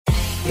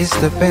It's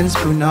the Benz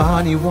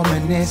Brunani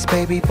womanist.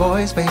 Baby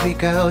boys, baby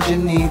girls, you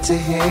need to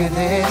hear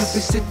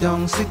this. Sit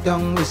down,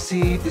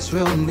 receive this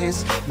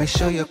realness. Make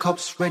sure your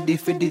cup's ready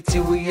for the tea.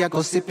 We are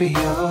go sip it,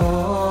 yo.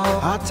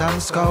 Hot time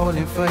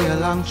scrolling for your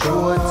long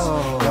throats.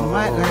 You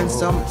might learn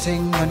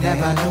something you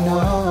never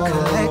know.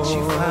 Collect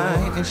you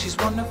fine, and she's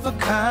one of a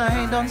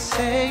kind. Don't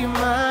say you're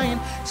mine,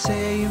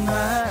 say you're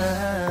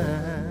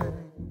mine.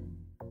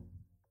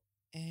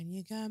 And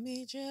you got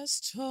me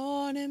just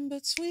torn in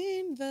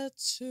between the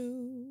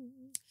two.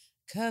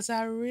 'Cause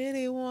I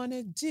really want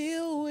to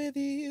deal with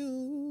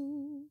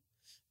you.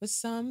 But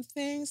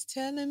something's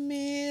telling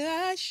me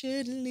I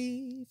should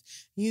leave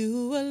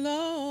you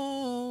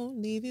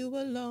alone. Leave you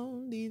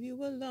alone, leave you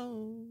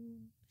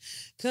alone.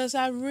 'Cause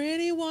I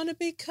really want to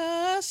be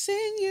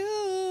cussing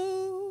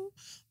you.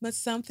 But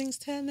something's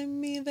telling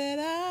me that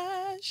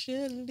I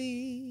should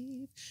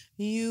leave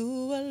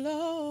you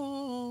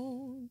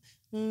alone.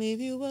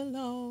 Leave you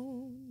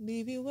alone,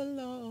 leave you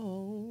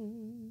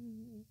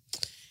alone.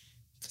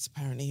 Because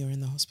apparently you're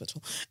in the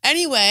hospital.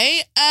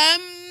 Anyway,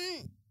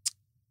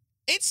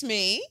 it's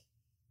me,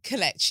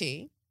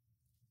 Kelechi,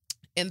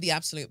 in the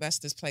absolute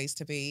bestest place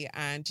to be,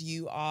 and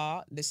you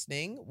are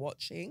listening,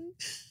 watching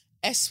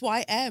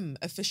SYM,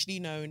 officially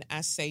known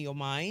as Say Your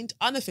Mind,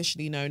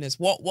 unofficially known as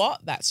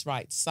What? That's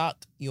right,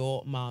 Suck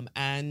Your Mum.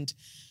 And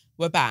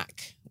we're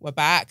back.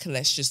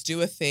 Let's just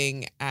do a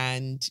thing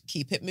and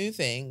keep it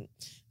moving.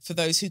 For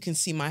those who can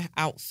see my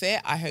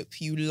outfit, I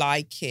hope you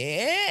like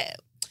it.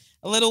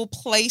 A little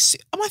place.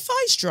 Are my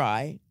thighs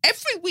dry?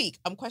 Every week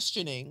I'm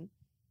questioning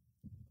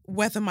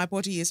whether my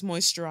body is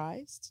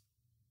moisturized.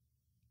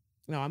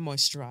 No, I'm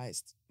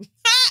moisturized.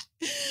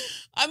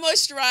 I'm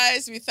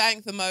moisturized. We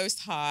thank the Most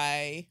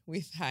High.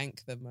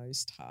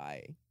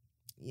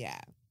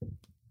 Yeah.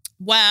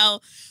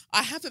 Well,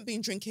 I haven't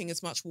been drinking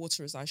as much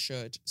water as I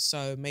should,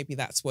 so maybe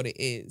that's what it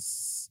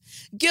is.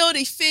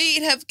 Guilty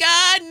feet have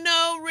got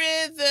no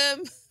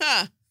rhythm.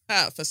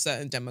 For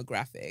certain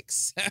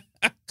demographics.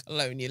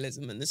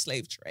 Colonialism and the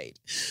slave trade.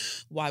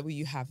 Why will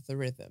you have the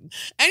rhythm?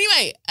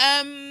 Anyway,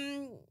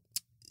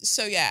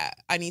 so yeah,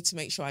 I need to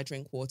make sure I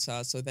drink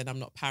water so then I'm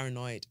not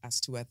paranoid as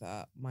to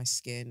whether my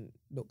skin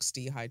looks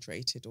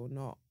dehydrated or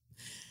not.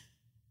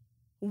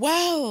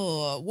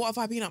 Well, what have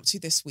I been up to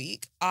this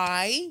week?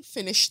 I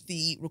finished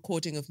the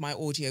recording of my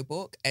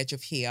audiobook, Edge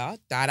of Here.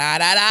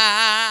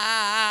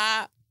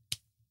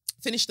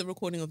 Finished the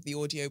recording of the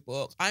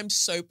audiobook. I'm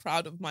so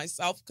proud of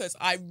myself because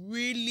I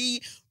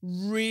really,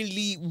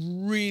 really,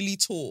 really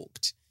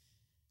talked.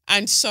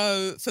 And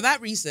so for that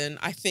reason,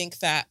 I think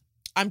that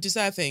I'm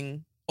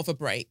deserving of a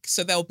break.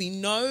 So there'll be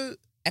no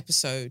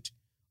episode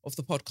of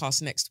the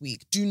podcast next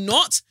week. Do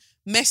not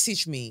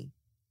message me.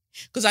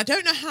 Because I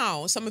don't know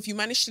how some of you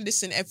manage to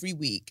listen every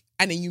week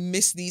and then you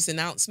miss these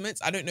announcements.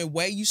 I don't know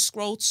where you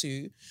scroll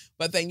to,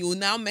 but then you'll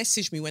now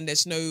message me when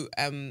there's no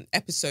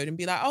episode and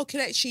be like, oh,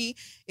 Kelechi,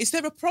 is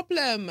there a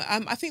problem?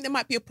 I think there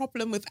might be a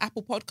problem with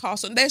Apple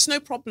Podcasts. And there's no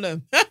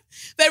problem.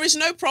 There is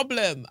no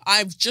problem.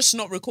 I've just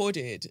not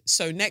recorded.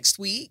 So next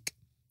week,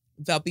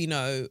 there'll be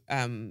no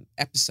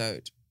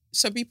episode.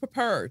 So be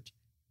prepared.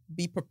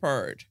 Be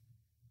prepared.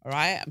 All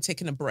right? I'm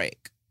taking a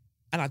break.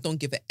 And I don't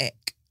give a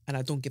eck. And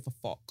I don't give a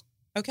fuck.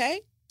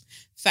 Okay,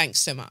 thanks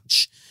so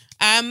much.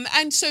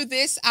 And so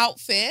this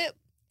outfit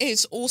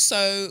is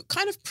also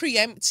kind of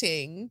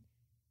preempting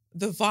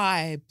the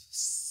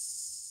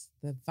vibes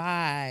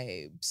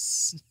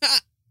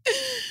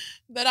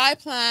that I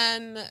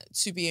plan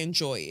to be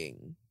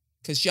enjoying.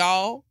 Because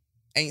y'all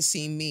ain't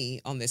seen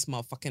me on this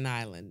motherfucking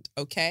island,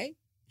 okay?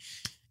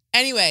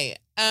 Anyway,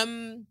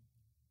 no,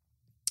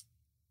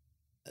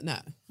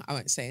 I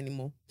won't say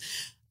anymore.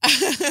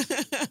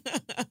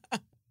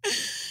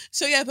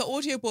 So yeah, the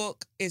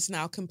audiobook is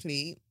now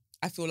complete.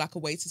 I feel like a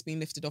weight has been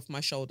lifted off my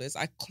shoulders.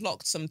 I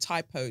clocked some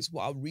typos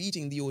while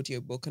reading the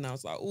audiobook and I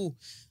was like, oh,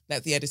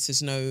 let the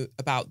editors know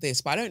about this.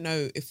 But I don't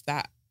know if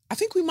that, I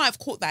think we might have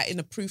caught that in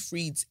the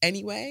proofreads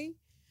anyway.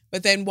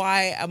 But then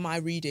why am I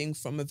reading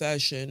from a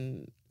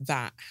version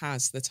that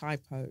has the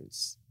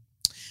typos?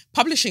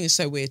 Publishing is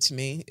so weird to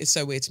me. It's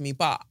so weird to me.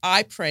 But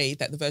I pray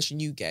that the version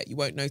you get, you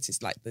won't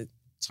notice like the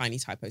tiny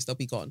typos, they'll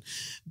be gone.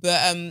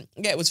 But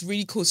yeah, it was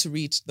really cool to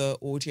read the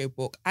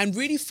audiobook and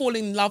really fall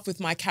in love with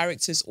my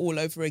characters all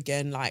over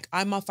again. Like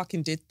I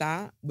motherfucking did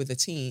that with a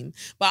team,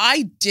 but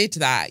I did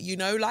that, you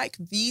know, like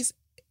these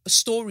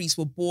stories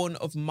were born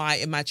of my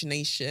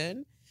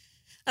imagination.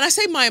 And I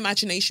say my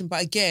imagination,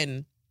 but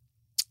again,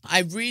 I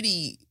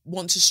really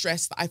want to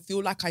stress that I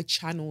feel like I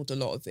channeled a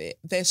lot of it.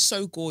 They're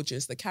so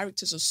gorgeous. The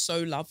characters are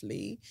so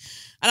lovely.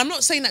 And I'm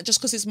not saying that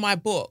just because it's my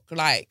book,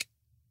 like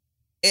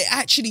it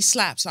actually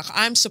slaps. Like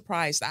I'm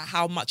surprised at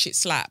how much it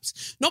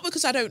slaps. Not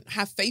because I don't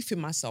have faith in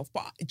myself,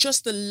 but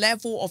just the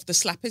level of the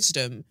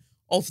slappisdom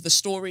of the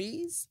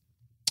stories.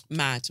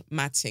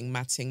 Matting.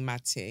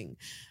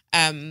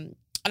 And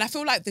I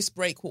feel like this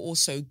break will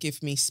also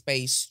give me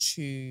space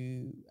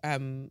to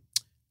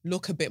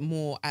look a bit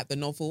more at the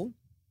novel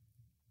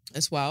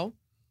as well.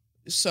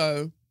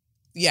 So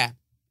yeah.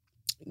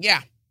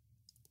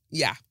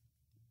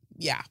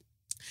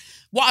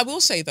 What I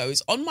will say though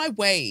is on my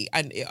way,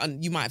 and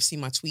you might have seen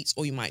my tweets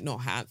or you might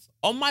not have,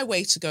 on my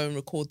way to go and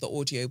record the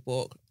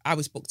audiobook, I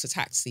was booked a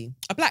taxi,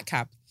 a black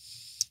cab.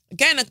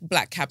 Getting a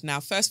black cab now,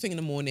 first thing in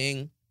the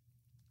morning,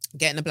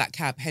 getting a black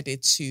cab,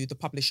 headed to the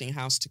publishing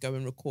house to go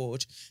and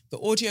record the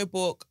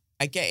audiobook.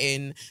 I get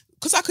in,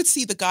 because I could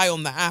see the guy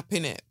on the app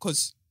in it,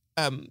 because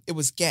it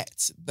was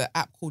Get, the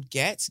app called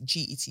Get,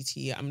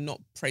 Gett. I'm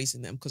not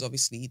praising them because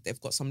obviously they've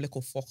got some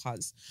little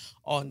fuckers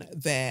on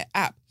their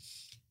app.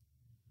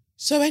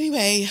 So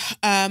anyway,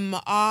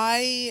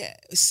 I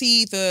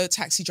see the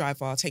taxi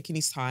driver taking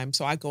his time.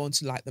 So I go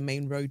onto like the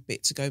main road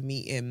bit to go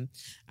meet him.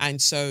 And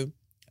so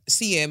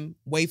see him,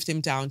 waved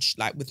him down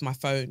like with my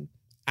phone,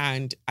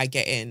 and I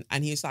get in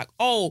and he's like,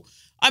 oh,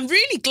 I'm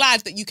really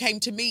glad that you came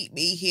to meet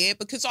me here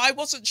because I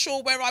wasn't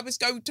sure where I was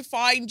going to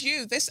find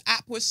you. This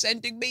app was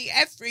sending me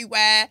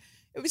everywhere.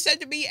 It was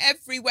sending me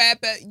everywhere,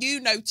 but you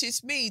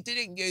noticed me,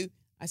 didn't you?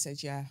 I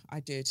said, yeah,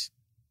 I did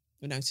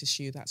notice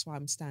you. That's why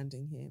I'm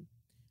standing here.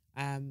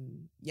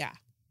 Yeah.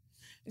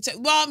 So,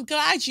 well, I'm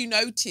glad you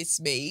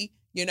noticed me.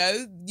 You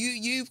know,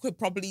 you could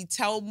probably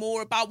tell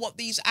more about what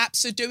these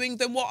apps are doing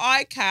than what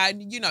I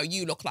can. You know,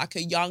 you look like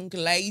a young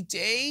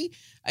lady.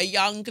 I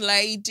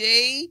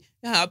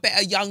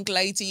bet a young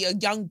lady, a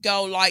young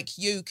girl like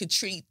you could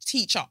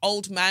teach an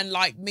old man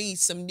like me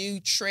some new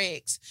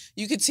tricks.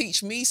 You could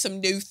teach me some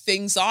new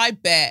things, I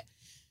bet.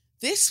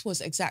 This was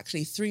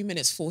exactly 3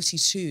 minutes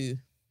 42.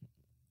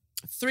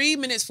 3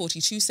 minutes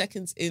 42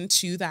 seconds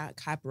into that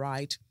cab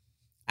ride.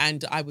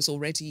 And I was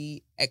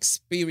already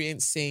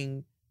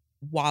experiencing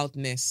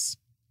wildness.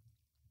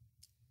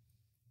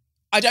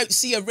 I don't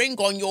see a ring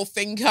on your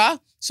finger,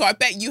 so I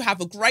bet you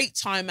have a great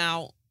time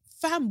out.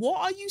 Fam,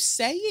 what are you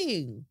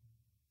saying?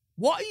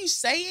 What are you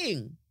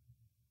saying?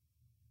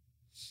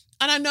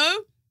 And I know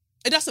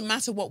it doesn't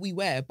matter what we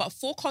wear, but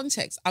for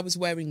context, I was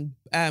wearing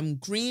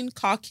green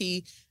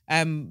khaki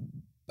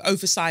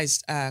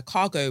oversized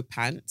cargo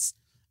pants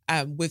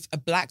with a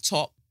black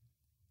top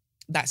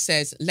that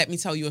says, let me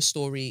tell you a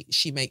story,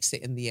 she makes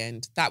it in the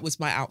end. That was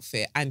my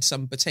outfit, and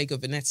some Bottega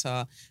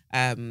Veneta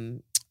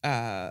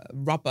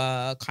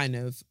rubber kind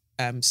of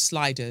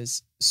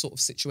sliders sort of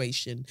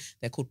situation.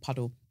 They're called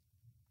puddle.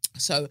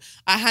 So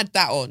I had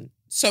that on.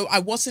 So I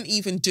wasn't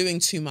even doing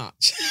too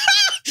much.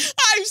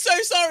 I'm so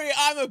sorry,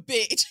 I'm a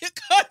bitch,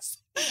 because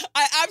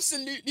I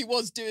absolutely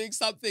was doing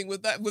something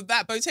with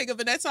that Bottega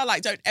Veneta.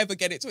 Like, don't ever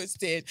get it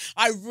twisted.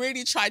 I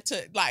really tried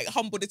to like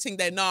humble the thing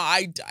there.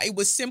 It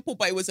was simple,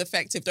 but it was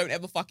effective. Don't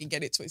ever fucking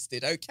get it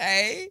twisted,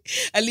 okay?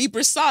 A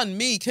Libra sun,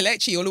 me,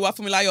 Kelechi,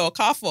 Oluwafumilayo,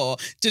 Kafo,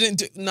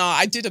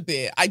 I did a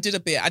bit.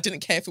 I didn't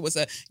care if it was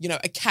a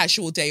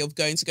casual day of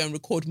going to go and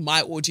record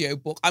my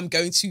audiobook. I'm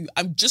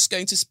just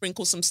going to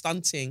sprinkle some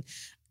stunting.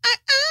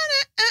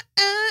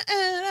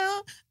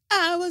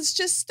 I was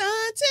just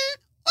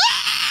stunting.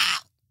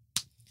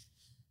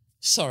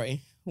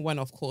 Sorry, went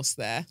off course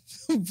there.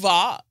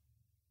 But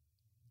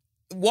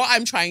what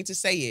I'm trying to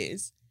say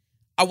is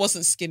I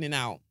wasn't skinning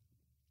out.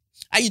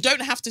 And you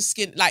don't have to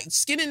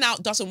skinning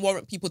out doesn't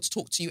warrant people to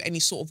talk to you any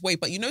sort of way.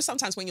 But you know,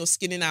 sometimes when you're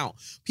skinning out,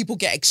 people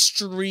get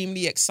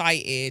extremely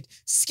excited.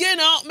 Skin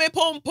out, me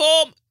pom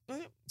pom.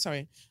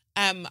 Sorry.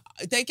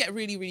 They get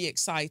really, really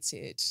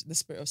excited. The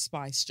spirit of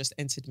spice just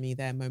entered me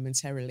there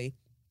momentarily.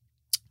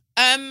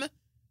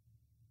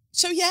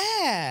 So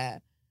yeah,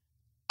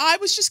 I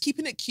was just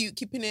keeping it cute,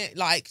 keeping it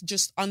like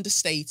just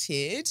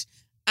understated.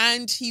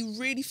 And he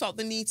really felt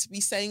the need to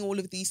be saying all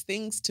of these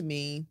things to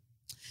me.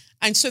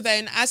 And so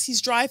then as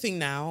he's driving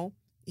now,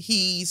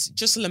 he's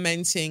just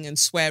lamenting and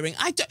swearing.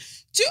 I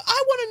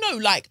want to know,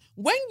 like,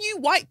 when you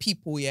white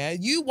people,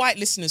 you white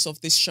listeners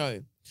of this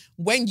show,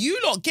 when you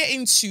lot get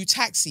into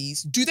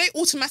taxis, do they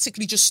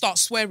automatically just start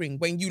swearing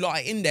when you lot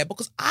are in there?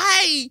 Because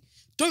I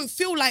don't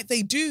feel like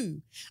they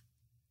do.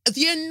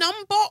 The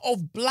number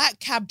of black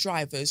cab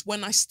drivers,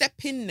 when I step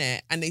in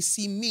there and they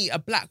see me, a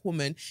black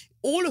woman,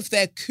 all of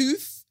their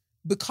couth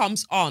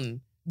becomes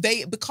on.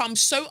 They become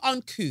so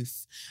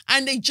uncouth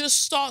and they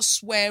just start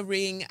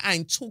swearing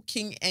and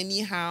talking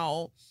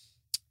anyhow.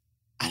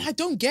 And I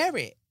don't get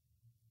it.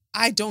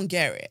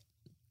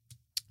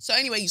 So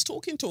anyway, he's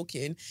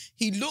talking.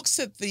 He looks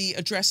at the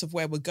address of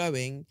where we're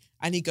going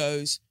and he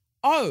goes,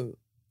 oh,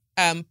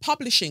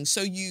 publishing.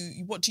 So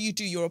what do?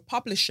 You're a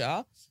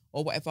publisher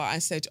or whatever. I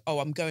said, oh,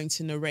 I'm going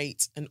to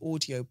narrate an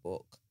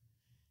audiobook.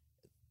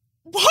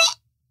 What?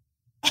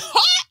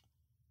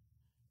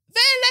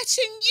 They're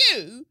letting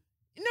you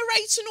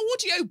narrate an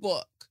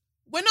audiobook.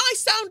 When I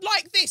sound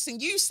like this and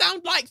you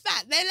sound like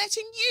that, they're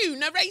letting you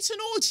narrate an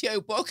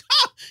audiobook.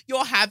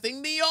 You're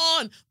having me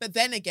on. But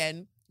then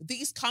again,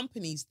 these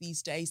companies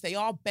these days, they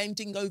are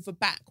bending over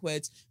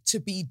backwards to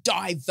be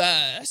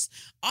diverse.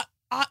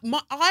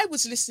 I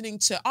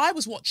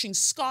was watching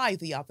Sky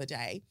the other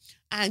day,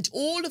 and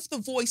all of the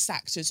voice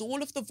actors,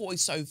 all of the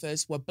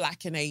voiceovers were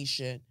Black and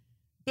Asian,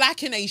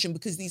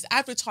 because these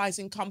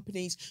advertising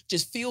companies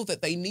just feel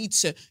that they need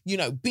to,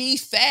 be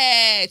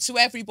fair to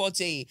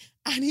everybody.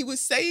 And he was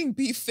saying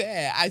be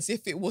fair as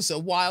if it was a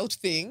wild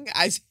thing,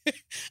 as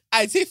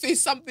if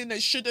it's something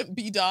that shouldn't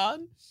be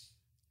done.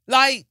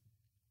 Like,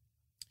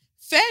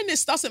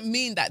 fairness doesn't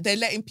mean that they're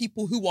letting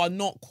people who are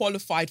not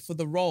qualified for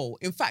the role.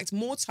 In fact,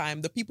 more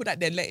time, the people that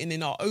they're letting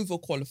in are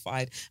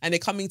overqualified, and they're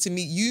coming to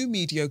meet you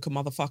mediocre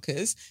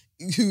motherfuckers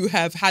who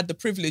have had the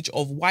privilege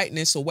of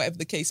whiteness or whatever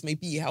the case may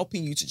be,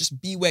 helping you to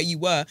just be where you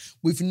were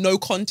with no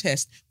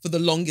contest for the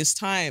longest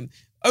time.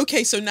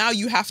 Okay, so now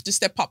you have to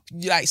step up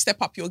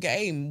your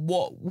game.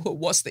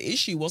 What's the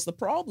issue? What's the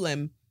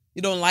problem?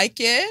 You don't like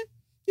it?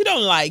 You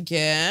don't like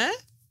it?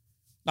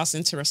 That's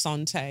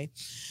interessante.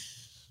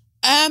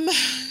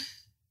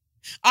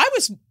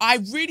 I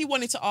really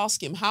wanted to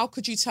ask him, how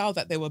could you tell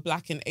that they were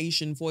Black and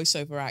Asian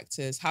voiceover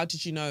actors? How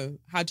did you know?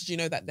 How did you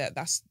know that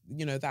that's,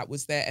 that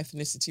was their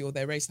ethnicity or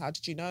their race? How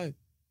did you know?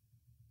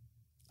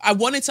 I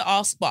wanted to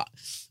ask, but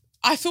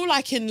I feel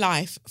like in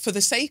life, for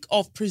the sake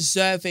of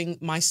preserving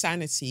my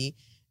sanity,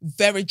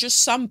 there are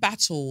just some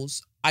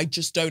battles I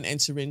just don't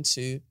enter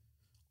into.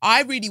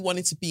 I really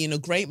wanted to be in a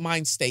great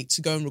mind state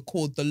to go and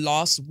record the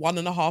last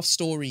 1.5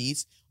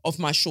 stories of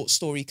my short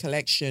story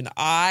collection.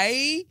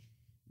 I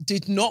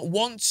did not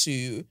want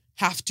to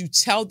have to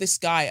tell this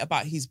guy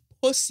about his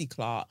pussy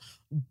clot,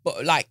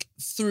 but like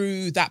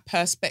through that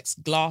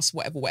perspex glass,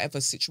 whatever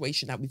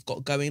situation that we've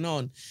got going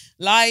on.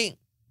 Like,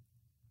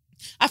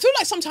 I feel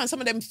like sometimes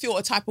some of them feel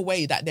a type of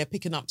way that they're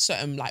picking up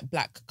certain like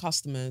Black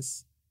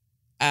customers.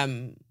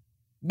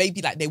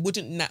 Maybe like they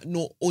wouldn't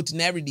not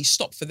ordinarily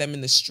stop for them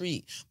in the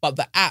street, but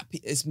the app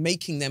is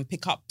making them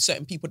pick up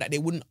certain people that they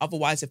wouldn't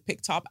otherwise have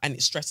picked up, and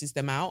it stresses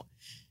them out.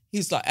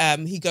 He's like,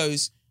 he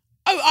goes,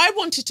 oh, I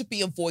wanted to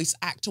be a voice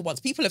actor once.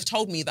 People have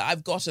told me that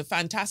I've got a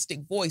fantastic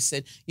voice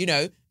and,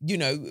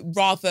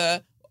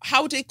 rather,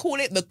 how do they call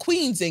it? The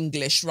Queen's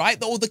English, right?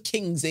 Or the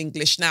King's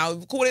English now.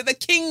 We call it the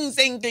King's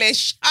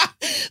English.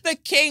 The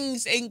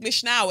King's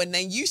English now. And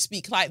then you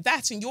speak like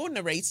that and you're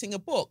narrating a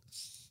book.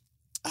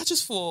 I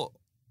just thought,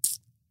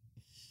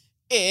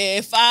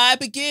 if I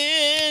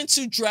begin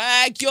to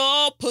drag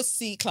your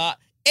pussy clot,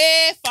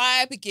 if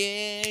I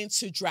begin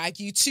to drag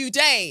you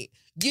today,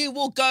 you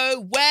will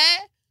go where?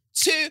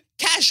 To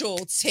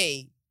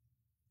casualty.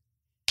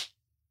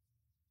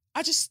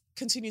 I just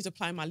continue to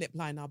apply my lip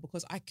line now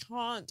because I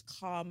can't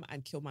come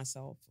and kill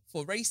myself.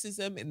 For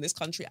racism in this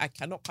country, I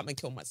cannot come and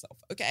kill myself,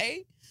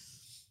 okay?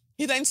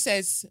 He then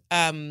says,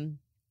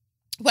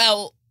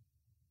 well,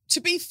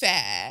 to be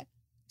fair,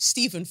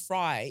 Stephen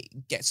Fry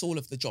gets all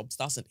of the jobs,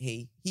 doesn't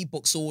he? He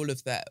books all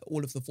of the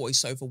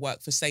voiceover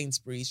work for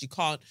Sainsbury's. You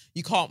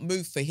can't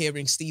move for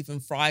hearing Stephen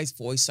Fry's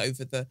voice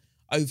over the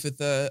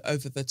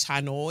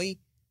tannoy.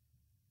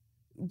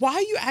 Why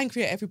are you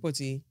angry at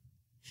everybody?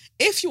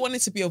 If you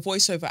wanted to be a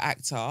voiceover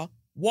actor,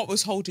 what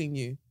was holding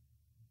you?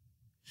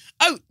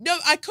 Oh, no,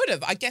 I could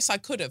have. I guess I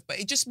could have. But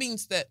it just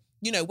means that,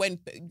 when,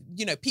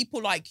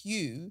 people like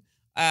you,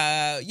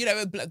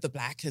 the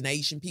Black and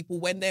Asian people,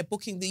 when they're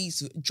booking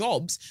these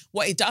jobs,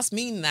 what it does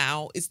mean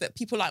now is that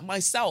people like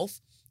myself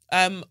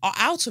are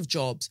out of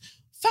jobs.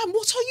 Fam,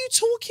 what are you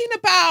talking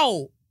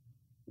about?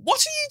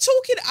 What are you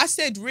talking? I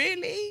said,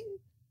 really?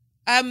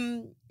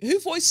 Who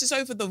voices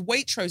over the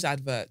Waitrose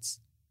adverts?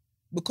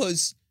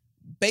 Because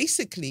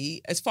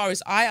basically, as far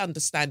as I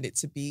understand it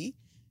to be,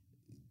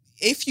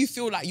 if you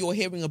feel like you're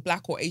hearing a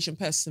Black or Asian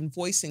person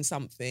voicing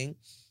something,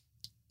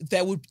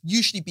 there would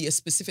usually be a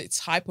specific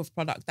type of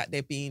product that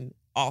they're being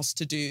asked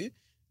to do,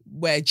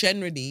 where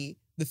generally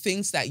the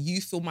things that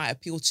you feel might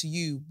appeal to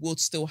you will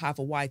still have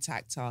a white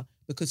actor,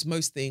 because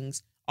most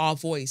things are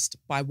voiced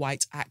by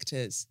white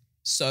actors.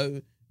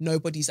 So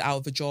nobody's out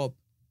of a job.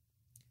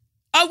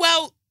 Oh,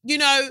 well,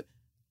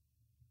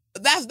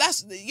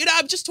 that's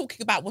I'm just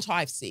talking about what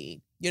I've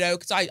seen,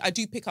 because I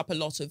do pick up a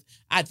lot of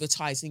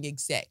advertising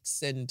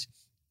execs, and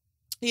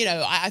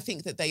I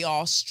think that they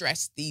are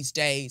stressed these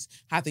days,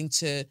 having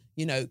to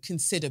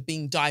consider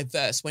being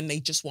diverse when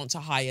they just want to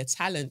hire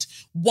talent.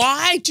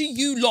 Why do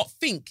you lot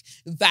think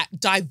that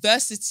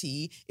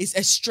diversity is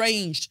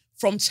estranged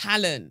from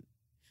talent?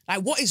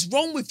 Like, what is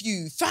wrong with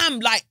you, fam?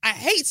 Like, I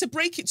hate to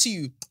break it to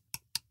you,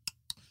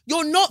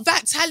 you're not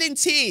that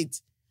talented.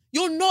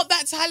 You're not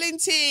that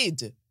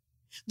talented.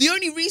 The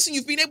only reason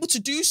you've been able to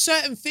do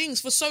certain things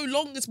for so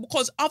long is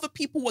because other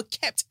people were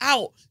kept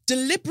out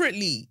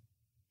deliberately.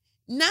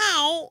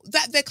 Now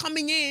that they're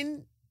coming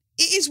in,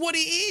 it is what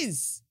it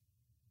is.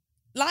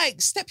 Like,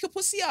 step your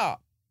pussy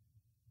up.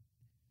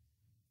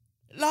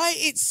 Like,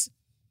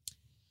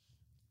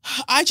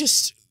 I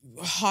just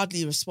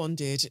hardly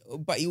responded,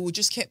 but he will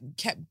just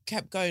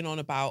kept going on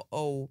about,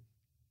 a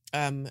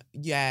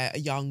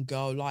young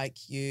girl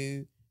like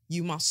you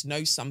must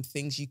know some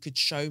things you could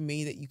show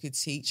me, that you could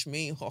teach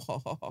me.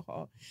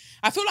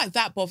 I feel like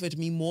that bothered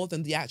me more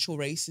than the actual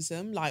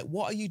racism. Like,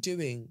 what are you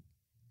doing?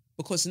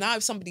 Because now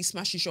if somebody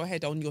smashes your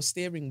head on your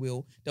steering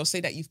wheel, they'll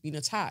say that you've been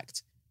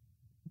attacked.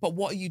 But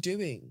what are you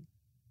doing?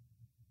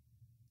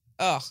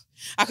 Ugh.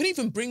 I couldn't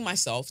even bring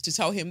myself to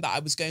tell him that I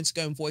was going to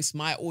go and voice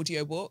my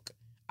audiobook.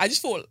 I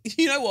just thought,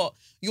 you know what?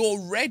 You're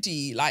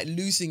already like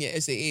losing it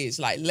as it is.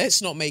 Like,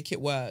 let's not make it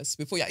worse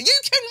before you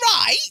can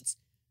write?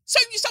 So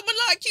someone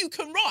like you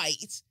can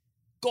write?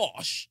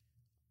 Gosh.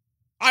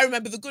 I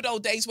remember the good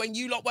old days when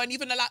you lot weren't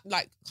even allowed.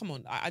 Like, come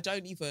on, I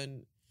don't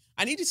even...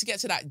 I needed to get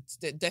to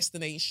that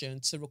destination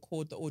to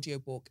record the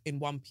audiobook in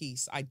one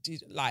piece. I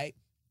did, like,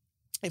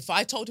 if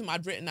I told him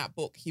I'd written that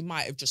book, he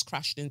might have just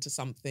crashed into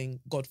something,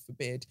 God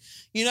forbid.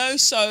 You know,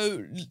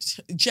 so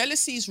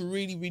jealousy is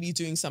really, really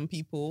doing some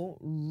people,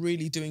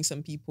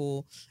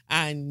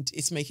 and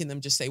it's making them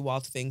just say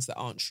wild things that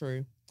aren't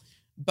true.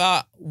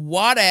 But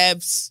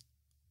whatevs.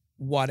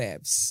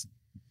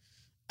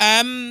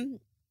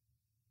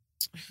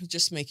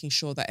 Just making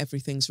sure that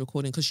everything's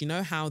recording, because you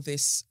know how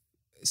this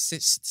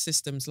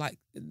system likes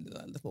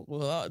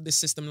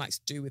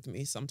to do with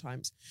me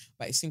sometimes,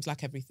 but it seems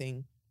like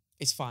everything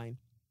is fine.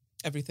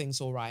 Everything's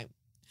all right.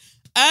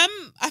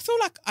 I feel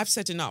like I've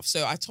said enough.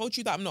 So I told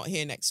you that I'm not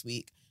here next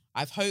week.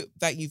 I've hoped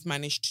that you've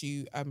managed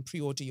to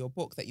pre-order your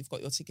book, that you've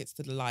got your tickets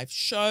to the live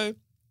show.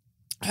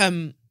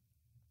 I've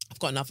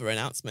got another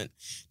announcement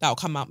that'll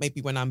come out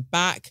maybe when I'm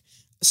back.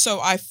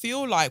 So I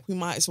feel like we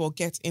might as well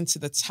get into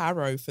the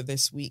tarot for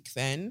this week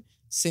then,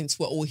 since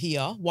we're all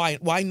here. Why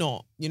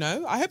not? You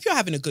know, I hope you're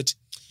having a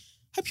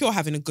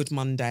good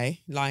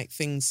Monday. Like,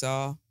 things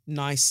are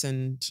nice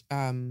and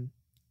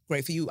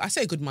great for you. I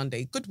say good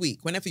Monday, good week,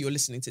 whenever you're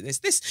listening to this.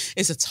 This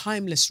is a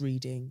timeless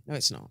reading. No,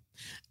 it's not.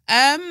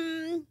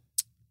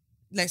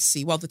 Let's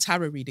see. Well, the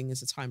tarot reading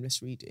is a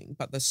timeless reading,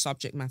 but the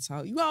subject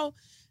matter, well,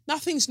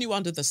 nothing's new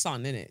under the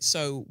sun, innit?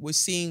 So we're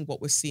seeing what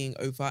we're seeing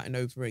over and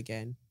over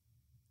again.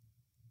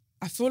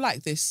 I feel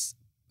like this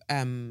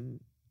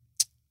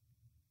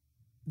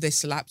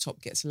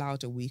laptop gets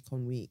louder week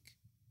on week.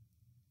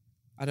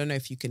 I don't know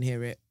if you can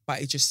hear it,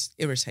 but it just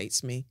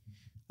irritates me.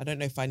 I don't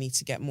know if I need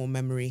to get more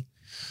memory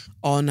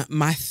on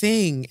my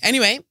thing.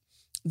 Anyway,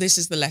 this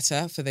is the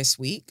letter for this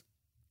week.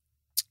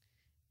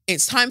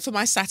 It's time for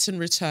my Saturn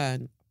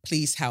return.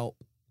 Please help.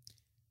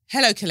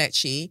 Hello,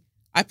 Kelechi.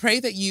 I pray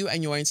that you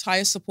and your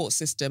entire support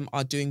system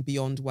are doing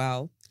beyond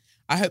well.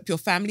 I hope your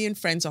family and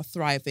friends are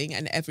thriving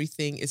and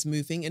everything is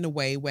moving in a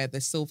way where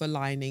the silver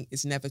lining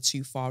is never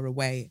too far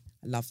away.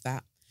 I love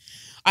that.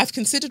 I've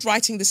considered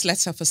writing this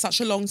letter for such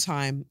a long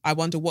time. I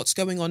wonder what's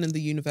going on in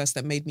the universe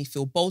that made me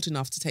feel bold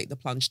enough to take the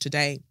plunge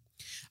today.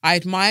 I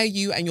admire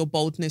you and your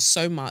boldness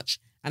so much,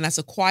 and as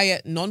a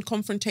quiet,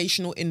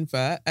 non-confrontational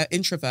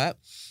introvert,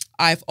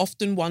 I've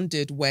often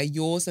wondered where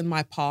yours and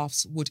my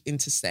paths would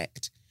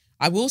intersect.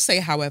 I will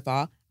say,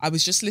 however, I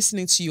was just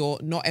listening to your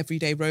Not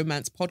Everyday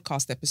Romance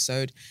podcast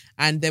episode,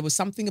 and there was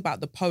something about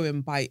the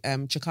poem by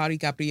Zackary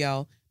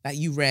Gabriel that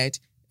you read,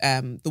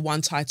 the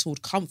one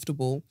titled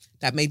Comfortable,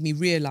 that made me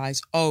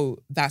realise, oh,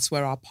 that's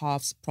where our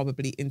paths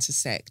probably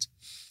intersect.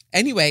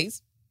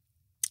 Anyways,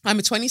 I'm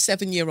a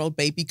 27-year-old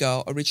baby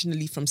girl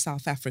originally from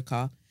South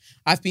Africa.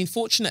 I've been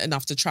fortunate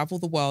enough to travel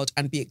the world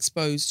and be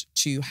exposed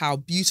to how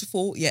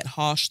beautiful yet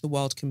harsh the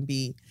world can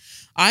be.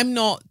 I'm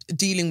not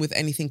dealing with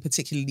anything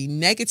particularly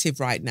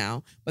negative right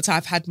now, but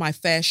I've had my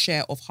fair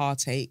share of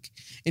heartache.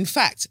 In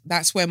fact,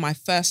 that's where my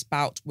first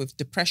bout with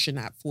depression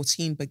at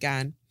 14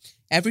 began.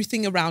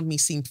 Everything around me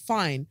seemed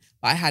fine,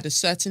 but I had a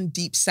certain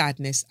deep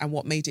sadness, and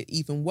what made it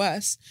even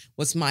worse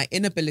was my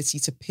inability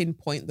to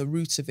pinpoint the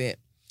root of it.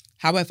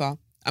 However,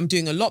 I'm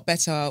doing a lot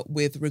better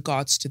with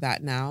regards to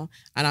that now,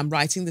 and I'm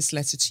writing this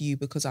letter to you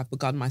because I've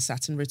begun my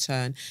Saturn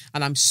return,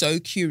 and I'm so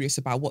curious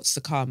about what's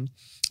to come.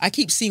 I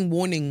keep seeing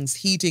warnings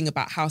heeding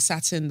about how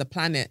Saturn, the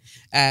planet,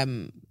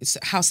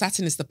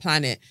 Saturn is the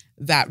planet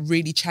that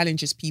really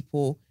challenges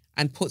people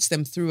and puts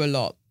them through a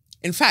lot.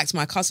 In fact,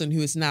 my cousin,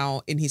 who is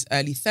now in his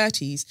early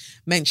 30s,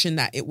 mentioned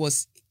that it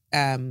was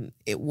an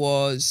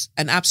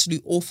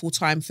absolute awful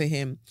time for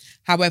him.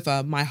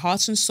 However, my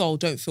heart and soul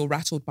don't feel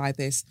rattled by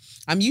this.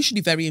 I'm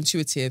usually very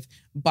intuitive,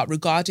 but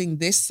regarding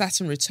this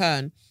Saturn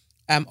return,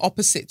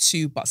 opposite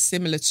to but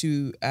similar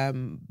to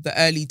the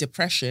early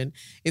depression,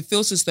 it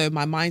feels as though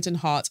my mind and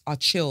heart are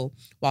chill,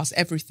 whilst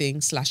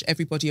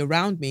everybody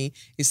around me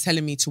is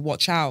telling me to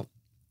watch out.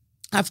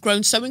 I've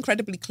grown so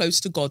incredibly close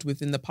to God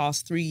within the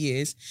past 3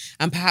 years,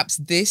 and perhaps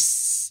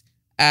this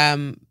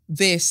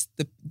is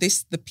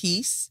the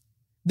peace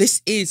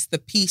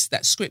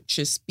that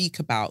scriptures speak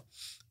about,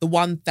 the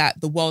one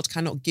that the world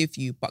cannot give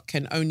you but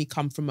can only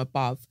come from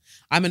above.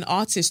 I'm an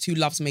artist who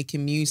loves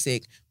making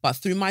music, but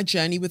through my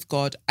journey with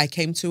God, I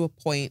came to a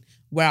point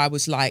where I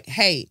was like,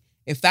 hey,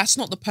 if that's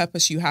not the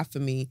purpose you have for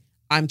me,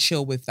 I'm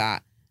chill with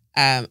that.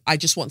 I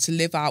just want to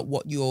live out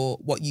what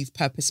you've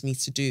purposed me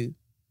to do.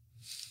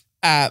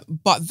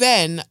 But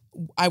then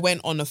I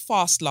went on a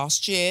fast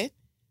last year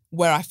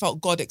where I felt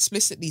God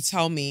explicitly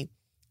tell me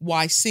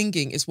why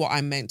singing is what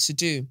I'm meant to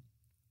do.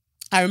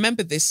 I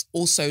remember this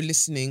also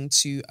listening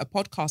to a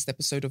podcast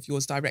episode of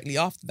yours directly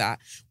after that,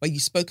 where you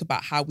spoke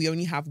about how we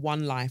only have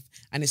one life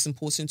and it's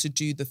important to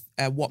do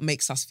what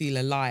makes us feel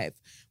alive.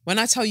 When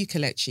I tell you,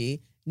 Kelechi,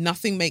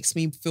 nothing makes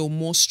me feel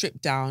more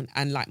stripped down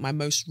and like my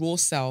most raw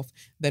self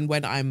than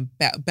when I'm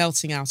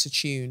belting out a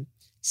tune.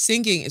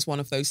 Singing is one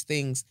of those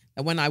things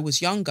that when I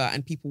was younger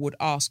and people would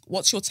ask,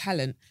 what's your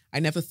talent? I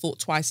never thought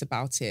twice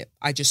about it.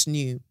 I just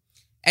knew.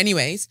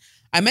 Anyways,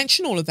 I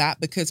mention all of that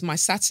because my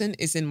Saturn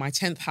is in my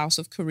 10th house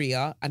of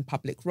career and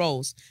public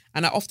roles.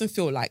 And I often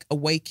feel like a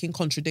waking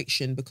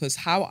contradiction because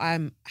how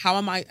am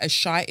I a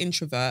shy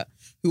introvert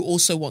who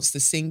also wants to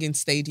sing in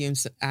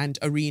stadiums and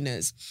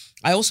arenas?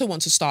 I also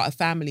want to start a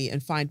family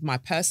and find my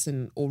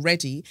person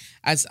already,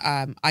 as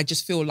I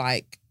just feel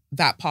like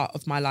that part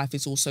of my life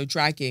is also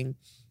dragging.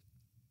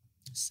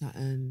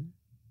 Saturn,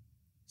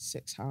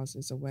 6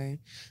 houses away.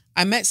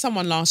 I met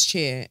someone last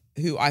year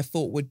who I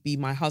thought would be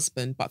my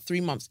husband, but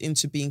 3 months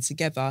into being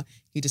together,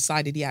 he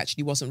decided he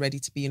actually wasn't ready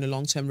to be in a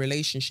long-term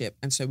relationship,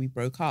 and so we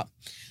broke up.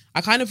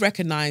 I kind of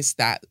recognize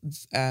that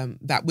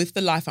that with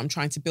the life I'm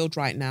trying to build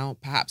right now,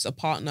 perhaps a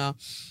partner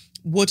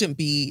wouldn't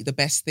be the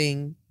best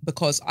thing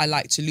because I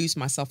like to lose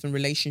myself in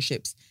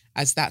relationships,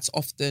 as that's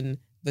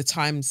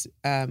oftentimes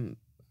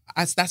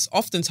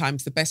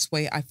the best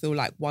way I feel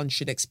like one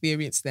should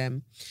experience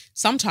them.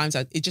 Sometimes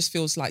it just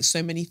feels like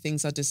so many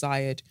things are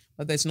desired,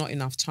 but there's not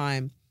enough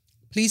time.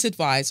 Please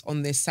advise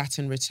on this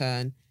Saturn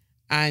return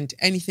and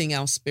anything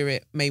else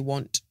Spirit may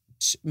want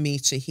me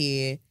to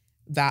hear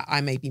that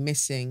I may be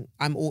missing.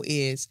 I'm all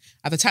ears.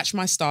 I've attached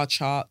my star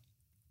chart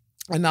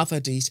and other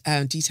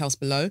details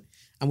below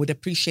and would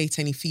appreciate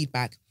any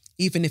feedback,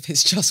 even if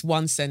it's just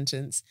one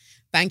sentence.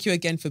 Thank you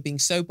again for being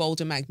so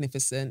bold and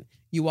magnificent.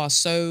 You are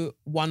so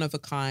one of a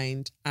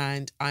kind,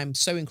 and I'm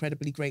so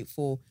incredibly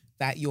grateful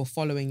that you're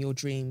following your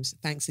dreams.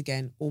 Thanks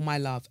again. All my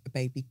love,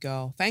 baby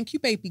girl. Thank you,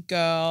 baby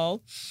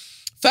girl.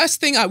 First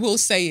thing I will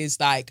say is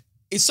like,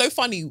 it's so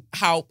funny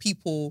how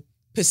people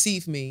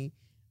perceive me.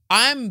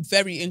 I'm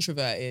very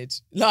introverted.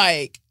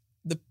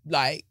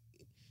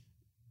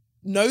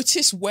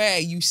 Notice where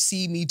you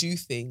see me do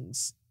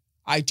things.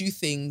 I do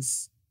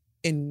things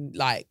in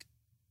like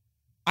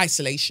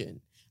isolation.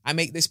 I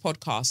make this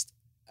podcast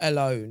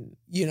alone.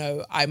 You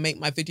know, I make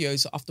my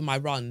videos after my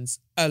runs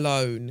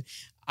alone.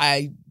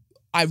 I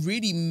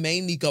really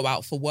mainly go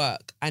out for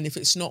work. And if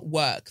it's not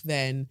work,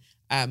 then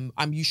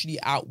I'm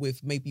usually out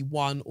with maybe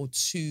 1 or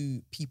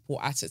 2 people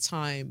at a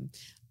time.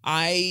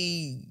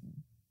 I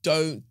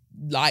don't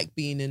like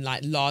being in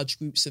like large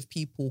groups of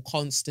people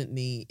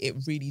constantly. It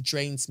really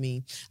drains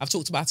me. I've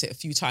talked about it a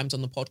few times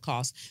on the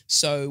podcast.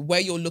 So where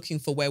you're looking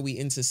for where we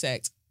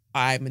intersect,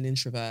 I'm an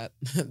introvert.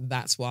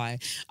 That's why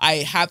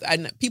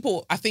and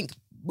people, I think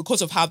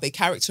because of how they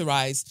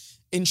characterize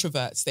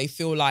introverts, they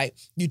feel like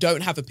you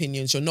don't have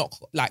opinions. You're not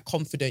like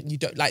confident. You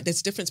don't like,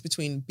 there's a difference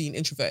between being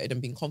introverted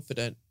and being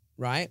confident.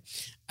 Right.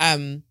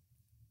 And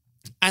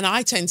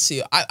I tend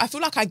to, I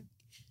feel like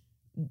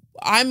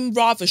I'm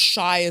rather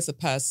shy as a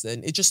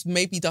person. It just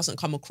maybe doesn't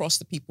come across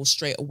to people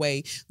straight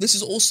away. This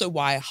is also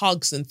why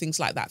hugs and things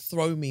like that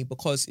throw me,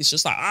 because it's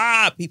just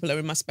like, people are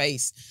in my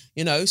space,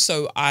 you know?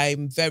 So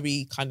I'm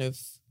very kind of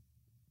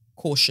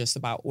cautious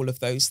about all of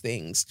those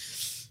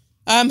things.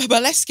 But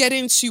let's get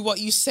into what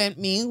you sent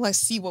me. Let's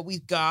see what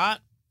we've got.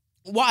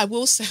 What I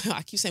will say,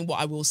 I keep saying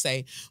what I will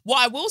say. What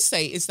I will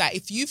say is that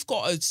if you've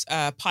got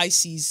a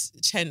Pisces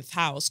 10th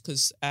house,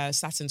 because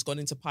Saturn's gone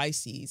into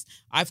Pisces,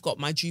 I've got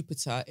my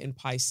Jupiter in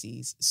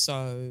Pisces.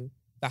 So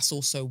that's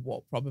also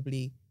what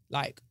probably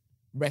like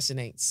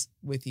resonates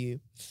with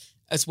you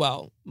as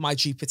well, my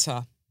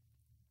Jupiter.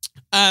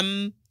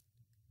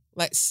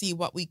 Let's see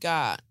what we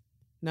got.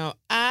 Now,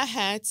 I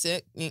had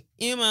to...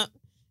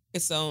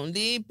 It's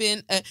only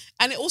been...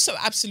 and it also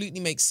absolutely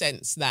makes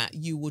sense that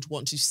you would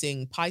want to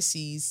sing.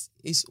 Pisces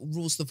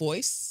rules the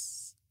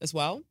voice as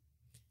well.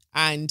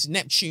 And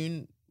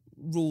Neptune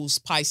rules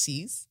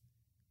Pisces,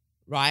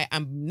 right?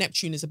 And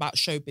Neptune is about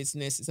show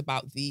business. It's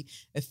about the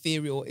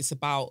ethereal. It's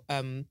about,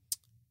 you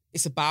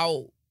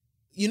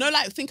know,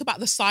 like think about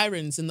the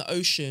sirens in the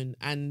ocean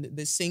and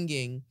the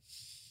singing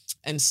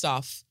and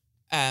stuff.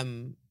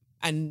 And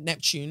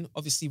Neptune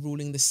obviously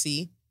ruling the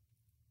sea.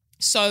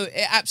 So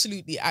it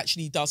absolutely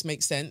actually does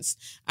make sense.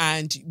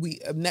 And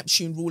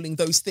Neptune ruling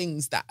those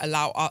things that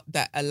allow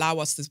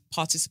us to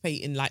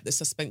participate in like the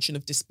suspension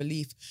of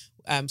disbelief.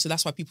 So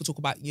that's why people talk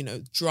about, you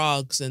know,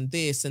 drugs and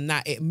this and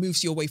that. It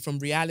moves you away from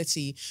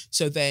reality.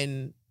 So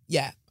then,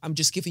 yeah, I'm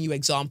just giving you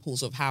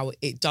examples of how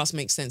it does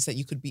make sense that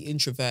you could be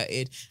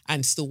introverted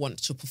and still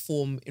want to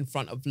perform in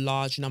front of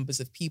large numbers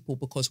of people,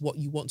 because what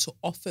you want to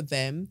offer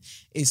them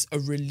is a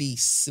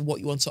release. What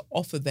you want to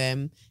offer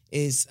them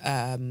is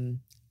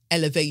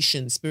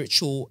elevation,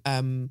 spiritual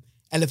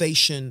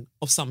elevation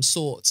of some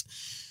sort.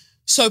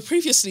 So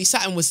previously,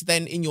 Saturn was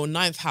then in your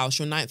 9th house,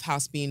 your 9th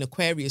house being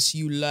Aquarius,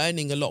 you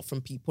learning a lot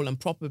from people and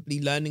probably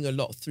learning a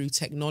lot through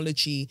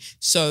technology.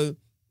 So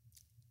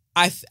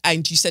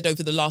and you said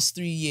over the last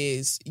 3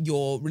 years,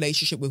 your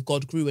relationship with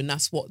God grew, and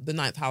that's what the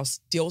 9th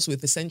house deals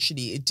with.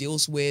 Essentially, it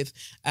deals with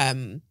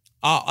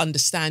our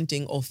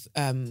understanding of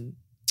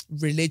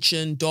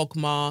religion,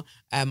 dogma,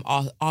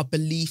 our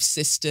belief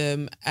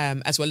system,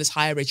 as well as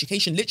higher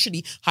education,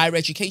 literally higher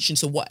education.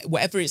 So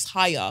whatever is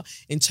higher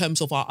in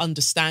terms of our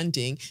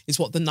understanding is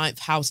what the 9th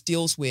house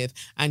deals with.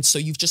 And so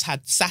you've just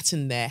had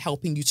Saturn there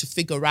helping you to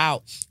figure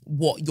out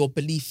what your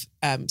belief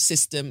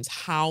systems,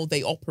 how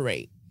they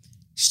operate.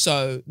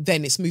 So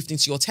then it's moved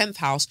into your 10th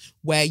house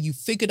where you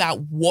figured out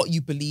what you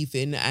believe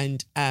in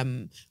and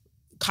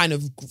kind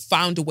of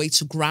found a way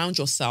to ground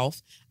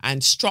yourself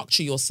and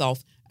structure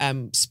yourself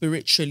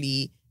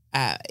spiritually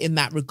in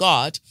that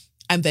regard.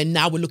 And then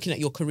now we're looking at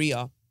your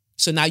career.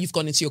 So now you've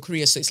gone into your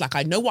career. So it's like,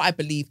 I know what I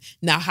believe.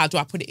 Now, how do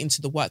I put it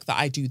into the work that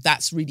I do?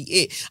 That's really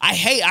it.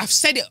 I've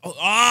said it.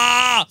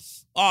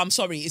 I'm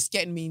sorry. It's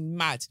getting me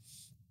mad.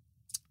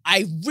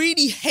 I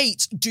really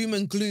hate doom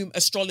and gloom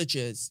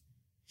astrologers.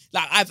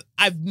 Like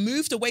I've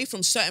moved away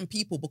from certain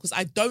people because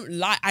I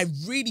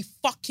really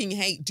fucking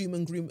hate doom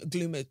and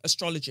gloom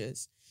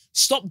astrologers.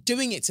 Stop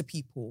doing it to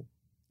people.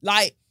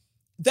 Like,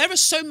 there are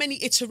so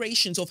many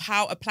iterations of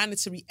how a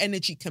planetary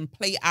energy can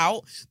play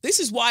out. This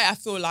is why I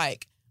feel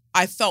like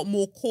I felt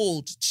more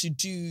called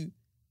to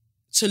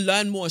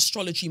learn more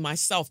astrology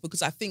myself,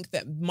 because I think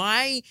that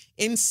my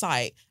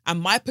insight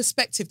and my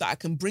perspective that I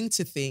can bring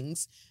to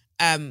things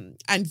and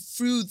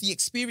through the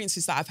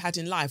experiences that I've had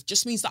in life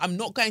just means that I'm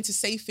not going to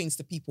say things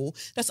to people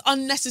that's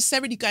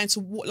unnecessarily going to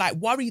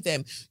worry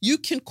them. You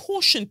can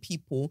caution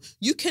people.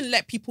 You can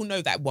let people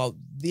know that, well,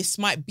 this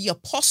might be a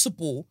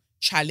possible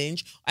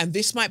challenge and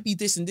this might be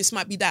this and this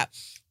might be that.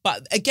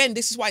 But again,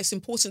 this is why it's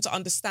important to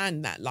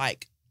understand that,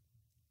 like,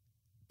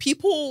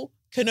 people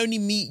can only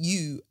meet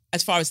you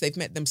as far as they've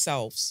met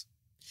themselves.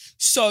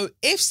 So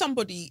if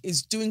somebody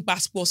is doing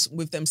basketball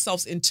with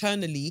themselves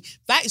internally,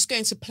 that is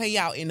going to play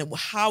out in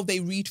how they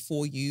read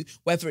for you,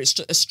 whether it's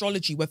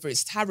astrology, whether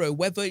it's tarot,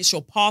 whether it's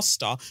your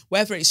pastor,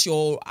 whether it's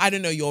your, I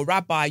don't know, your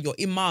rabbi, your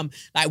imam,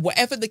 like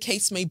whatever the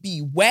case may be,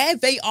 where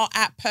they are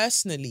at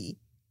personally,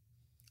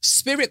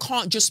 spirit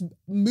can't just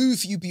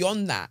move you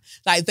beyond that.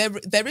 Like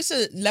there is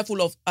a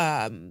level of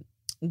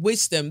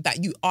wisdom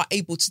that you are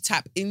able to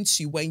tap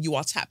into when you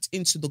are tapped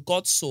into the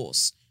God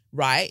source,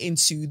 right?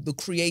 Into the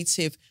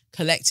creative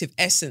collective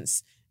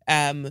essence,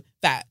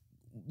 that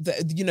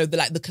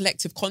the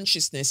collective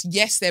consciousness.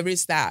 Yes, there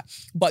is that,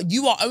 but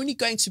you are only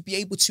going to be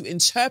able to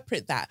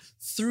interpret that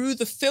through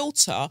the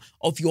filter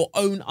of your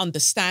own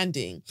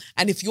understanding.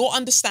 And if your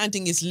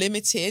understanding is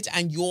limited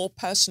and your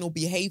personal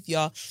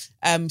behavior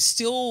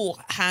still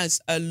has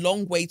a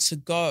long way to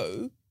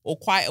go, or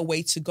quite a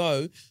way to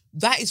go,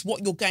 that is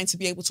what you're going to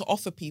be able to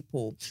offer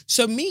people.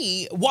 So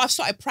me, what I've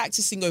started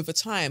practicing over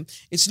time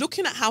is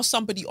looking at how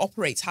somebody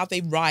operates, how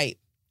they write,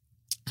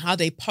 how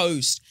they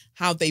post,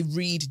 how they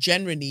read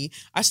generally.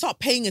 I start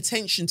paying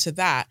attention to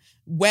that,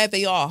 where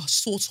they are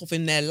sort of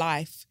in their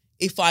life,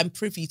 if I'm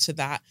privy to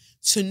that,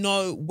 to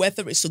know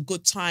whether it's a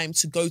good time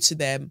to go to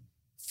them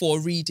for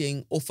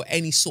reading or for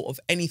any sort of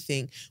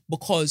anything,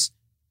 because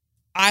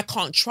I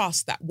can't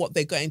trust that what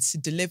they're going to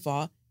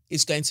deliver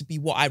is going to be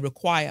what I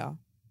require.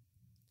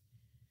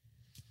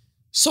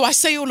 So I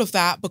say all of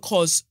that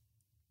because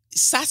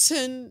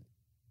Saturn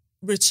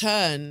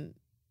return,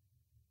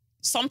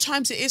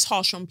 sometimes it is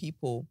harsh on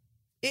people.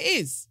 It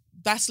is.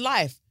 That's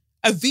life.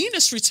 A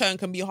Venus return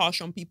can be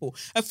harsh on people.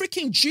 A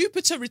freaking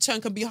Jupiter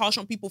return can be harsh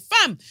on people.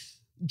 Fam,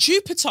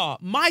 Jupiter,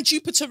 my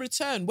Jupiter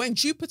return, when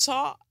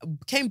Jupiter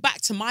came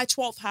back to my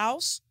 12th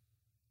house,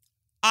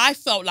 I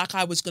felt like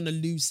I was going to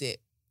lose it.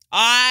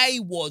 I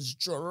was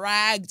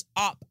dragged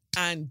up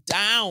and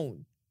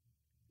down.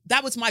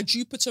 That was my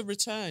Jupiter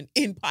return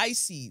in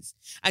Pisces.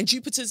 And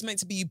Jupiter's meant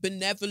to be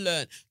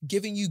benevolent,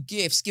 giving you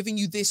gifts, giving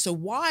you this. So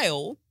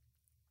while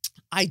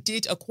I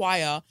did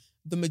acquire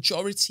the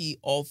majority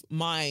of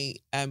my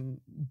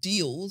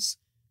deals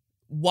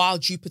while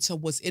Jupiter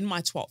was in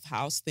my 12th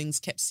house, things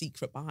kept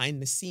secret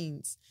behind the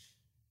scenes,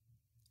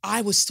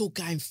 I was still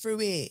going through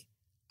it.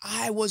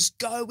 I was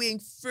going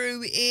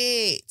through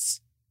it.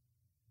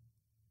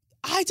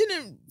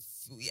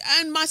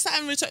 And my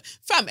Saturn return,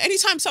 fam,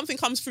 anytime something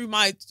comes through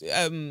my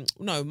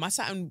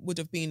Saturn would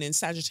have been in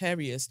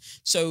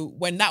Sagittarius. So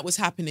when that was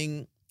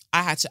happening,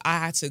 I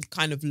had to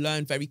kind of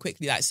learn very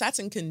quickly. Like,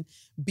 Saturn can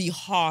be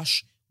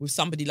harsh with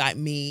somebody like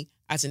me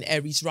as an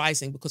Aries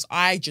rising, because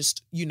I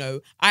just,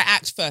 I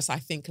act first, I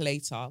think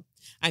later.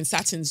 And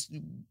Saturn's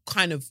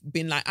kind of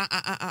been like,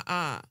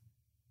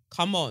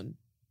 come on.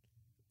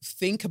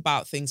 Think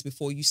about things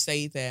before you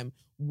say them.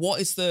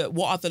 What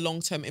are the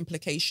long-term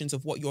implications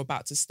of what you're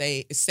about to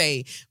say?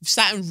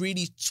 Saturn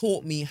really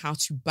taught me how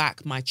to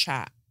back my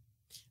chat.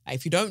 Like,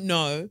 if you don't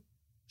know,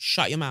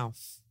 shut your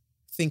mouth.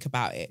 Think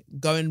about it.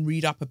 Go and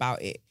read up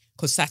about it.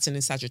 Because Saturn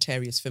and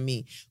Sagittarius for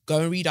me. Go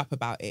and read up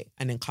about it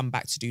and then come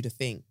back to do the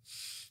thing.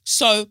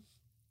 So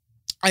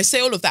I say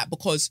all of that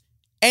because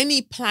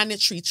any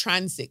planetary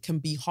transit can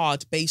be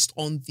hard based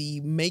on the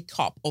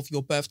makeup of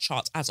your birth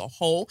chart as a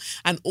whole,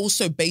 and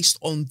also based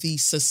on the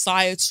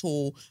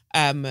societal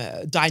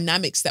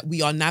dynamics that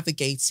we are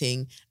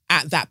navigating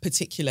at that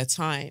particular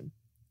time,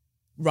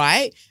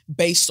 right?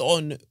 Based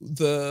on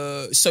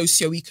the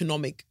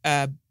socioeconomic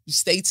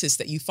status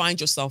that you find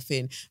yourself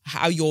in,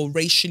 how you're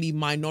racially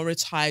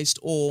minoritized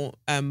or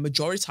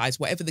majoritized,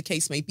 whatever the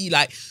case may be.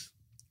 Like,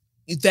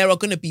 there are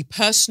going to be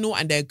personal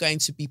and there are going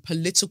to be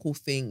political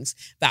things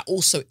that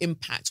also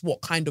impact what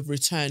kind of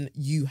return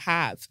you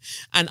have.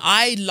 And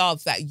I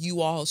love that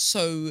you are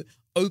so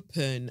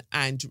open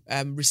and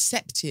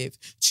receptive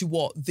to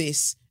what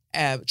this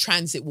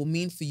transit will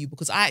mean for you,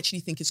 because I actually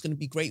think it's going to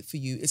be great for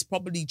you. It's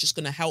probably just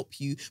going to help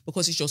you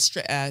because it's your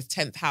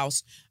 10th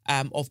house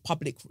of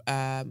public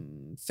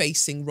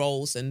facing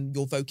roles and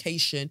your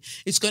vocation.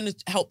 It's going to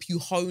help you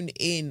hone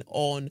in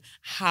on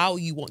how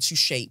you want to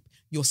shape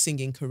your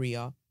singing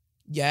career.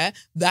 Yeah,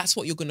 that's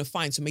what you're going to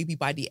find. So maybe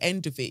by the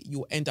end of it,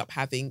 you'll end up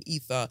having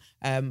either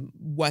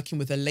working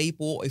with a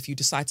label, or if you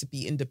decide to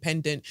be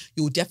independent,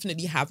 you'll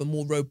definitely have a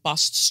more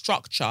robust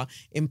structure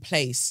in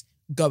place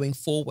going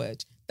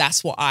forward.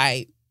 That's what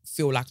I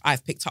feel like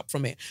I've picked up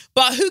from it.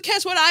 But who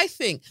cares what I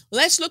think?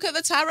 Let's look at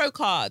the tarot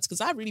cards,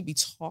 because I really be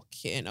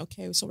talking.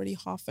 Okay, it's already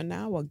half an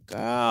hour.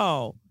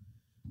 Girl,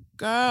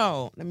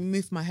 let me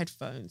move my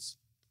headphones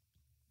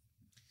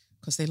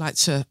because they like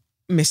to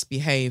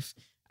misbehave.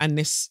 And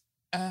this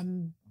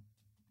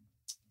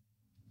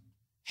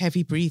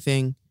heavy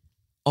breathing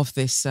of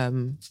this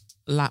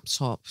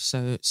laptop.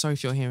 So sorry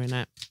if you're hearing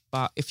it,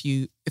 but if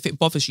it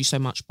bothers you so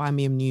much, buy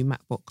me a new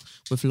MacBook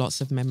with lots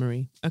of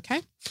memory.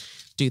 Okay,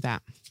 do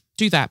that.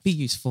 Be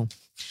useful.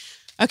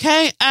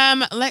 Okay,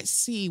 let's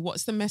see.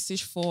 What's the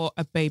message for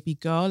a baby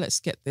girl? Let's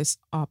get this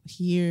up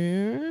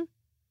here.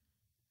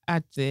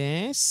 Add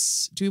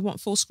this. Do we want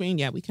full screen?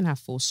 Yeah, we can have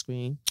full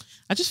screen.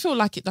 I just feel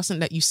like it doesn't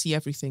let you see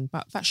everything,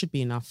 but that should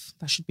be enough.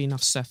 That should be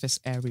enough surface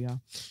area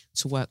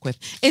to work with.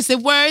 Is it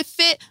worth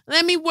it?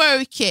 Let me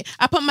work it.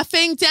 I put my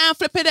thing down,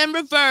 flip it and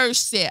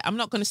reverse it. I'm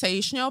not going to say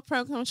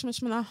program.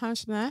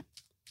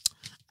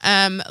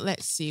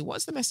 Let's see.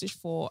 What's the message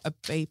for a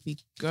baby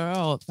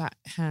girl that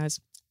has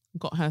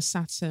got her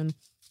Saturn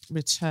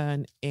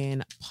return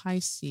in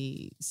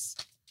Pisces?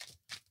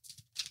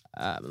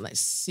 Let's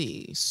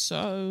see.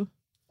 So,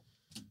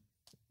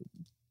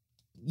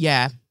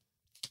 yeah.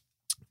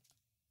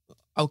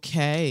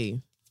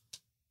 Okay.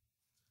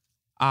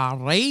 All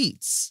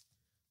right.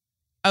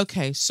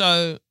 Okay,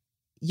 so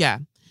yeah.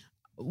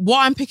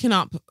 What I'm picking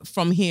up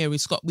from here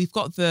is we've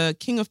got the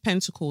King of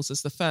Pentacles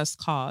as the first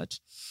card.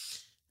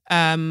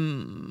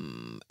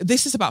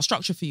 This is about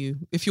structure for you.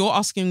 If you're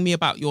asking me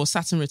about your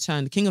Saturn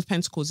return, the King of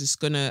Pentacles is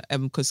gonna,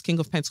 because King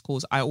of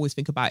Pentacles, I always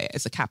think about it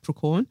as a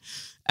Capricorn.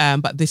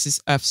 But this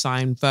is Earth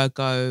sign,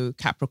 Virgo,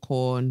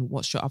 Capricorn.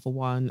 What's your other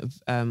one?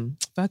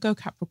 Virgo,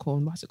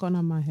 Capricorn. Why's it gone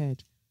on my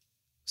head?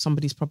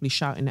 Somebody's probably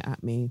shouting it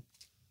at me.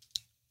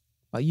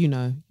 But you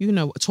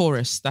know,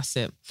 Taurus, that's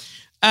it.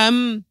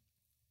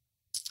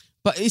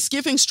 But it's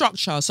giving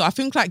structure. So I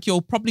think like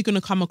you're probably going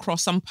to come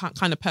across some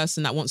kind of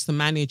person that wants to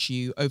manage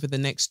you over the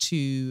next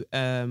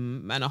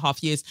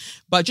 2.5 years.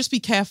 But just be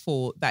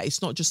careful that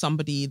it's not just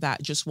somebody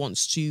that just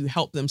wants to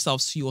help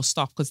themselves to your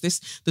stuff. Because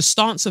the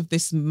stance of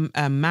this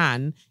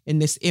man in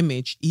this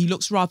image, he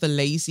looks rather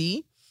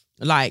lazy.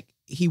 Like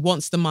he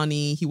wants the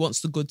money, he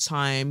wants the good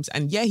times.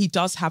 And yeah, he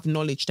does have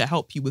knowledge to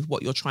help you with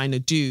what you're trying to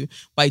do.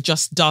 But it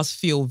just does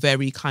feel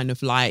very kind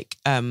of like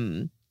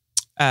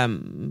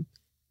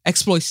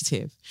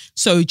exploitative.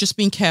 So just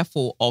being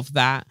careful of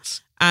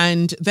that.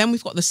 And then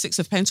we've got the Six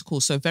of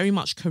Pentacles. So very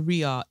much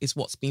career is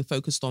what's being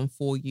focused on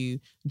for you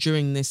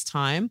during this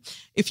time.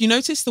 If you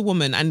notice the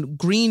woman, and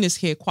green is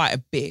here quite a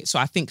bit. So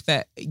I think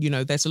that,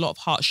 there's a lot of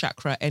heart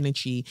chakra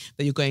energy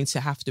that you're going to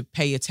have to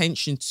pay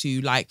attention to,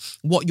 like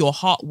what your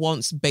heart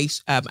wants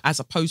based, as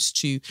opposed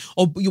to,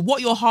 or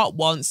what your heart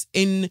wants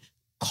in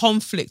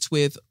conflict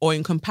with or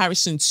in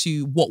comparison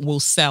to what will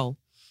sell.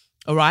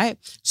 All right.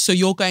 So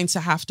you're going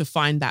to have to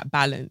find that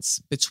balance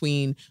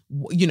between,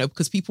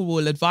 because people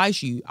will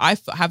advise you. I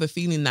have a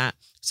feeling that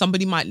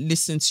somebody might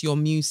listen to your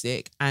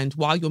music, and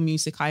while your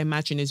music, I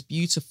imagine, is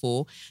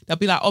beautiful, they'll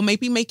be like, oh,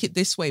 maybe make it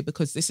this way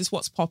because this is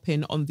what's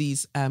popping on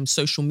these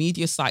social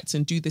media sites,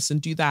 and do this and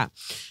do that.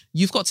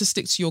 You've got to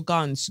stick to your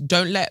guns.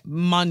 Don't let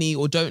money,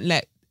 or don't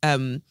let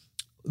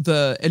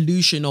the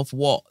illusion of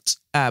what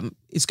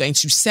is going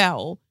to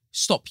sell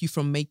stop you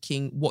from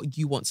making what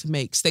you want to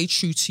make. Stay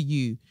true to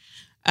you.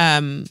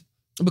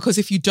 Because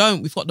if you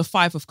don't, we've got the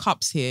Five of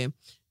Cups here,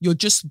 you're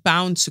just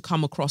bound to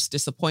come across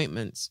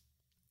disappointments.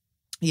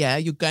 Yeah,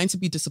 you're going to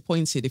be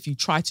disappointed if you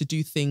try to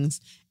do things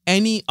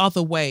any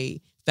other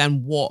way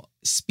than what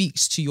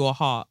speaks to your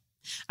heart.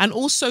 And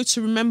also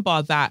to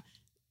remember that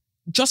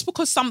just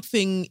because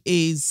something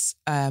is,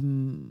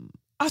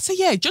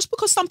 just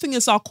because something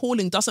is our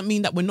calling doesn't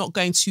mean that we're not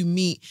going to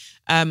meet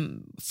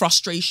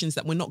frustrations,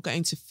 that we're not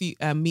going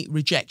to meet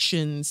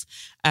rejections,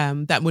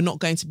 that we're not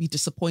going to be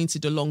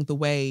disappointed along the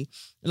way.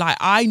 Like,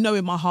 I know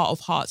in my heart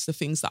of hearts the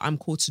things that I'm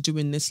called to do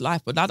in this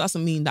life, but that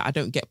doesn't mean that I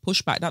don't get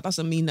pushback. That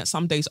doesn't mean that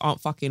some days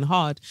aren't fucking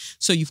hard.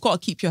 So you've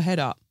got to keep your head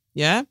up,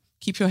 yeah?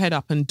 Keep your head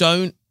up and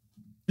don't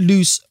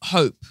lose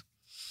hope.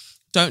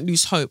 Don't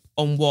lose hope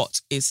on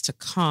what is to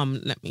come.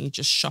 Let me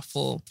just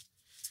shuffle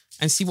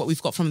and see what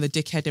we've got from the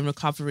Dickhead in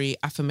Recovery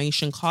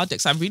affirmation card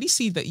decks. I really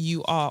see that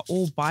you are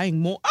all buying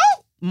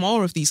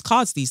more of these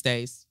cards these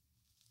days.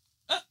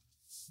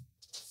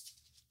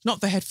 Not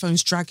the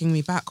headphones dragging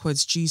me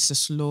backwards.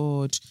 Jesus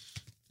Lord.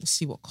 Let's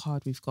see what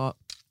card we've got.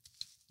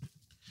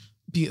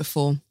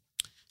 Beautiful.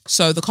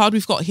 So the card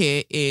we've got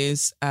here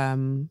is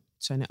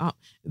turn it up.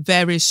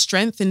 There is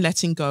strength in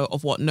letting go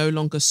of what no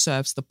longer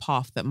serves the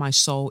path that my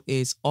soul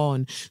is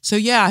on. So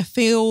yeah, I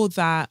feel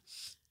that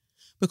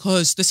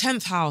because the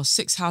 10th house,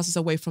 6 houses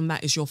away from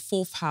that is your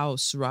 4th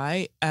house,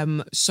 right?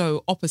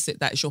 So opposite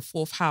that is your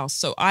 4th house.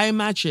 So I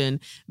imagine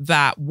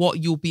that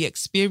what you'll be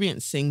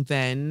experiencing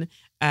then,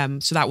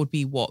 so that would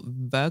be what,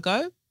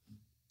 Virgo?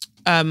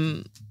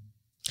 I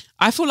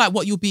feel like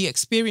what you'll be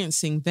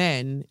experiencing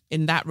then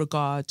in that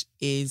regard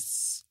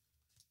is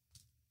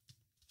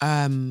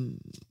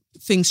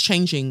things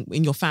changing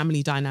in your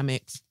family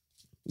dynamics.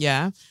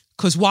 Yeah.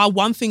 Because while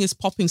one thing is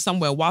popping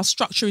somewhere, while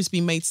structure is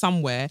being made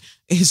somewhere,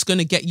 it's going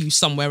to get you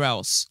somewhere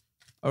else.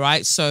 All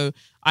right. So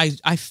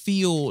I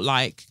feel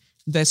like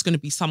there's going to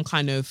be some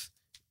kind of,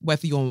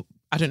 whether you're,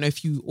 I don't know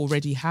if you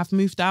already have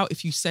moved out,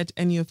 if you said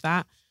any of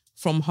that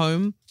from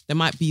home, there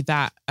might be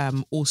that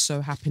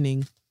also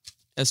happening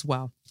as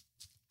well,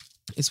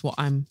 is what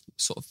I'm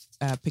sort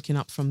of picking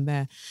up from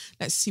there.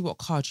 Let's see what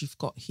card you've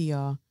got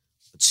here.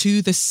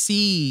 To the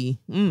sea.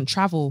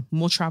 Travel.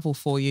 More travel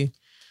for you.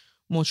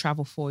 More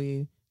travel for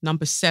you.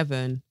 Number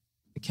 7.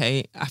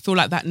 Okay. I feel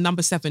like that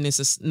number 7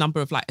 is a number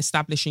of like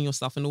establishing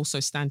yourself and also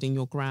standing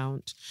your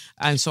ground.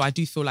 And so I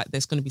do feel like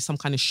there's going to be some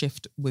kind of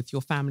shift with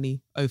your family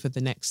over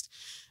the next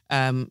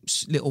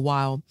little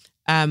while.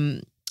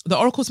 The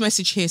Oracle's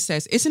message here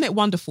says, isn't it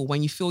wonderful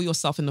when you feel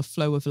yourself in the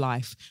flow of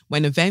life,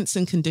 when events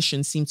and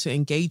conditions seem to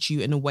engage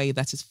you in a way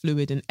that is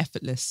fluid and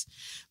effortless?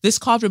 This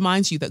card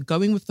reminds you that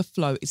going with the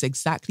flow is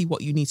exactly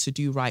what you need to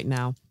do right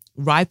now.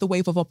 Ride the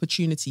wave of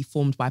opportunity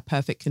formed by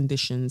perfect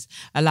conditions.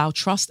 Allow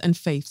trust and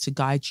faith to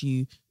guide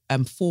you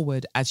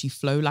forward as you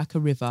flow like a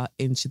river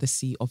into the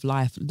sea of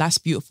life. That's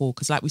beautiful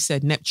because like we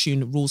said,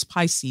 Neptune rules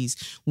Pisces,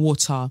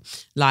 water.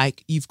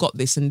 Like you've got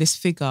this, and this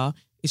figure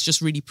is just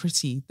really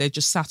pretty. They're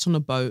just sat on a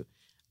boat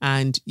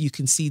and you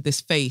can see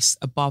this face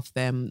above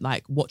them,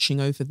 like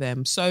watching over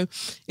them. So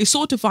it's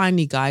so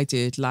divinely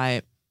guided.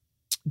 Like,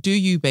 do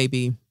you,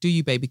 baby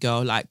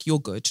girl? Like, you're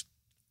good.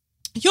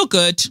 You're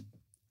good.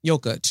 You're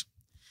good.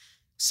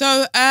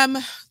 So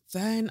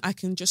then I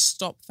can just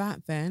stop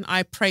that then.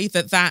 I pray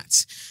that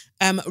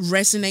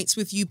resonates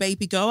with you,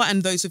 baby girl,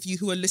 and those of you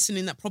who are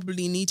listening that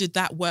probably needed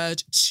that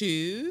word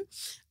too.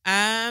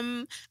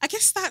 I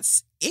guess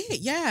that's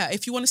it. Yeah.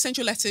 If you want to send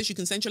your letters, you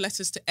can send your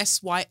letters to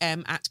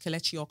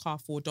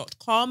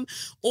swim@kelechiokafo.com,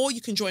 or you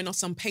can join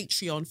us on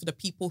Patreon for the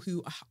people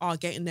who are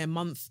getting their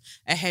month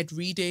ahead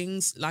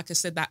readings. Like I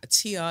said, that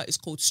tier is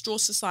called Straw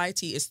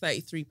Society. It's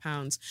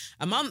 £33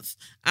 a month.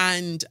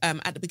 And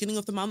at the beginning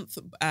of the month,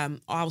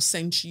 I'll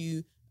send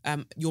you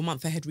your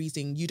month ahead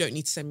reading. You don't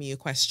need to send me a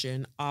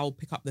question. I'll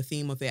pick up the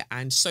theme of it.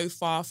 And so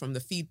far from the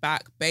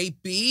feedback,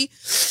 baby,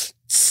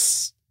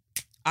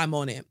 I'm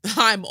on it.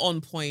 I'm on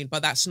point,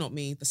 but that's not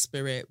me. The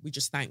spirit. We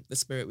just thank the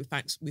spirit. We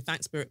thank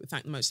spirit. We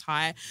thank the Most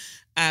High.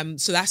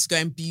 So that's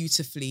going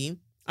beautifully.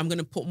 I'm going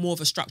to put more of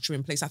a structure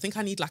in place. I think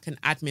I need like an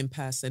admin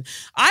person.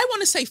 I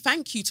want to say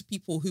thank you to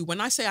people who, when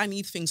I say I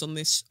need things on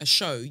this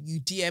show, you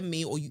DM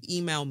me or you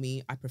email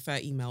me. I prefer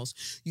emails.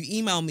 You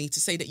email me to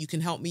say that you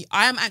can help me.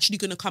 I am actually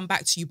going to come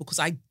back to you because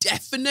I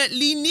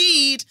definitely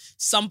need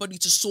somebody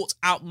to sort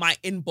out my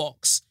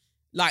inbox.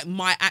 Like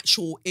my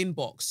actual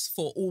inbox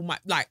for all my,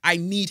 like, I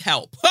need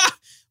help.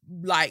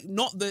 Like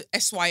not the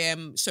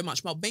SYM so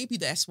much, but maybe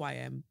the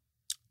SYM.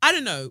 I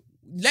don't know.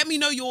 Let me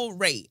know your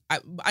rate.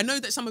 I know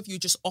that some of you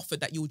just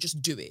offered that you'll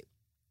just do it.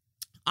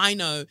 I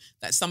know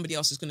that somebody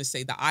else is going to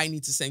say that I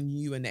need to send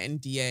you an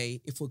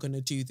NDA if we're going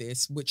to do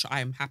this, which I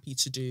am happy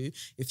to do.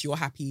 If you're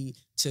happy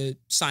to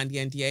sign the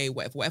NDA,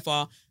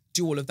 whatever,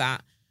 do all of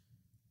that.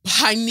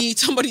 But I need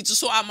somebody to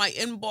sort out my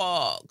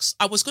inbox.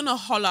 I was going to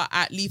holler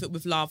at Leave It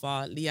With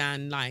Lava,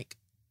 Leanne, like,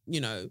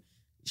 you know,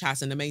 she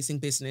has an amazing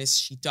business.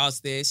 She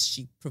does this.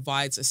 She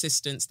provides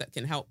assistance that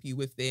can help you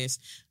with this.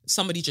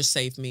 Somebody just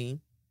save me.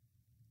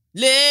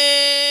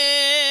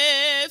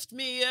 Lift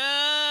me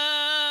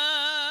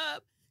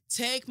up.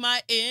 Take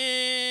my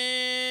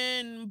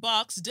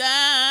inbox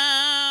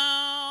down.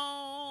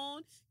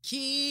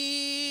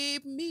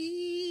 Keep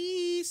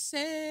me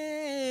sane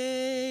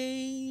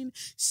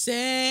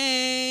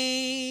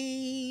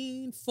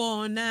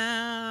for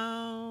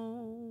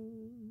now.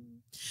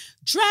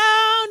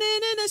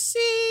 Drowning in a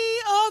sea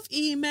of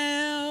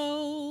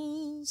emails.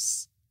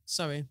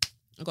 Sorry,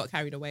 I got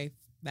carried away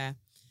there.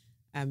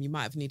 You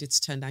might have needed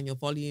to turn down your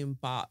volume,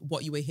 but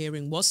what you were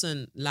hearing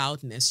wasn't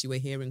loudness. You were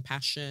hearing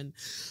passion.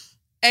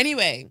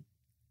 Anyway,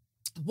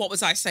 what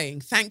was I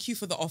saying? Thank you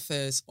for the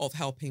offers of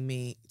helping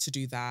me to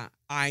do that.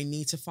 I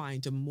need to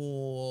find a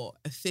more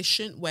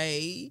efficient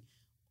way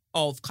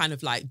of kind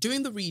of like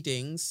doing the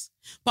readings.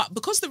 But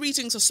because the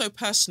readings are so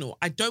personal,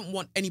 I don't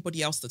want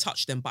anybody else to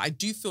touch them. But I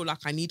do feel like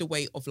I need a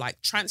way of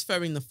like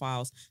transferring the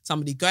files,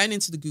 somebody going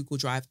into the Google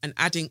Drive and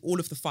adding all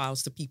of the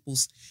files to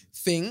people's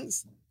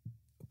things.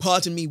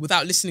 Pardon me,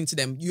 without listening to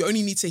them. You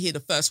only need to hear the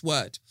first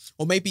word.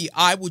 Or maybe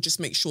I will just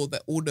make sure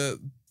that all the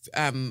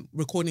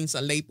recordings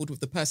are labeled with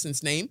the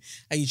person's name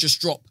and you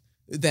just drop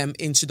them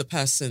into the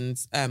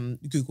person's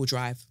Google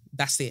Drive.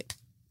 That's it.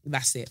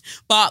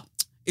 But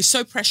it's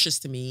so precious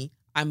to me.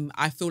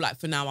 I feel like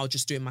for now I'll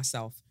just do it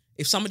myself.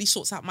 If somebody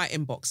sorts out my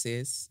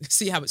inboxes,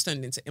 see how it's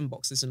turned into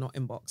inboxes and not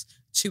inbox,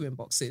 2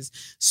 inboxes,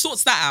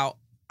 sorts that out,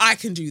 I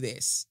can do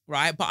this,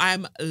 right? But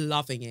I'm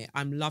loving it.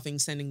 I'm loving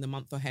sending the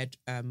month ahead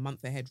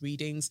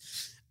readings.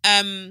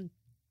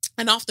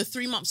 And after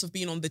 3 months of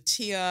being on the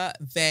tier,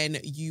 then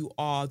you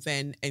are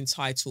then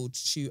entitled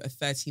to a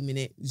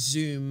 30-minute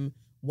Zoom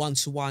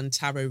one-to-one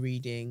tarot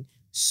reading.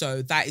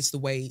 So that is the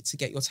way to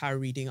get your tarot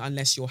reading,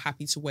 unless you're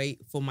happy to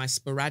wait for my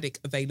sporadic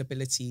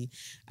availability,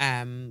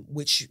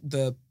 which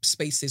the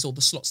spaces or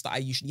the slots that I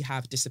usually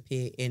have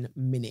disappear in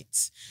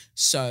minutes.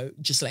 So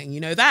just letting you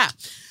know that.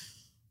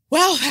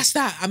 Well, that's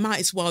that. I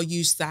might as well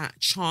use that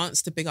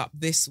chance to big up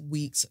this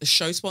week's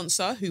show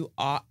sponsor, who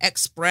are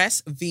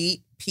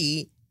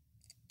ExpressVPN.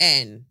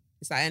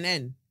 Is that an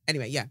N?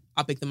 Anyway, yeah,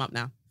 I'll big them up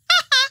now.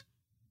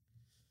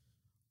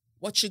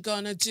 What you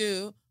gonna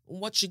do?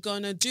 What you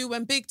gonna do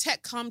when big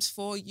tech comes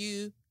for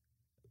you?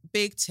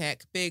 Big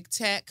tech, big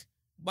tech.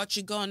 What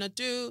you gonna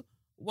do?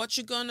 What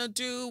you gonna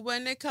do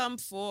when they come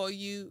for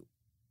you?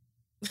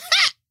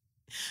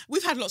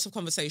 We've had lots of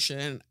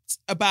conversation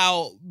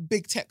about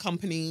big tech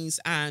companies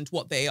and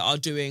what they are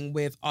doing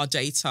with our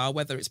data,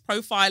 whether it's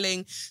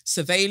profiling,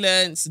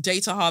 surveillance,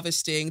 data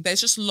harvesting.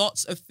 There's just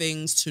lots of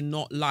things to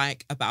not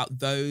like about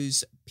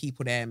those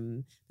people,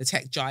 the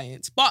tech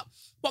giants. But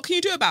what can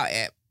you do about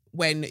it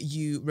when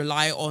you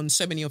rely on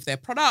so many of their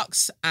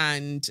products?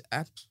 And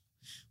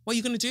what are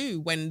you going to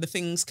do when the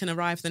things can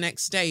arrive the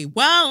next day?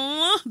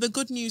 Well, the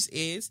good news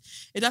is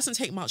it doesn't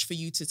take much for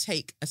you to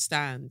take a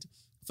stand.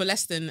 For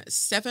less than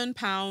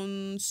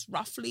 £7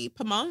 roughly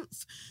per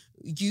month,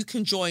 you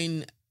can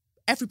join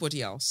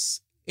everybody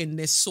else in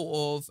this sort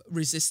of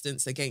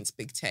resistance against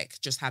big tech,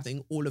 just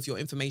having all of your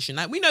information.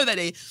 Like, we know that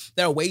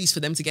there are ways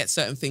for them to get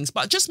certain things,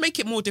 but just make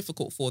it more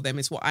difficult for them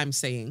is what I'm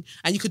saying.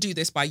 And you could do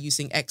this by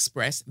using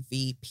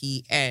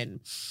ExpressVPN.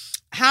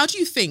 How do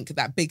you think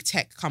that big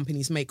tech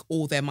companies make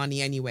all their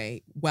money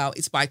anyway? Well,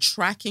 it's by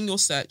tracking your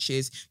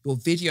searches, your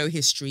video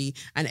history,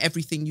 and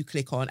everything you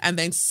click on, and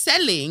then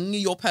selling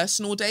your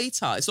personal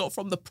data. It's not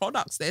from the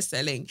products they're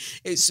selling.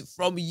 It's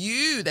from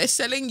you. They're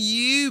selling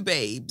you,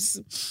 babes.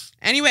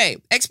 Anyway,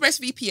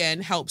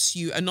 ExpressVPN helps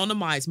you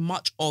anonymize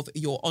much of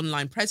your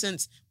online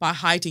presence by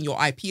hiding your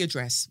IP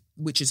address,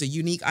 which is a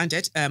unique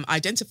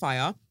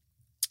identifier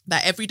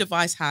that every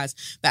device has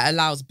that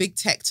allows big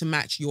tech to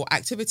match your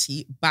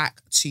activity back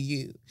to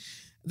you.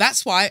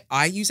 That's why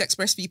I use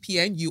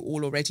ExpressVPN. You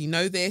all already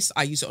know this.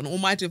 I use it on all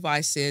my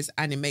devices,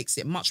 and it makes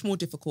it much more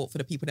difficult for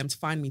the people to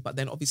find me. But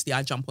then obviously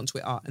I jump on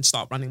Twitter and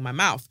start running my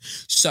mouth.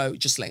 So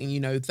just letting you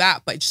know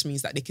that, but it just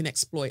means that they can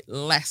exploit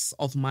less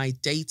of my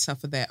data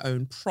for their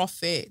own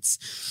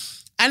profits.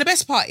 And the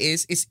best part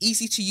is it's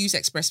easy to use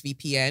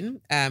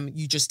ExpressVPN.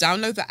 You just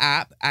download the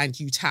app and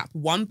you tap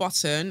one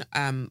button,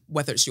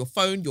 whether it's your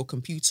phone, your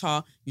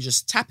computer, you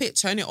just tap it,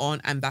 turn it on,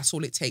 and that's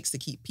all it takes to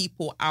keep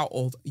people out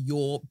of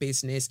your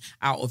business,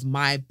 out of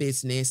my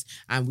business.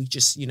 And we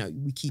just,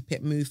 we keep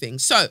it moving.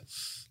 So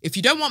if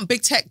you don't want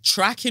big tech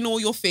tracking all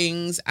your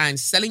things and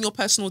selling your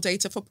personal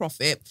data for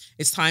profit,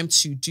 it's time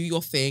to do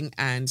your thing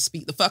and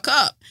speak the fuck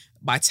up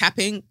by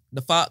tapping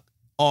the fuck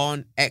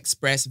on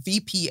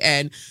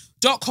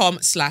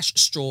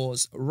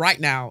expressvpn.com/straws right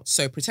now.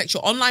 So protect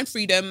your online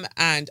freedom.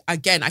 And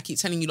again, I keep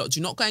telling you, lot,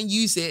 do not go and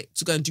use it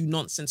to go and do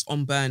nonsense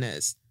on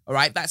burners. All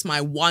right. That's my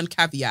one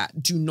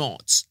caveat. Do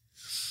not.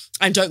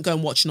 And don't go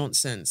and watch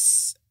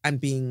nonsense and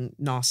being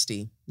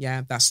nasty.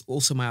 Yeah. That's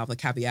also my other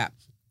caveat.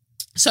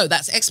 So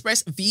that's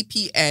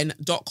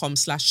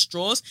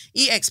expressvpn.com/straws,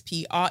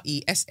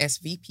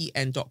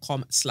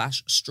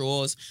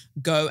 expressvpn.com/straws.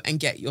 Go and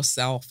get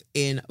yourself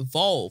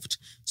involved.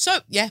 So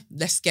yeah,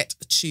 let's get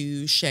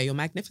to share your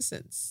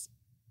magnificence.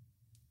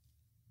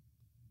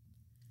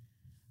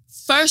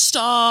 First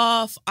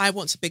off, I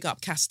want to big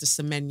up Caster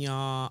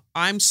Semenya.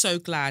 I'm so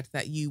glad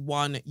that you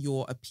won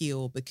your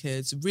appeal,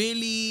 because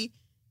really,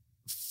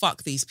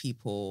 fuck these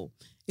people.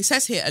 It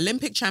says here,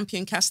 Olympic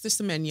champion Caster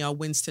Semenya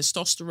wins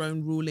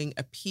testosterone ruling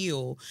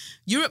appeal.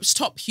 Europe's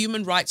top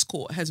human rights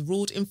court has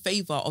ruled in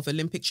favour of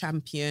Olympic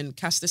champion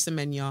Caster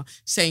Semenya,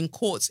 saying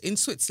courts in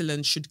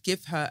Switzerland should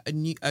give her a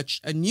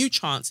new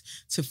chance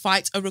to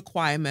fight a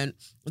requirement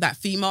that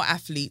female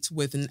athletes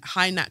with a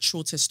high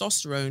natural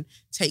testosterone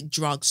take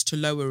drugs to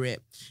lower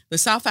it. The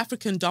South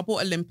African double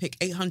Olympic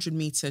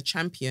 800-metre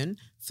champion,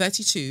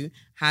 32,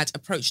 had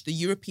approached the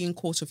European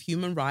Court of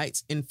Human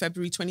Rights in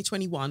February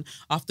 2021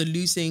 after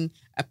losing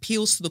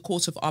appeals to the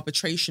Court of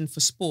Arbitration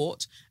for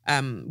Sport,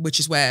 which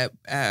is where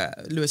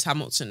Lewis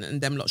Hamilton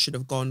and them lot should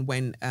have gone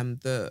when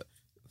the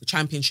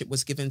championship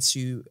was given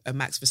to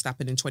Max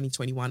Verstappen in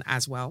 2021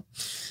 as well.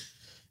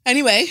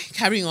 Anyway,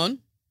 carrying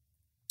on,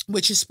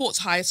 which is sport's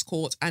highest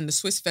court and the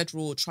Swiss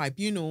Federal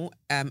Tribunal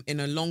in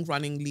a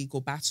long-running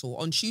legal battle.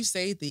 On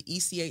Tuesday, the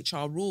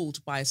ECHR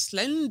ruled by a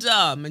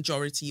slender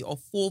majority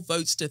of 4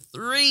 votes to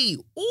 3.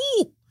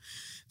 Ooh!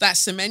 that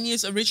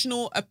Semenya's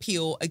original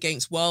appeal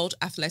against World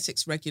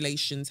Athletics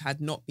regulations had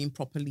not been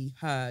properly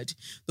heard.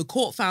 The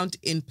court found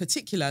in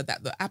particular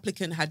that the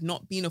applicant had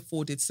not been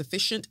afforded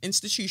sufficient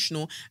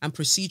institutional and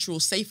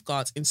procedural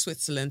safeguards in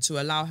Switzerland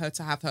to allow her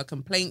to have her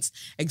complaints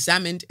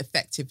examined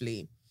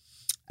effectively.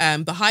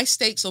 The high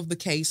stakes of the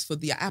case for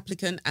the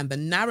applicant and the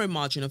narrow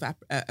margin of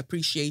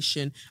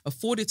appreciation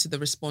afforded to the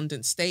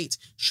respondent state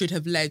should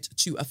have led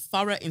to a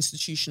thorough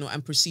institutional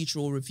and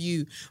procedural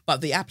review,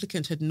 but the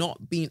applicant had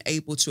not been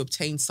able to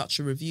obtain such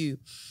a review.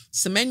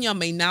 Semenya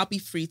may now be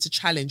free to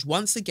challenge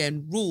once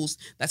again rules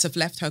that have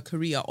left her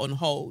career on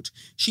hold.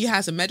 She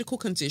has a medical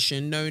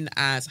condition known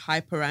as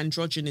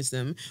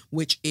hyperandrogenism,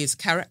 which is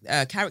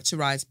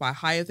characterized by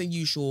higher than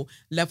usual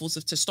levels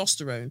of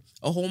testosterone,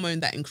 a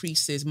hormone that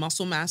increases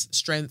muscle mass,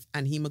 strength,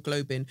 and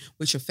hemoglobin,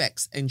 which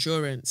affects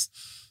endurance.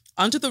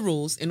 Under the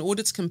rules, in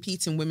order to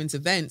compete in women's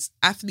events,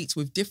 athletes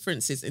with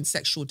differences in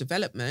sexual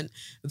development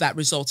that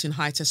result in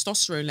high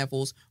testosterone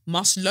levels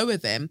must lower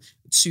them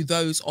to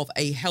those of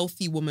a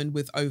healthy woman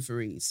with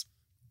ovaries.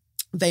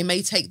 They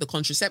may take the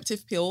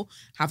contraceptive pill,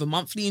 have a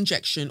monthly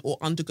injection, or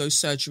undergo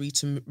surgery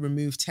to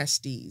remove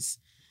testes.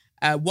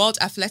 World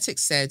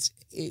Athletics said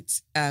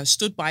it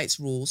stood by its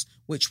rules,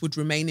 which would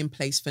remain in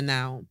place for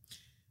now.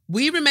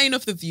 We remain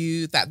of the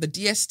view that the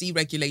DSD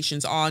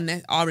regulations are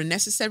a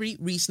necessary,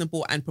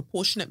 reasonable and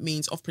proportionate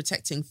means of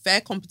protecting fair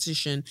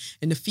competition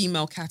in the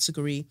female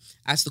category,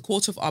 as the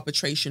Court of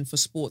Arbitration for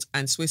Sport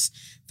and Swiss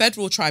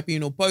Federal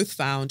Tribunal both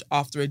found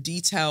after a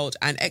detailed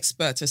and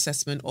expert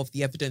assessment of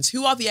the evidence.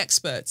 Who are the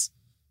experts?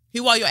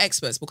 Who are your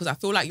experts? Because I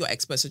feel like your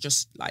experts are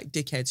just like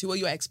dickheads. Who are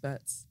your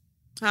experts?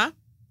 Huh?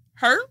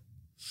 Her?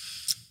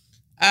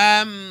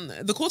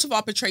 The Court of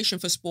Arbitration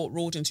for Sport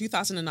ruled in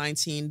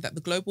 2019 that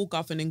the global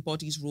governing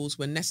body's rules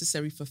were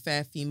necessary for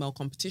fair female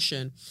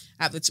competition.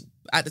 At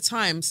the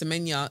time,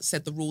 Semenya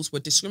said the rules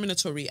were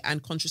discriminatory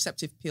and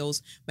contraceptive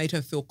pills made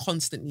her feel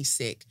constantly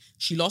sick.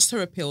 She lost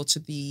her appeal to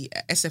the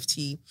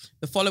SFT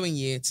the following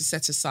year to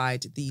set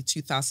aside the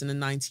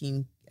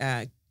 2019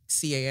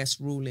 CAS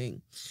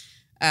ruling.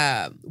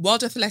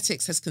 World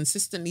Athletics has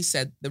consistently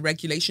said the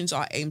regulations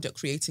are aimed at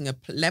creating a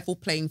level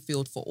playing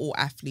field for all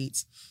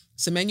athletes.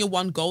 Semenya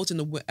won gold in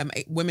the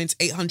women's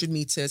 800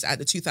 meters at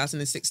the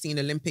 2016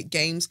 Olympic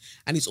Games,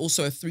 and is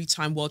also a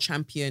 3-time world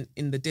champion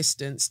in the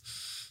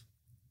distance.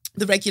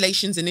 The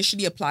regulations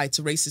initially applied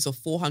to races of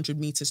 400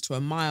 meters to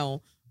a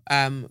mile.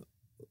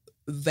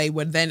 They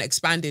were then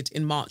expanded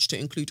in March to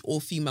include all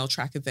female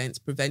track events,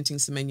 preventing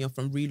Semenya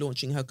from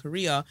relaunching her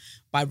career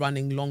by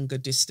running longer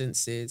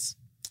distances.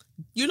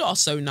 You lot are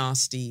so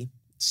nasty,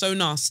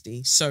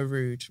 so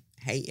rude.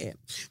 Hate it.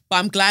 But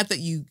I'm glad that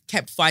you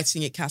kept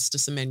fighting it, Caster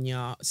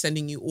Semenya,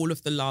 sending you all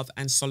of the love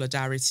and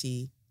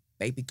solidarity,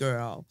 baby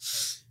girl.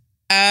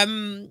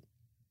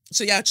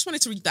 So yeah, I just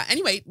wanted to read that.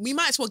 Anyway, we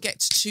might as well get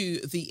to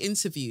the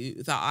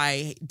interview that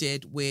I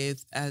did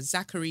with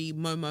Zackary,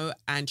 Momoh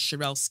and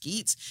Cherrelle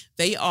Skeete.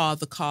 They are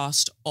the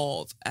cast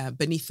of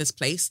Beneath This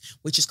Place,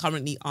 which is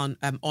currently on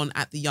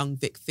at the Young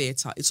Vic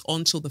Theatre. It's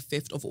on till the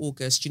 5th of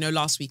August. You know,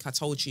 last week I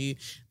told you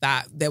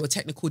that there were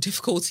technical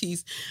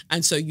difficulties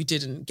and so you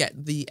didn't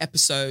get the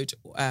episode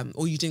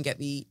or you didn't get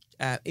the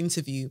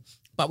interview.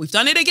 But we've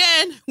done it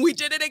again. We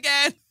did it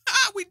again.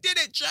 We did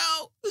it,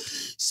 Joe.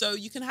 So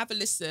you can have a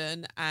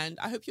listen and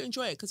I hope you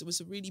enjoy it because it was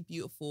a really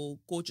beautiful,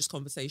 gorgeous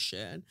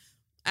conversation.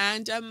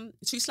 And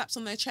 2 slaps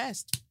on their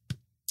chest.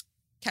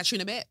 Catch you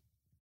in a bit.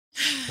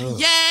 Oh.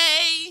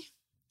 Yay!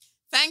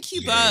 Thank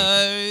you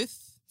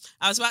both.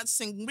 I was about to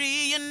sing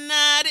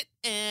Reunited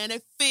and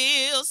it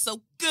feels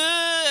so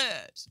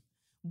good.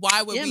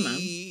 Why were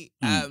we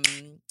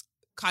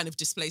kind of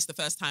displaced the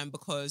first time?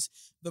 Because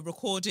the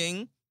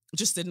recording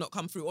just did not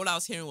come through. All I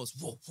was hearing was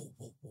whoa, whoa,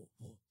 whoa, whoa,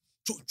 whoa.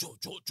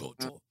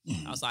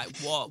 I was like,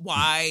 what?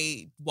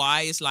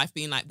 Why is life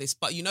being like this?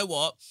 But you know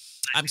what?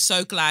 I'm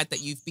so glad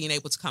that you've been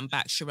able to come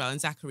back, Cherrelle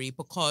and Zackary,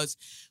 because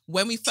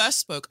when we first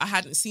spoke, I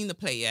hadn't seen the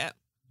play yet.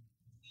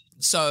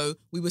 So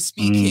we were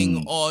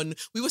speaking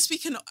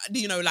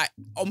you know, like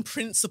on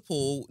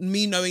principle,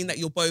 me knowing that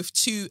you're both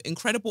 2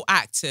 incredible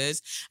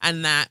actors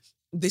and that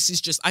this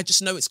is I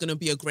just know it's going to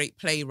be a great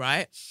play,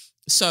 right?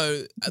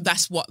 So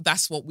that's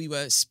what we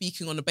were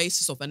speaking on the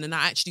basis of. And then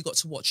I actually got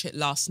to watch it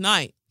last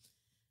night.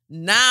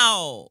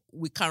 Now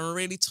we can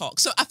really talk.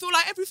 So I feel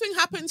like everything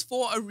happens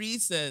for a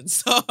reason.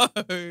 So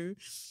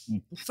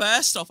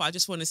first off, I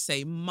just want to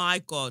say, my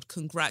God,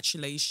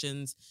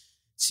 congratulations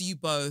to you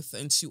both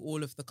and to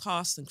all of the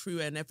cast and crew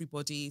and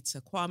everybody,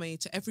 to Kwame,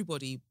 to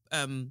everybody,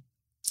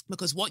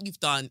 because what you've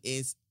done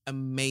is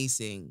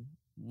amazing.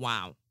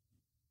 Wow.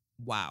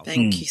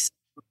 Thank you.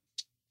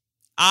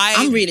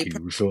 I'm really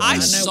proud. I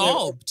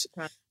sobbed.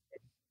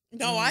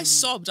 No, I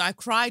sobbed. I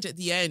cried at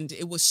the end.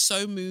 It was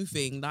so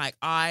moving. Like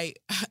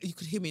you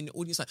could hear me in the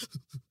audience,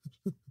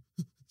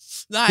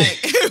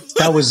 like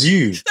that was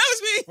you. That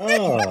was me.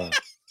 Oh.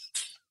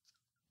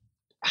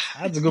 I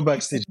had to go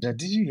backstage.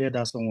 Did you hear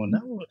that someone?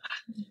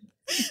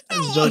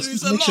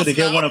 Just make sure they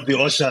get one of the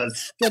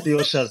ushers. Get the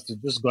ushers to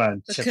just go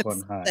and check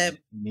on her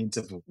in the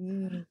interval.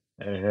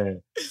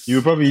 You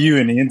were probably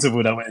in the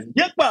interval that went,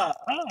 Yekpa!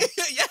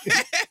 Yeah,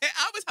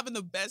 I was having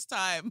the best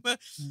time.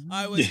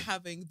 I was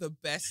having the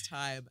best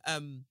time.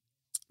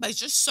 But it's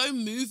just so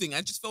moving.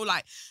 I just feel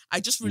like I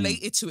just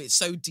related to it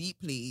so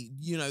deeply.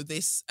 You know,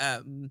 this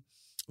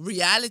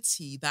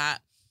reality that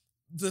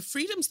the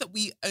freedoms that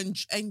we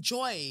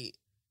enjoy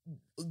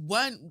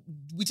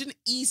we didn't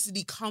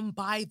easily come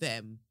by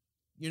them,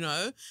 you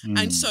know?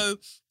 And so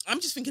I'm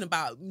just thinking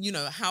about, you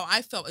know, how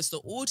I felt as the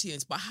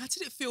audience, but how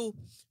did it feel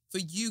for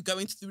you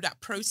going through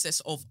that process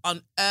of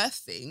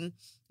unearthing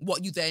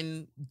what you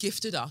then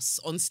gifted us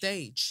on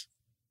stage?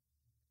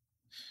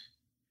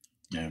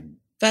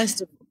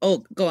 First of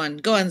all, go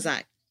on,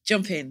 Zach.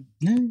 Jump in.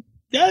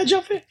 Yeah,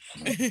 jump in.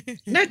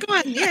 No, go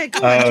on. Yeah,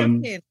 go on,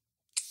 jump in.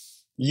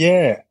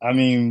 Yeah, I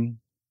mean,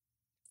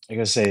 like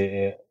I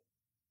say,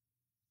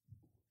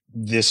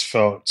 this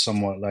felt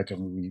somewhat like, I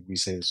mean, we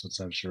say this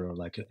sometimes, Cherrelle,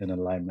 like an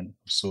alignment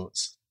of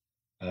sorts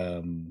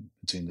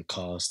between the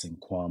cast and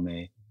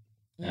Kwame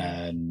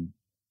and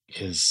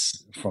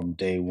his from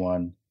day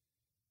one,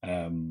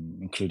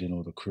 including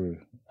all the crew.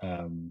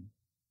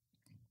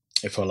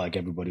 It felt like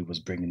everybody was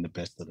bringing the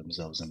best of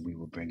themselves, and we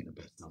were bringing the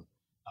best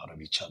out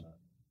of each other.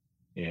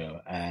 You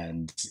know,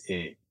 and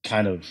it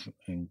kind of,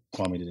 and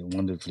Kwame did it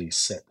wonderfully,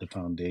 set the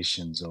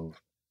foundations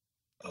of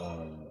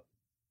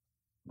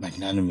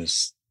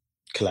magnanimous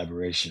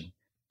collaboration,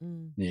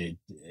 in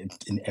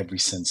every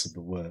sense of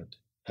the word.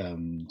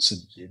 So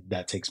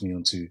that takes me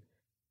on to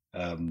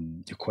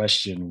the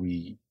question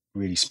we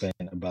really spent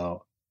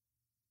about,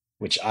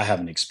 which I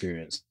haven't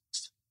experienced,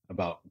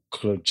 about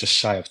just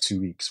shy of 2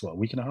 weeks, what, a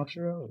week and a half,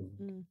 Cherrelle?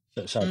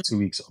 Shy of 2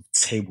 weeks of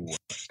table work.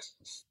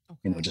 Okay.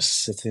 You know,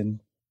 just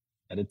sitting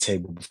at a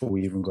table before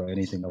we even got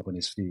anything up on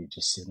his feet,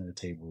 just sitting at a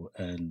table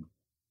and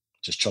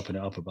just chopping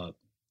it up about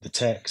the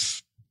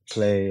text,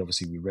 play.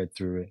 Obviously, we read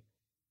through it,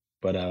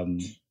 but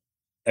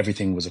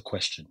everything was a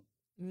question.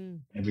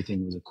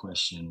 Everything was a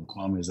question.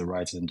 Kwame is the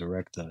writer and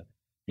director.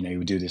 You know, he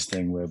would do this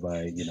thing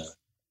whereby, you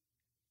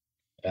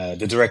know,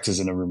 the director's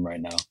in the room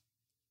right now.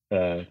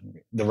 The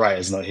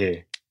writer's not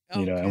here.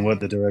 You know, and what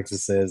the director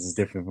says is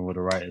different from what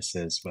the writer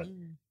says, but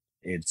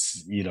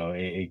it's, you know,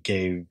 it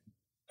gave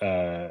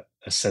a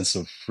sense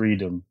of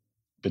freedom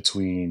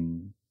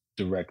between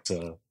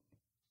director,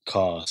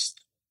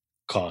 cast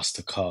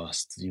to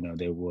cast. You know,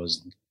 there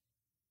was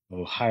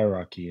no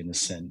hierarchy in a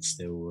sense.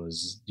 There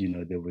was, you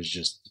know, there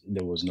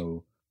was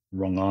no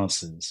wrong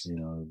answers. You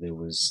know, there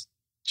was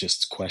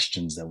just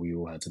questions that we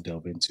all had to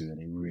delve into,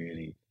 and it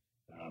really,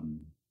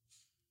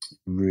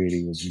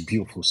 really was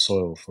beautiful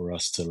soil for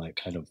us to, like,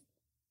 kind of,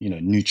 you know,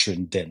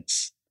 nutrient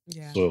dense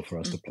soil for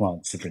us to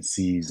plant different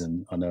seeds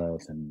and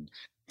unearth and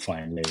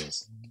find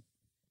layers.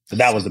 So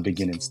that was the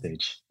beginning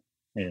stage.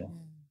 Yeah.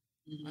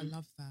 I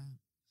love that.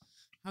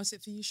 How's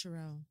it for you,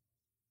 Cherrelle?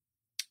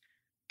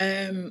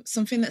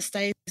 Something that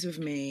stays with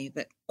me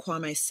that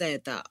Kwame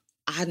said that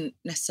I hadn't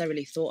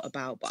necessarily thought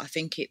about, but I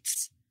think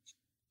it's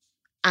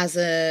as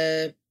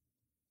a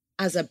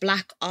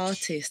Black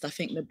artist, I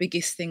think the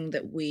biggest thing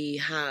that we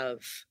have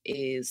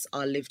is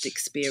our lived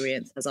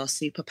experience as our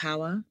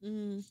superpower.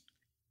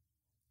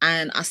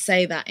 And I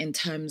say that in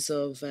terms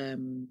of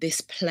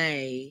this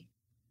play.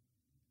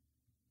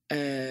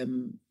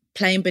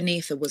 Playing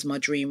Beneatha was my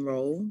dream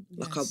role.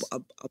 Like I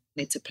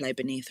wanted to play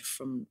Beneatha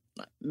from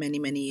like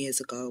many years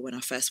ago when I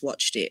first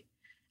watched it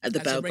at the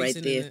Belgrade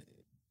Theatre.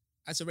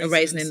 As a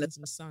Raisin in the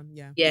Sun,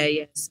 yeah.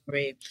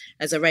 Sorry,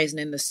 as a Raisin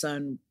in the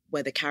Sun,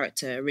 where the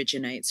character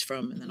originates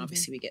from, and then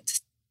obviously we get to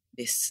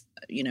this,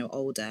 you know,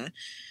 older.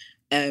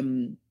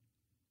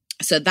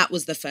 So that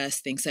was the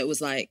first thing. So it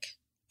was like,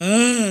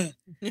 kind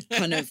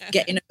of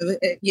getting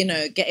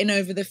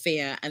over the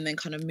fear, and then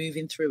kind of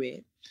moving through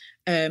it.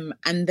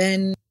 And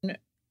then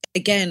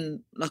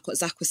again, like what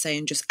Zach was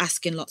saying, just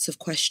asking lots of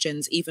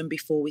questions even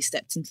before we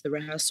stepped into the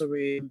rehearsal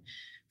room.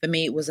 For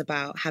me, it was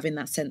about having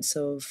that sense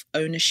of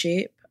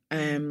ownership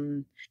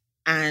and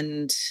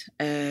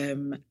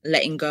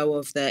letting go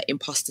of the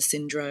imposter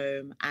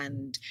syndrome,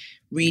 and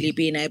really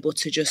being able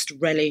to just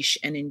relish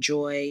and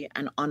enjoy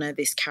and honor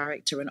this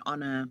character and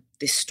honor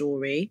this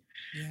story.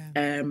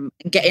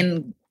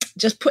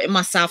 Just putting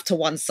myself to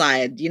one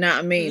side, you know what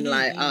I mean?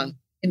 Like,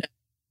 you know,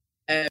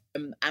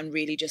 and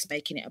really just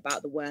making it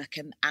about the work,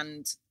 and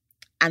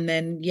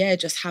then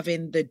just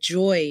having the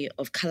joy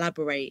of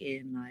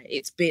collaborating. Like,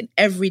 it's been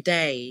every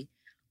day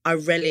I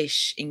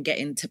relish in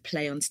getting to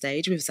play on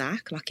stage with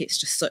Zach. Like, it's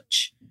just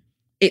such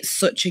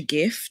a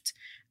gift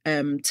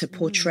to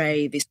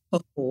portray this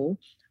couple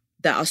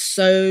that are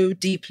so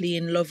deeply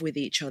in love with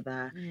each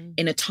other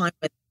in a time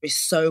where there is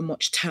so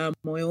much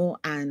turmoil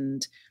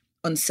and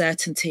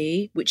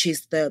uncertainty, which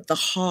is the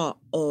heart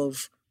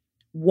of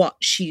what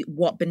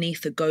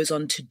Beneatha goes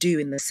on to do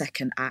in the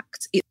second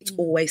act. It's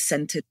always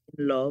centered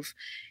in love,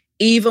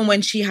 even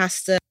when she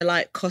has to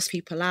like cuss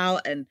people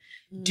out and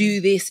do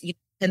this, you know,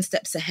 10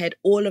 steps ahead.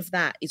 All of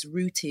that is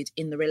rooted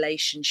in the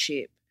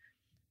relationship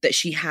that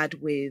she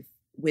had with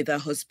her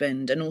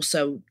husband, and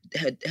also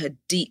her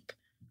deep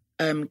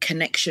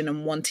connection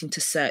and wanting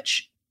to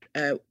search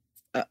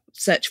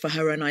for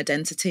her own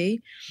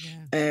identity.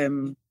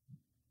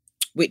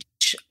 which,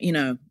 you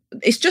know,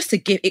 it's just a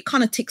gig. It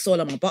kind of ticks all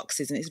of my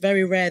boxes, and it's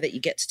very rare that you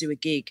get to do a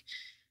gig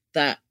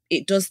that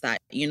it does that,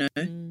 you know.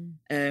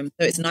 So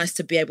it's nice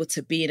to be able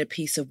to be in a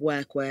piece of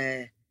work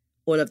where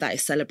all of that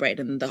is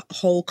celebrated, and the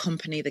whole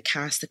company, the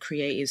cast, the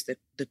creatives,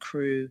 the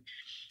crew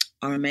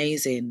are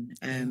amazing.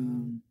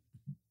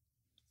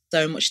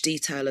 So much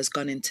detail has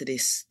gone into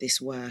this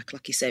work.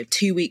 Like you said,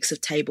 2 weeks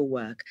of table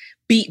work.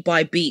 Beat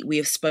by beat, we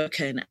have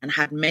spoken and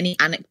had many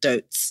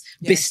anecdotes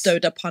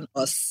bestowed upon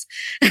us.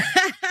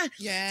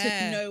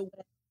 To know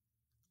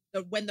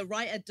when the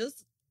writer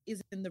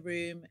is in the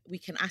room, we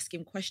can ask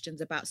him questions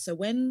about, so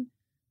when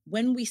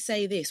we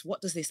say this, what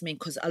does this mean?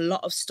 Because a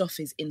lot of stuff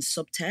is in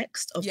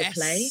subtext of the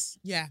play.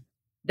 Yeah.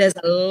 There's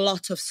a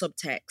lot of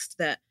subtext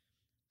that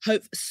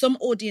some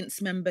audience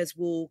members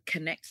will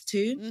connect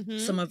to.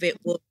 Some of it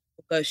will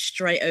go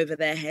straight over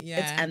their heads,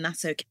 and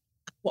that's okay.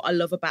 That's what I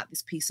love about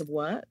this piece of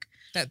work.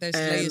 That there's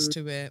layers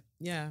to it.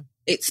 Yeah.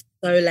 It's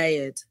so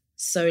layered.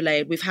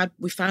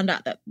 We found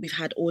out that we've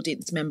had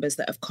audience members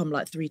that have come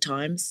like 3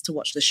 times to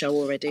watch the show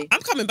already.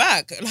 I'm coming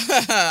back.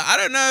 I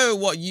don't know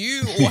what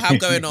you all have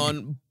going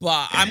on,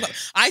 but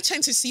I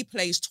tend to see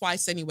plays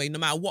twice anyway. No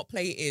matter what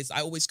play it is,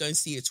 I always go and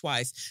see it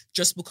twice,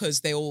 just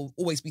because there'll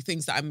always be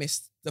things that I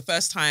missed the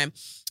first time.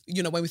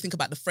 You know, when we think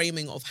about the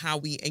framing of how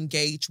we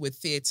engage with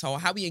theatre or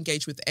how we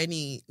engage with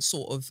any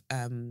sort of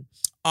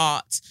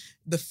art,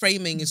 the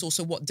framing is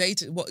also what day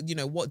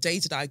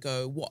did I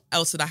go? What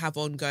else did I have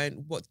on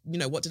going? What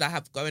did I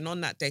have going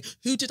on that day?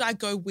 Who did I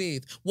go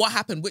with? What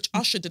happened? Which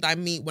usher did I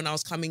meet when I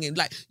was coming in?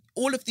 Like,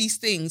 all of these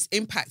things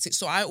impact it.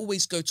 So I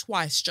always go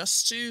twice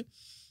just to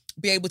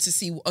be able to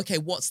see, okay,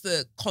 what's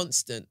the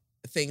constant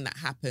thing that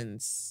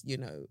happens, you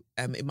know,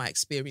 in my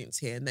experience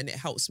here, and then it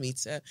helps me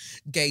to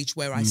gauge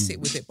where I sit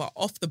with it. But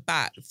off the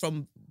bat,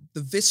 from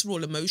the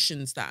visceral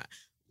emotions that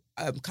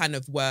kind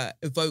of were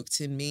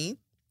evoked in me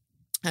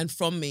and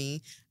from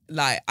me,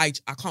 like I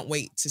can't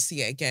wait to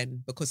see it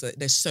again, because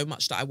there's so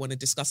much that I want to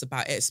discuss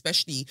about it,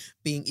 especially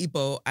being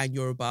Igbo and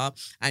Yoruba,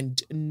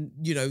 and,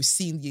 you know,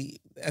 seeing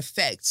the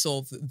effects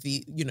of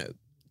the, you know,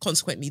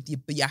 consequently the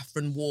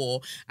Biafran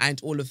War and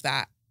all of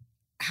that,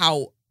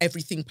 how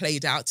everything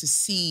played out, to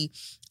see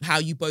how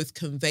you both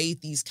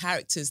conveyed these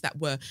characters that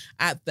were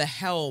at the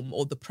helm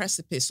or the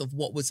precipice of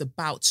what was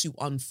about to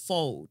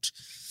unfold.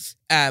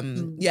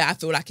 Yeah, I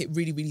feel like it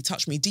really, really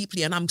touched me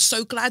deeply. And I'm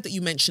so glad that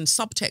you mentioned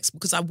subtext,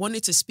 because I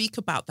wanted to speak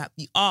about that,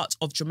 the art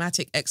of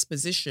dramatic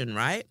exposition,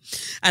 right?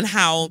 And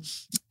how,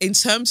 in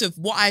terms of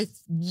what I've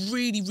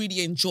really,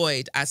 really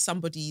enjoyed as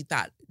somebody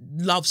that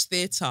loves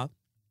theatre,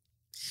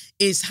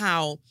 is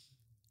how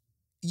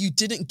you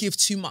didn't give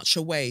too much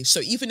away. So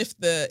even if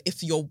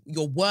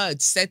your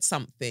words said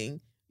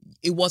something,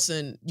 it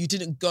wasn't, you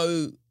didn't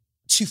go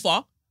too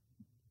far,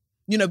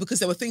 you know, because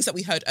there were things that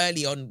we heard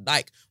early on,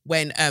 like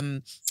when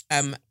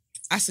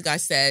Zackary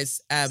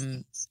says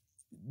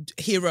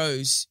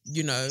heroes,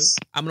 you know,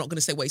 I'm not going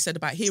to say what he said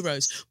about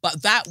heroes,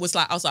 but that was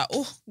like, I was like,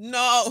 oh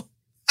no.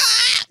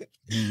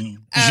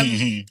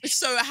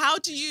 So how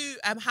did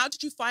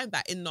you find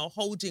that in the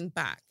holding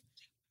back?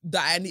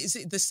 That, and is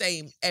it the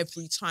same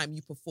every time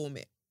you perform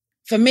it?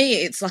 For me,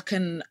 it's like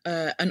an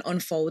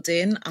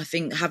unfolding. I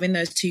think having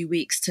those 2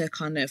 weeks to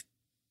kind of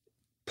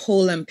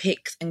pull and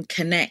pick and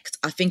connect,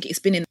 I think it's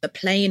been in the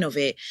playing of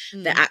it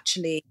that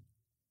actually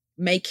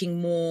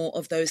making more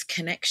of those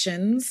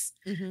connections.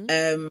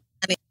 And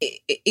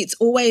it's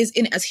always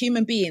as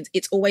human beings,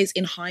 it's always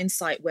in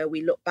hindsight where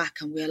we look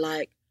back and we're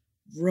like,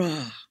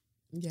 rah,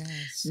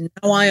 yes,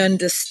 now I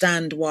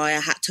understand why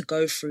I had to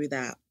go through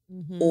that.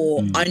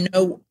 Or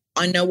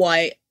I know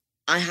why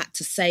I had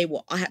to say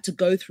what I had to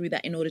go through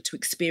that in order to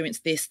experience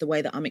this the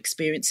way that I'm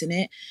experiencing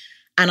it.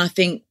 And I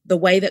think the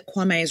way that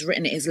Kwame has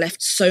written it has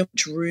left so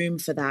much room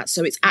for that.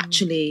 So it's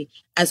actually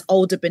as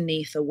older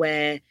Beneatha,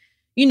 where,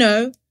 you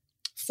know,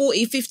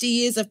 40, 50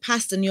 years have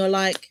passed and you're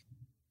like,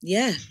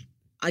 yeah,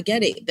 I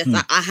get it.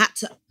 Like, I had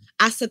to,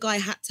 Zackary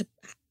had to,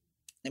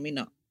 let me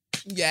not.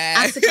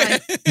 Yeah. Spoilers.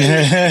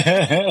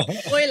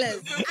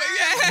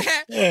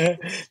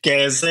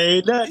 Can't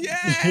say that.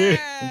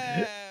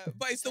 Yeah.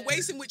 But it's the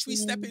ways in which we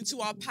step into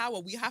our power.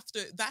 We have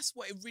to, that's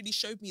what it really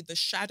showed me, the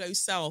shadow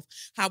self,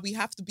 how we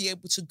have to be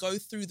able to go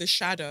through the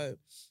shadow,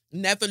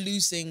 never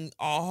losing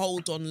our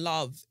hold on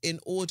love,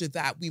 in order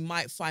that we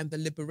might find the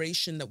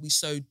liberation that we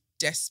so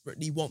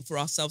desperately want for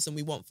ourselves and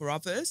we want for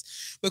others.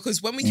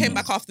 Because when we came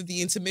back after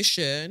the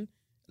intermission,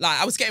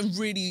 like, I was getting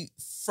really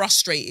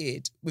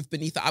frustrated with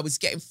Beneatha. I was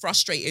getting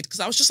frustrated because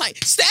I was just like,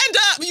 stand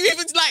up. You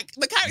even, like,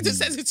 the character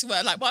says it to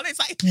her, like, well, it's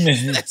like,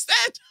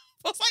 stand.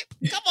 I was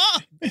like, come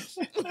on.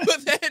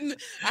 But then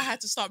I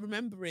had to start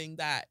remembering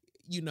that,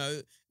 you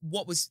know,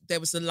 there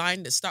was a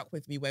line that stuck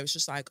with me where it's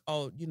just like,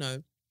 oh, you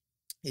know,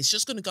 it's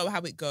just going to go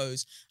how it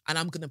goes, and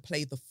I'm going to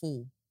play the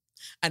fool.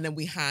 And then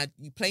we had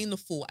you playing the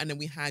fool, and then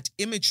we had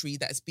imagery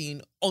that's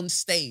been on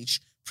stage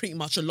pretty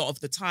much a lot of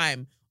the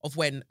time of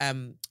when, I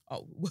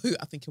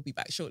think he'll be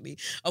back shortly,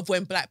 of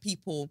when Black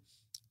people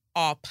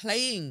are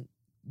playing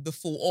the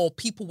fool, or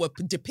people were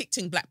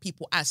depicting Black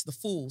people as the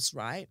fools,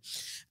 right?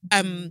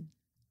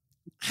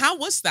 How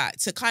was that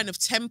to kind of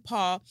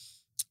temper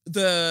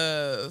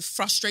the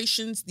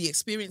frustrations, the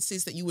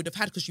experiences that you would have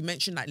had, because you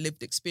mentioned like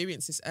lived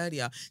experiences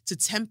earlier, to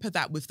temper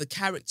that with the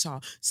character,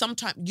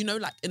 sometimes, you know,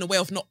 like in a way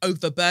of not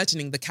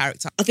overburdening the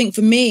character? I think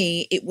for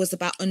me, it was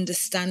about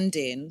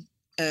understanding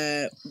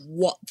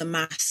what the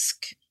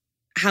mask,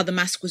 how the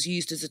mask was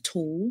used as a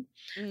tool,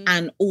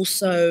 and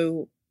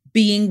also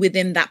being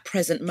within that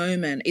present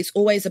moment. It's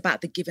always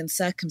about the given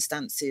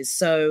circumstances.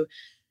 So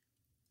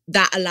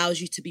that allows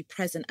you to be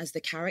present as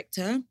the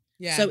character.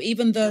 Yeah. So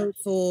even though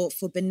for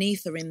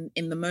Beneatha,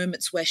 in the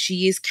moments where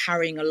she is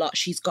carrying a lot,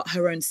 she's got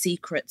her own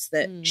secrets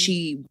that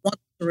she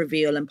wants to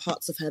reveal, and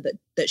parts of her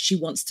that she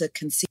wants to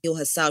conceal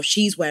herself.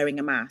 She's wearing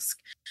a mask.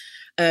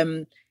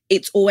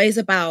 It's always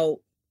about,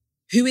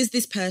 who is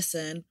this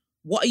person?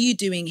 What are you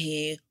doing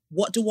here?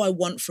 What do I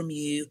want from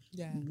you?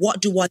 Yeah. What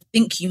do I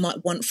think you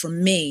might want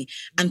from me?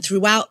 And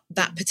throughout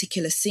that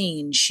particular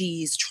scene,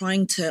 she's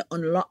trying to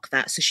unlock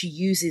that. So she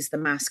uses the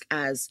mask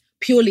as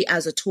purely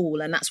as a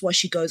tool. And that's why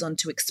she goes on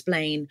to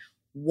explain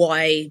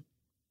why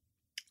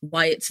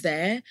it's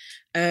there.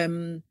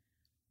 I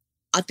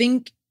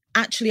think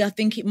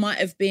it might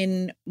have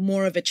been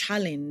more of a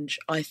challenge,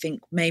 I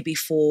think, maybe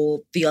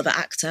for the other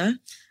actor,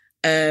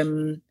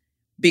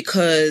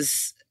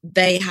 because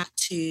they had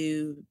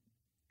to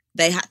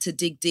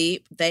dig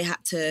deep. They had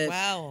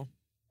to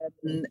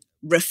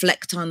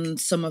reflect on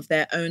some of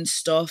their own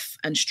stuff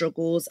and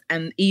struggles,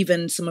 and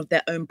even some of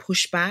their own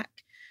pushback.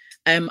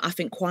 I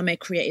think Kwame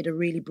created a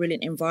really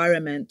brilliant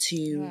environment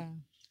to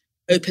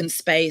open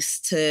space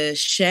to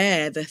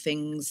share the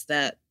things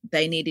that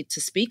they needed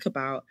to speak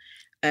about.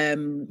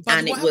 And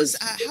how was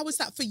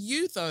that for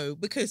you though?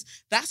 Because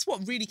that's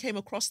what really came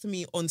across to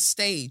me on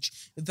stage,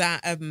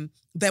 that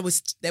there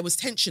was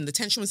tension. The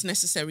tension was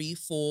necessary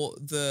for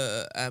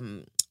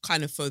the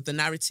kind of for the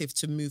narrative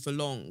to move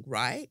along,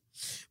 right?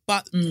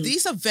 But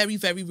these are very,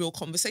 very real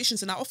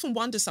conversations. And I often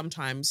wonder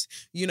sometimes,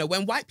 you know,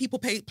 when white people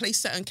play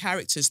certain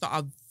characters that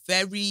are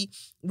very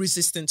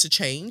resistant to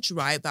change,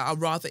 right, that are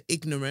rather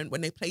ignorant,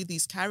 when they play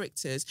these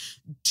characters,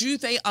 do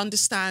they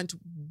understand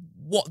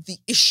what the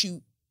issue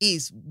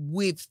is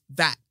with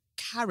that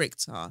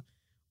character?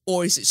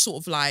 Or is it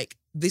sort of like,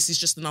 this is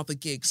just another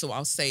gig, so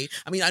I'll say,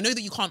 I mean, I know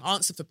that you can't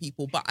answer for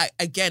people, but I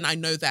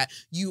know that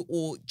you,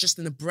 or just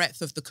in the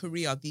breadth of the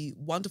career, the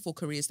wonderful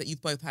careers that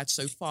you've both had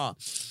so far,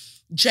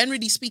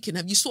 generally speaking,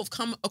 have you sort of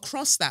come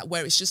across that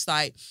where it's just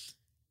like,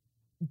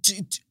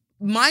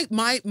 my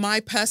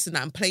person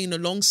that I'm playing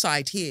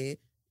alongside here,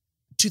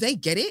 do they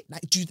get it?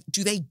 Like,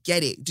 do they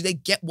get it? Do they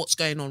get what's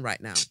going on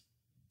right now?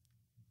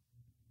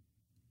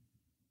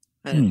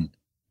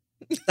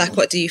 Like,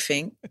 what do you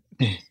think?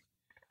 And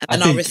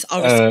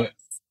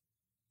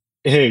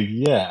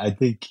I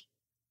think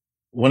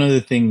one of the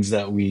things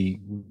that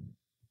we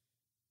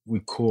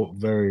caught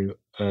very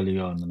early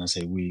on, and I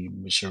say we,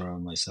 Cherrelle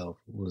and myself,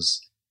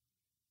 was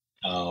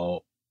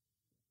how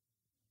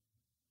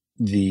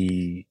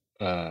the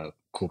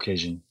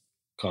Caucasian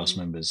cast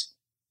members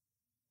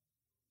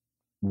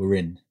were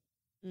in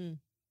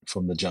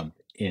from the jump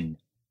in.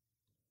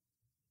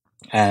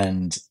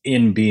 And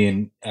in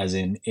being as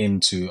in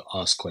to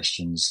ask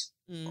questions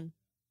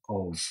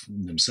of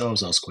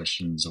themselves, ask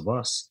questions of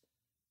us,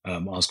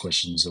 ask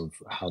questions of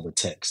how the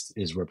text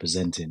is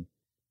representing,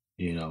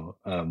 you know,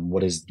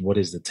 what is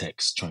the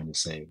text trying to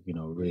say, you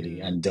know,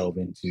 really, and delve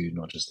into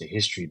not just the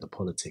history, the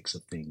politics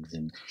of things.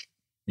 And,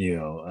 you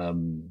know,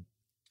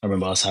 I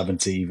remember us having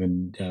to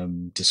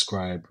even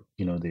describe,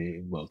 you know,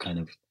 kind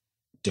of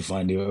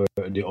define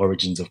the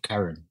origins of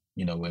Karen,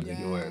 you know,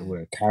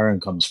 where Karen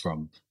comes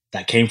from.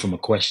 That came from a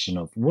question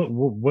of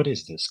what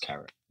is this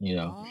Karen, you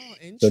know? Oh,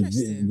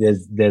 interesting. So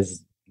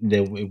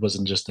it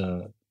wasn't just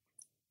there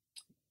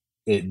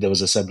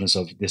was a semblance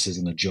of, this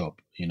isn't a job,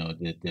 you know.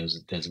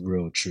 There's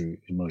real, true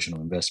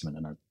emotional investment,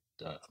 and I'm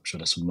sure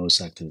that's for most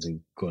actors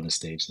who go on the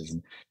stage. There's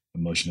an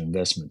emotional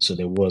investment, so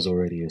there was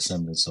already a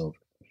semblance of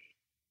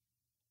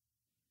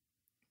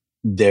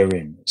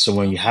therein. So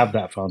when you have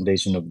that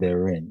foundation of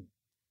therein,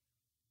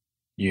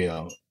 you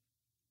know,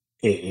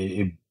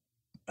 it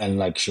and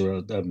like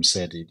Cherrelle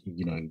said, it,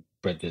 you know,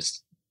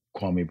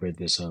 Kwame bred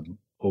this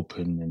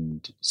open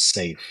and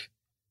safe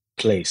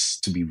place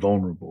to be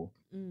vulnerable.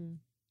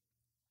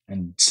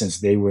 And since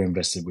they were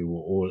invested,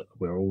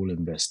 we're all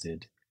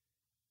invested.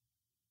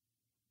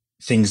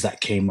 Things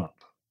that came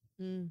up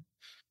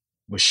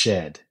were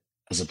shared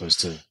as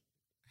opposed to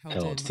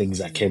held. Things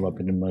that came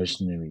up in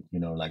emotionally, you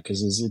know, like,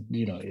 because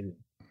you know,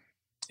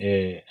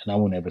 and I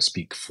won't ever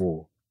speak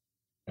for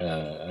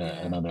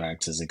another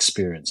actor's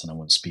experience, and I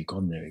won't speak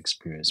on their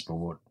experience. But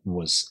what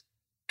was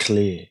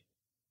clear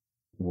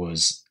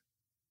was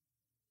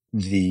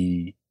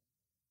the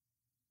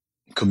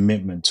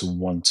commitment to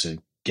want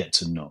to get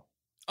to know.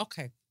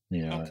 Okay.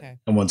 You know,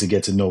 and want to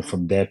get to know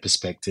from their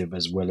perspective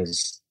as well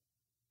as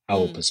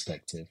our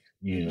perspective,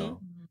 you know.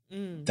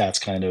 That's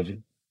kind of,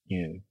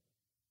 you know,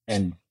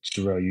 and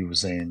Cherrelle, you were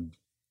saying,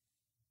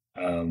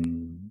 oh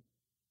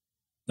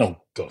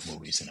God, what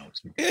were you saying?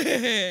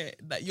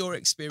 That your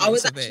experience. I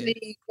was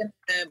actually going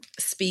to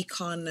speak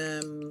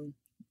on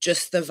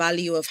just the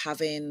value of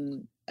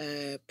having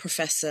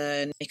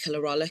Professor Nicola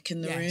Rollock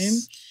in the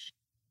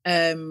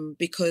room.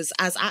 Because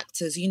as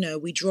actors, you know,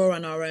 we draw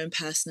on our own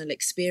personal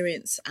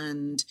experience,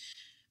 and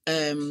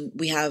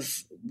we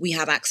have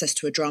access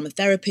to a drama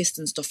therapist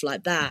and stuff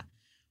like that.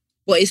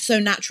 But it's so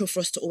natural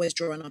for us to always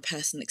draw on our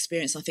personal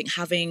experience. I think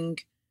having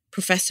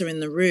Professor in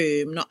the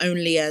room, not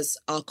only as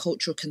our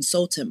cultural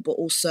consultant, but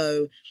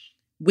also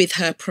with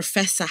her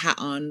professor hat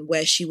on,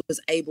 where she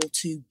was able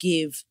to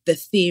give the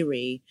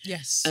theory,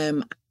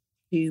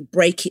 to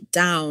break it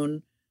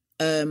down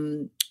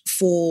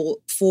for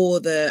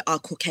our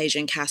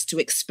Caucasian cast, to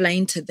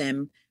explain to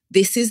them,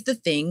 this is the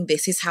thing,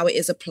 this is how it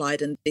is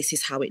applied, and this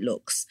is how it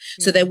looks.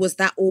 So there was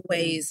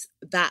always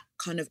that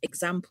kind of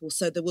example.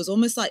 So there was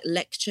almost like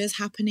lectures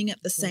happening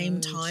at the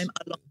same time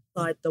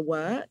alongside the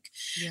work.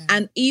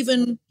 And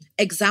even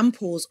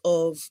examples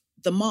of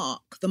the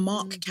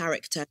Mark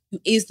character, who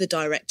is the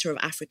director of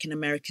African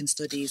American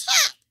Studies.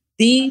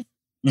 These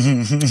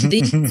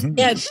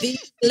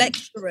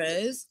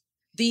lecturers,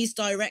 these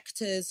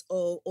directors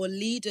or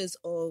leaders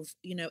of,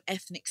 you know,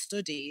 ethnic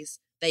studies,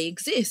 they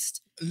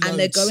exist. Loads. And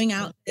they're going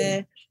out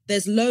there.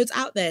 There's loads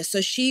out there.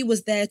 So she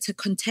was there to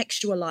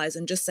contextualize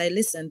and just say,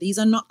 listen, these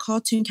are not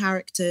cartoon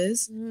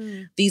characters.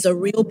 These are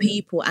real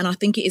people. And I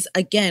think it is,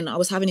 again, I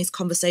was having this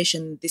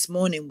conversation this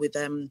morning with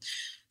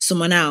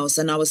someone else,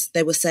 and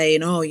they were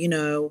saying, oh, you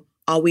know,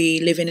 are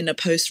we living in a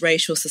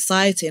post-racial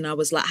society? And I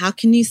was like, how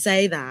can you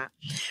say that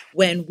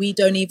when we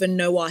don't even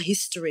know our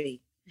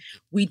history?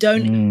 We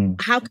don't,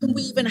 how can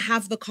we even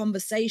have the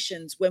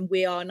conversations when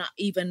we are not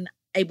even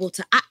able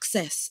to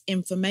access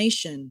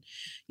information,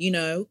 you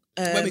know?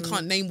 When we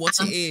can't name what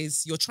it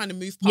is. You're trying to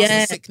move past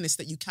a sickness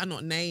that you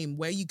cannot name.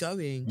 Where are you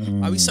going?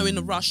 Why are we so in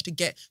a rush to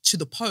get to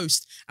the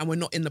post and we're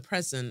not in the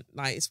present?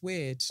 Like, it's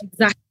weird.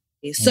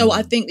 Exactly. So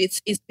I think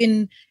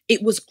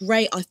it was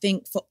great, I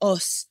think, for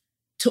us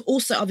to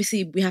also,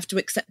 obviously, we have to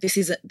accept this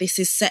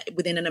is set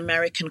within an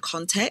American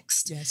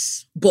context.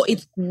 Yes. But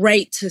it's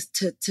great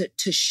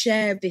to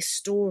share this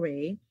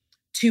story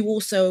to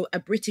also a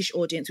British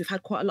audience. We've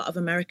had quite a lot of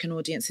American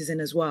audiences in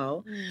as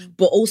well,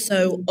 but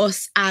also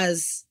us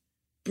as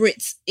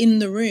Brits in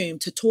the room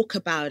to talk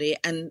about it.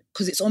 And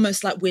because it's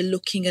almost like we're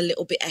looking a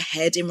little bit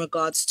ahead in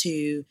regards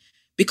to,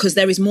 because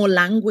there is more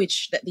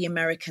language that the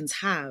Americans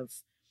have,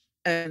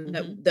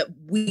 that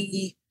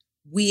we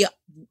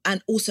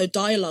and also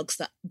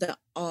dialogues that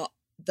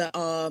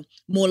are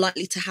more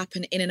likely to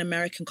happen in an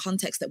American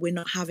context that we're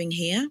not having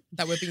here.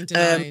 That we're being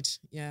denied.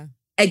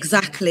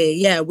 Exactly.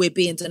 Yeah, we're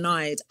being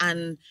denied.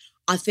 And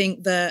I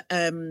think that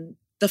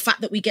the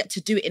fact that we get to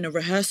do it in a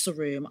rehearsal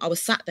room, I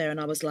was sat there and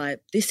I was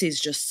like, this is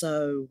just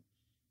so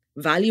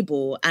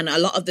valuable. And a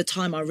lot of the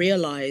time I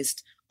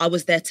realized I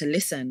was there to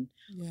listen.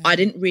 I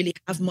didn't really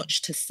have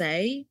much to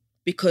say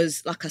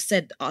because, like I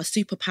said, our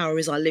superpower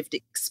is our lived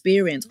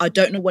experience. I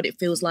don't know what it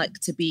feels like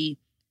to be,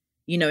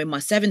 you know, in my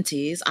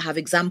 70s. I have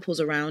examples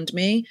around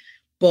me,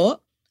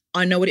 but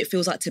I know what it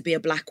feels like to be a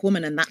Black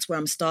woman, and that's where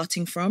I'm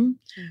starting from.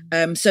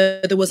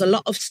 So there was a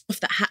lot of stuff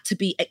that had to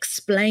be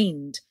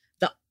explained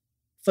that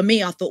for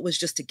me, I thought was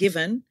just a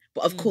given.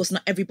 But of course,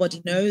 not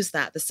everybody knows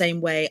that the same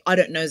way I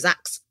don't know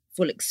Zach's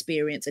full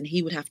experience, and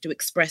he would have to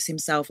express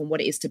himself and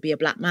what it is to be a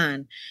Black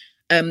man.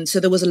 So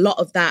there was a lot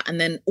of that. And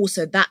then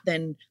also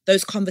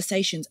those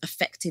conversations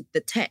affected the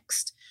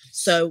text.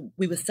 So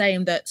we were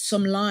saying that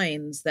some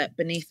lines that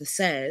Beneatha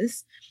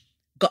says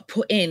got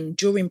put in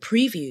during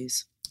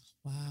previews.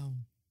 Wow.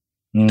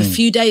 A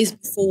few days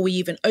before we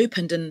even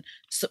opened, and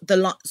so the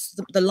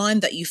line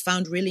that you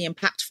found really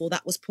impactful,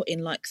 that was put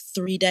in like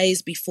 3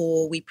 days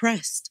before we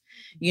pressed,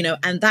 you know,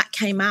 and that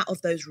came out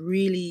of those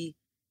really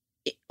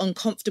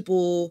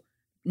uncomfortable,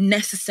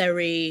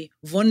 necessary,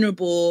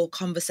 vulnerable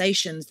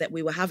conversations that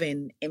we were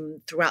having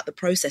throughout the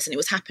process, and it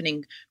was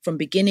happening from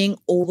beginning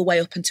all the way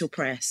up until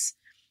press.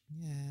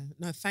 Yeah,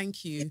 no,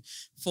 thank you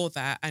for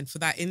that and for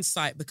that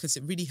insight, because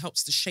it really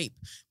helps to shape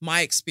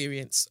my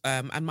experience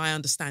and my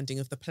understanding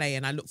of the play.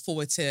 And I look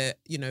forward to,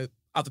 you know,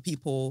 other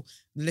people,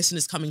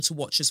 listeners coming to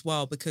watch as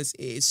well, because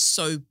it is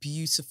so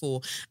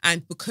beautiful.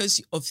 And because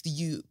of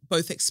you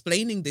both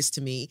explaining this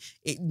to me,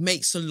 it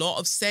makes a lot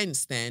of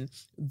sense then,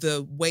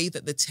 the way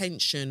that the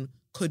tension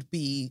could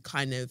be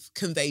kind of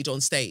conveyed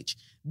on stage,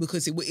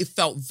 because it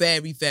felt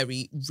very,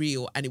 very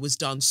real and it was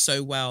done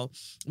so well.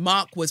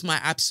 Mark was my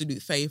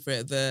absolute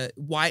favourite, the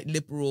white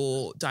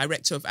liberal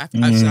director of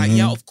Africa. I was like,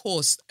 yeah, of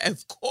course,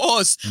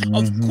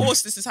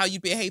 this is how you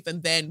behave.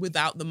 And then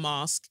without the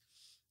mask,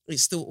 it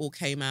still all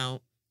came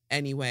out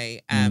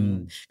anyway.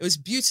 It was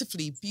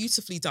beautifully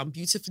done,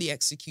 beautifully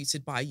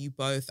executed by you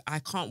both. I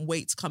can't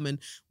wait to come and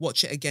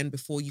watch it again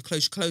before you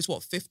close.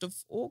 What, 5th of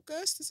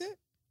August, is it?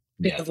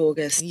 5th of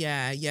August.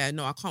 Yeah.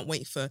 No, I can't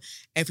wait for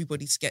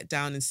everybody to get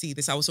down and see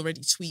this. I was already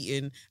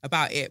tweeting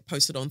about it,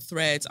 posted on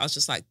Threads. I was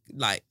just like,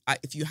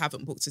 if you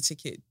haven't booked a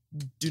ticket,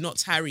 do not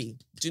tarry.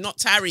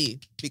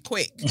 Be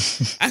quick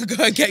and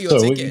go and get your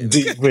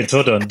ticket. Wait,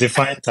 hold on.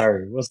 Define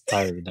tarry. What's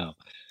tarry now?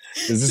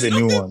 Is this a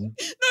new one?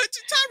 No,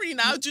 to tarry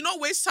now. Do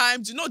not waste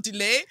time. Do not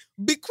delay.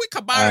 Be quick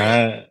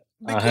about it.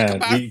 The quick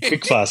comparison.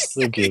 Quick fast.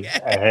 Okay.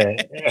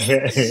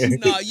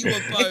 No, you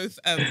were both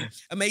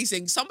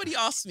amazing. Somebody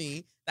asked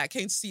me that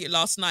came to see it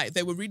last night.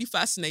 They were really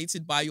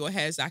fascinated by your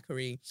hair,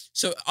 Zackary.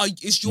 So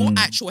is your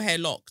actual hair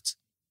locked?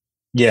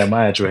 Yeah,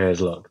 my actual hair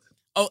is locked.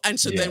 Oh, and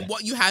so then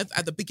what you have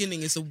at the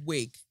beginning is a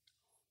wig.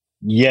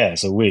 Yeah,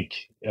 it's a wig.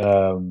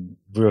 Real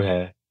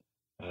hair.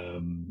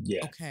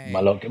 Yeah. Okay.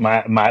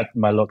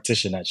 My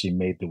loctician actually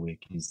made the wig.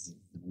 He's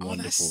wonderful. Oh,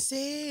 that's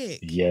sick.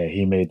 Yeah,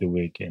 he made the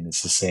wig, and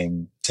it's the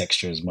same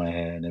texture as my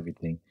hair and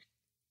everything.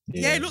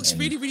 Yeah, it looks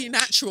really, really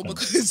natural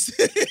because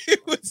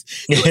it was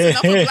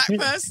another black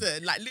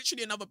person, like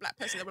literally another black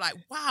person. They were like,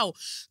 wow,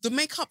 the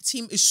makeup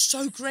team is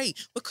so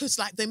great because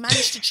like they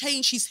managed to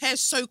change his hair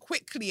so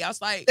quickly. I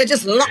was like, they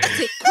just locked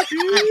it quickly.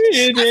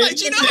 I was like,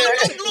 do you know how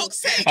long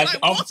locks take?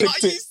 Like, what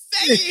are you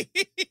saying?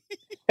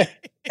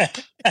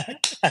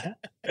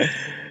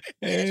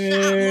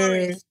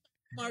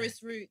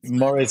 Morris Roots.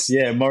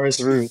 Morris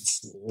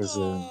Roots is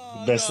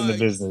the best in the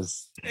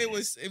business. It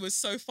was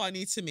so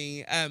funny to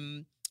me.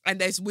 And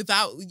there's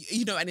without,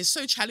 and it's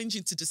so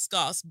challenging to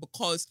discuss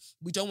because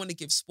we don't want to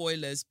give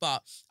spoilers,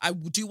 but I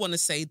do want to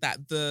say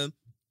that the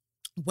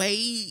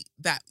way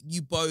that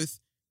you both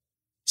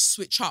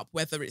switch up,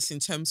 whether it's in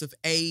terms of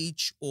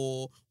age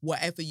or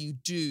whatever you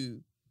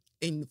do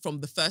from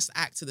the first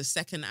act to the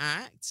second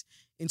act,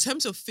 in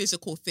terms of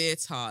physical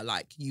theatre,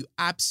 like you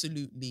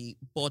absolutely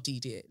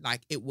bodied it.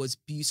 Like it was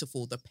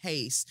beautiful. The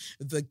pace,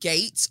 the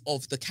gait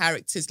of the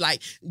characters,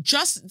 like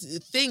just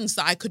things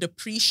that I could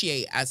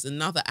appreciate as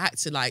another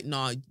actor. Like,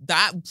 no,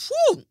 that,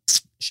 whew,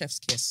 chef's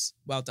kiss.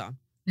 Well done.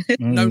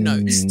 No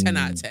notes, 10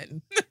 out of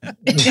 10.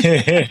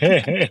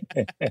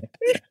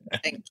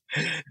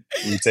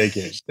 We take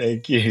it.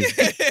 Thank you.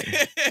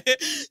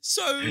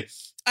 So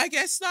I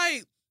guess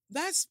like,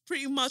 that's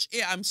pretty much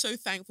it. I'm so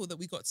thankful that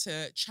we got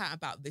to chat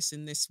about this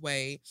in this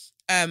way.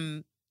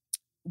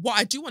 What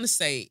I do want to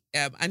say,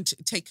 and to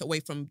take away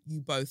from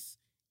you both,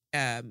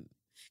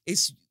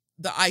 is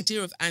the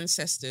idea of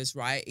ancestors,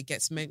 right? It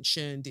gets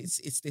mentioned.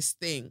 It's this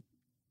thing.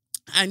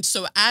 And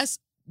so as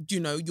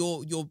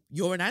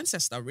you're an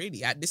ancestor,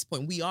 really. At this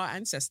point, we are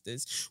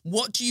ancestors.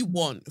 What do you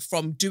want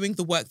from doing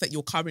the work that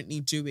you're currently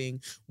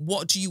doing?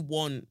 What do you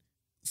want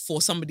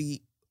for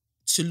somebody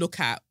to look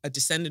at, a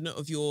descendant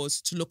of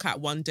yours, to look at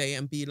one day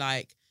and be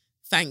like,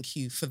 thank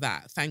you for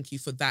that. Thank you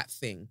for that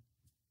thing.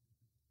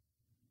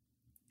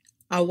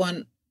 I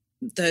want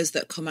those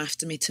that come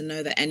after me to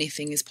know that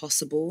anything is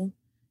possible,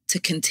 to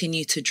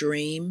continue to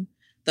dream.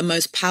 The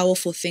most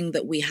powerful thing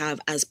that we have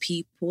as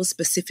people,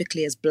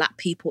 specifically as Black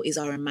people, is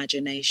our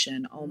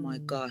imagination. Oh my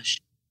gosh.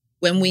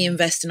 When we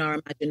invest in our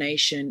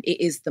imagination, it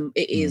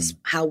is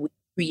how we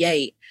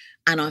create.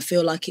 And I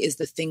feel like it is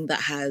the thing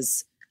that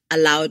has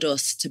allowed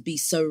us to be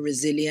so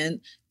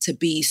resilient, to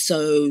be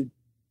so,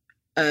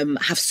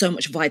 have so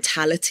much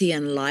vitality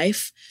and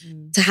life.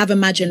 To have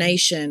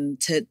imagination,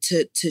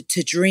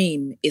 to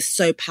dream is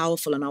so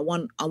powerful. And I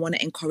want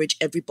to encourage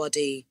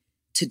everybody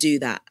to do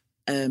that.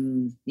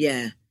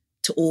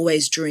 To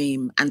always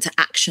dream and to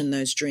action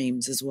those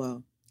dreams as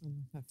well.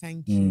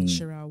 Thank you,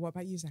 Cherrelle. What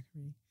about you,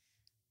 Zackary?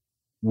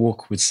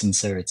 Walk with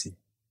sincerity.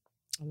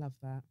 I love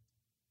that.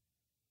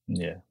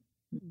 Yeah.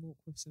 Walk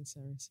with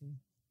sincerity.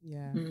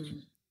 Yeah.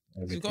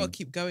 We've got to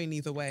keep going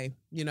either way.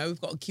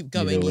 We've got to keep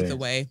going either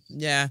way.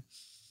 Yeah.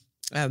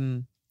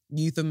 You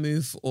either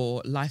move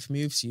or life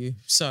moves you.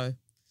 So,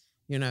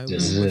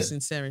 with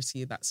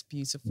sincerity, that's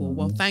beautiful.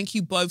 Well, thank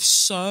you both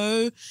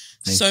so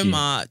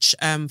much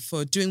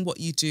for doing what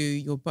you do.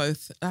 You're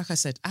both, like I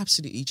said,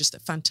 absolutely just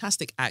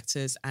fantastic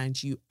actors,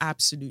 and you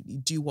absolutely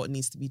do what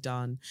needs to be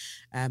done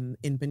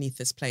in Beneath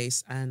This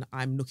Place. And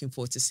I'm looking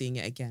forward to seeing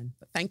it again.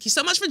 But thank you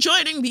so much for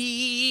joining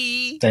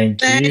me.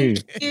 Thank you.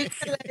 Thank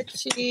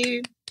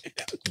you.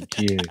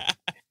 Thank you.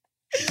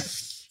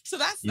 So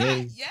that's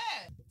that. Yeah.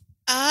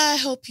 I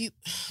hope you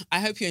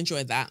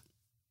enjoyed that.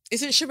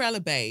 Isn't Cherrelle a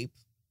babe?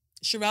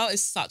 Cherrelle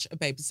is such a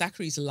babe.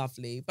 Zackary's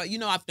lovely. But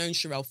I've known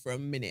Cherrelle for a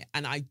minute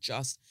and I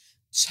just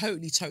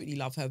totally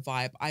love her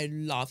vibe. I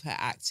love her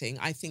acting.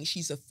 I think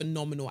she's a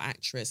phenomenal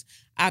actress.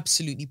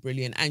 Absolutely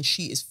brilliant. And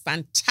she is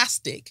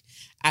fantastic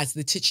as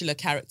the titular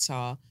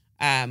character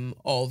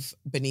of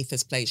Beneath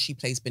This Place. She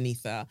plays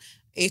Beneatha.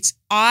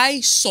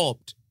 I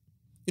sobbed.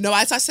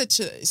 As I said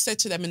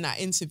to them in that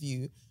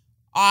interview,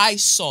 I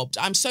sobbed.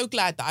 I'm so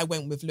glad that I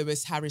went with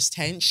Lewis Harris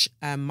Tench,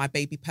 my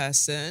baby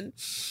person.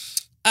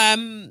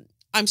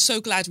 I'm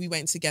so glad we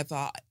went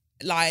together.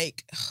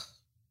 Like,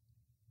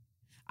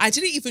 I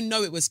didn't even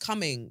know it was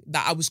coming,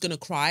 that I was going to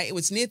cry. It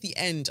was near the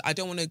end. I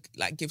don't want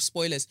to give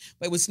spoilers,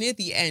 but it was near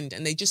the end.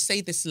 And they just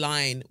say this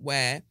line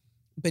where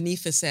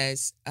Beneatha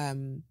says,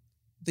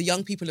 the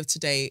young people of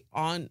today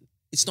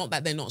it's not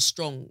that they're not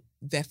strong,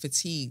 they're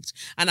fatigued.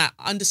 And I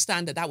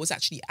understand that was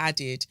actually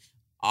added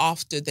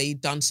after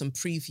they'd done some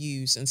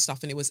previews and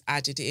stuff, and it was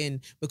added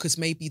in because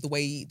maybe the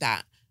way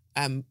that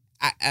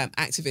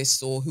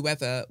activists or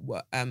whoever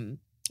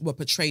were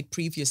portrayed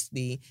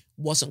previously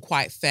wasn't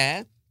quite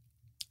fair.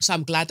 So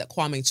I'm glad that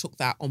Kwame took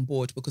that on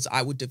board, because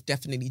I would have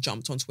definitely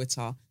jumped on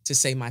Twitter to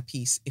say my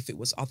piece if it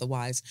was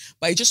otherwise.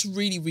 But it just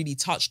really, really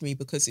touched me,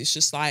 because it's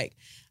just like,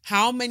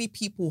 how many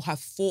people have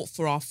fought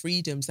for our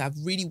freedoms, that have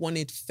really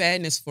wanted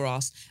fairness for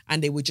us,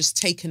 and they were just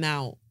taken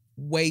out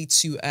way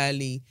too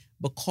early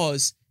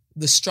because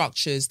the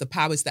structures, the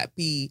powers that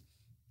be,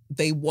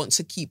 they want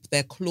to keep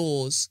their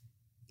claws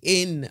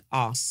in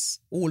us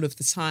all of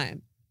the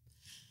time.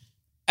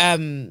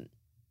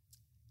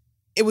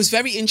 It was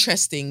very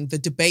interesting, the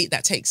debate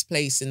that takes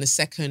place in the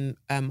second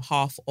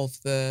half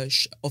of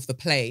the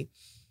play.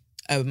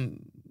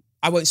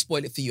 I won't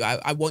spoil it for you.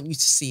 I want you to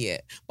see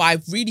it. But I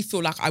really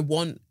feel like I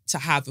want to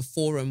have a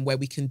forum where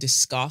we can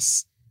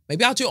discuss.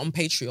 Maybe I'll do it on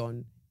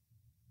Patreon,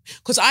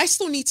 because I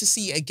still need to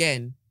see it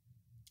again.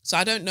 So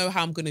I don't know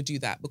how I'm going to do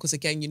that, because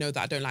again, you know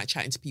that I don't like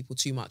chatting to people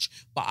too much,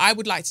 but I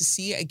would like to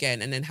see it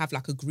again and then have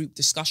like a group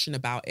discussion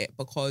about it,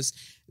 because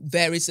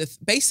there is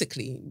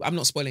basically, I'm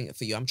not spoiling it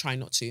for you, I'm trying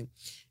not to.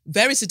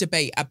 There is a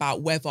debate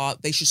about whether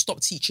they should stop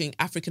teaching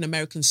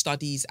African-American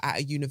studies at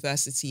a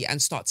university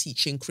and start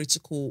teaching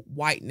critical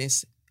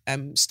whiteness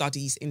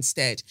studies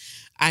instead.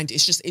 And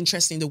it's just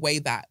interesting the way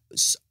that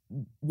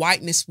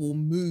whiteness will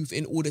move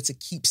in order to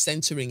keep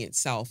centering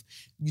itself.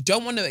 You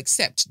don't want to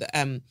accept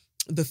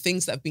the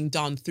things that have been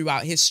done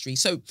throughout history.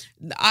 So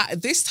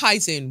this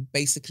ties in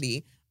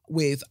basically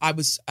with, I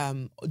was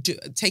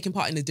taking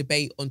part in a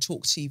debate on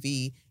Talk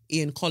TV,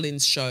 Ian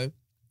Collins' show.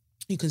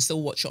 You can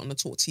still watch it on the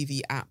Talk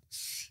TV app.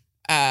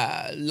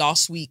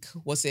 Last week,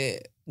 was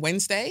it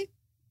Wednesday?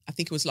 I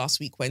think it was last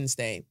week,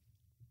 Wednesday.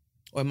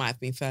 Or it might have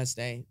been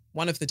Thursday.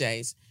 One of the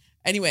days.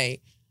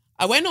 Anyway,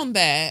 I went on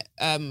there,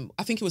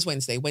 I think it was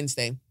Wednesday.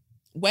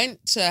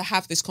 Went to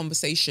have this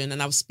conversation,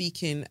 and I was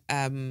speaking,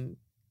 the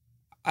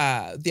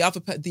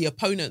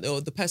opponent,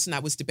 or the person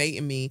that was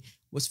debating me,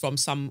 was from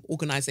some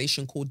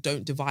organization called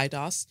Don't Divide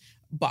Us.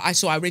 But I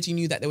already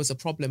knew that there was a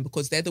problem,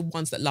 because they're the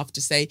ones that love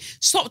to say,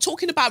 stop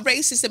talking about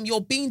racism, you're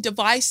being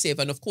divisive.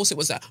 And of course it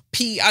was a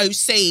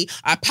POC,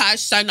 a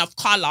person of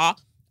color,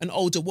 an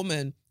older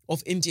woman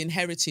of Indian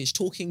heritage,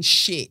 talking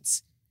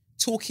shit,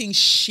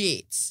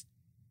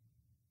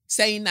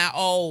 saying that,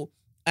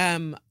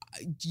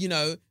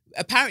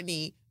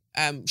 apparently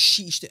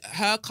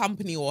her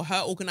company or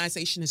her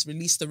organization has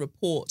released a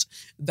report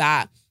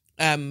that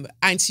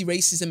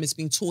anti-racism is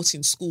being taught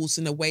in schools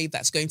in a way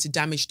that's going to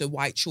damage the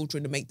white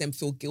children and make them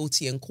feel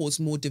guilty and cause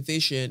more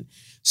division.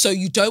 So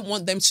you don't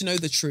want them to know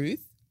the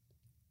truth?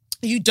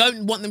 You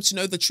don't want them to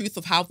know the truth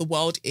of how the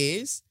world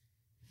is?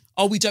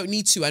 Oh, we don't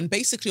need to. And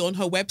basically on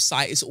her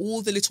website is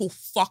all the little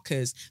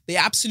fuckers, the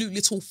absolute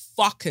little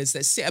fuckers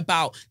that sit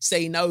about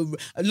saying, oh,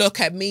 look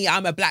at me,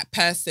 I'm a black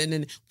person,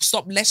 and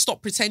let's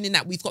stop pretending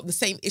that we've got the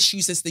same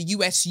issues as the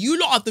US. You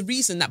lot are the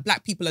reason that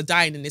black people are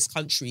dying in this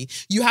country.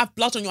 You have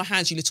blood on your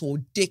hands, you little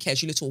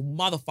dickheads, you little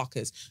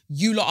motherfuckers.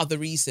 You lot are the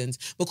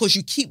reasons, because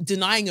you keep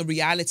denying a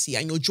reality,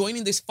 and you're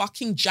joining this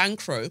fucking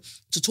jankro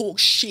to talk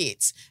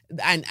shit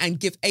and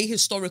give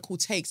ahistorical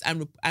takes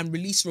and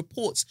release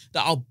reports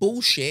that are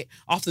bullshit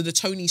after the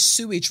Tony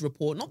sewage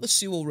report, not the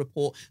Sewell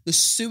report, the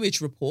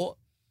sewage report.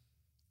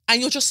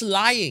 And you're just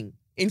lying.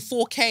 In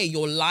 4K,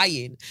 you're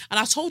lying. And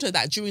I told her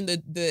that during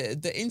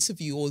the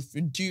interview, or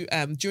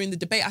during the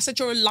debate. I said,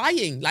 you're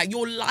lying. Like,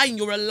 you're lying.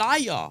 You're a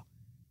liar.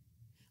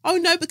 Oh,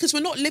 no, because we're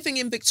not living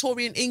in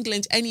Victorian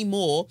England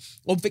anymore,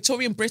 or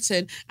Victorian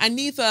Britain, and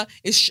neither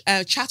is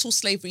chattel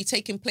slavery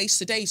taking place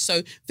today.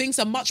 So things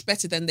are much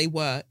better than they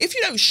were. If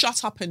you don't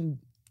shut up and...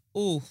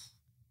 Oh,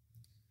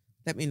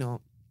 let me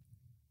not.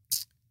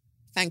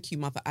 Thank you,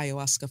 Mother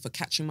Ayahuasca, for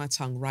catching my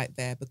tongue right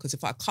there. Because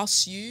if I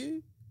cuss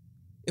you,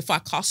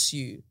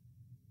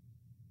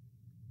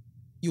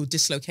 you'll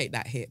dislocate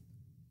that hip.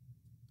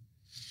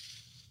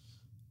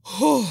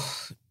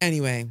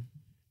 Anyway,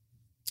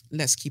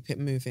 let's keep it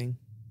moving.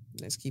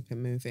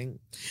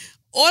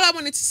 All I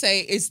wanted to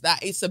say is that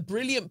it's a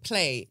brilliant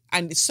play,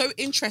 and it's so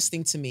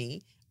interesting to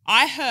me.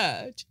 I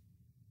heard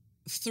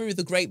through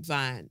the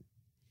grapevine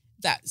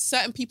that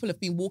certain people have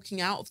been walking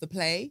out of the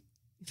play.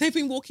 They've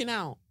been walking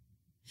out.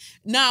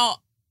 Now,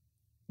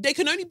 they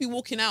can only be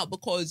walking out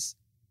because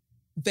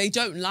they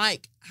don't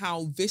like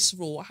how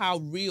visceral, how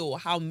real,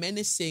 how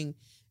menacing.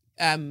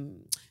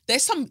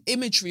 There's some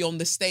imagery on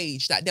the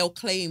stage that they'll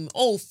claim,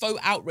 faux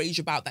outrage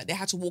about, that they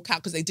had to walk out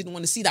because they didn't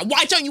want to see that.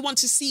 Why don't you want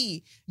to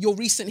see your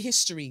recent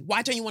history?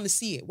 Why don't you want to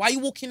see it? Why are you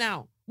walking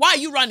out? Why are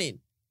you running?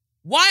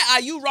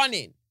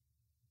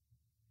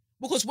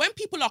 Because when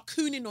people are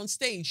cooning on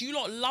stage, you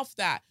lot love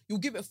that. You'll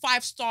give it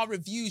 5-star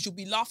reviews. You'll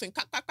be laughing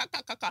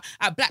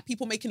at black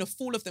people making a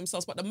fool of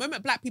themselves. But the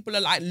moment black people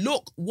are like,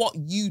 look what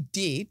you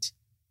did.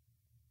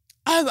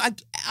 I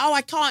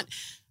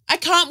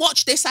can't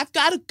watch this. I've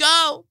got to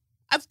go.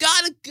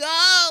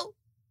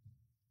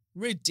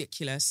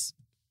 Ridiculous.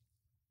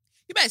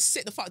 You better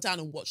sit the fuck down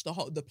and watch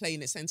the play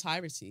in its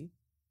entirety.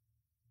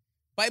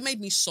 But it made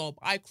me sob.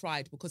 I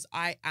cried because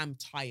I am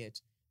tired.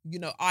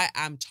 I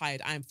am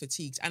tired. I am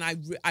fatigued. And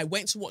I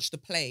went to watch the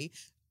play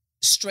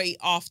straight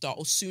after,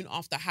 or soon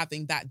after,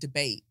 having that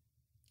debate.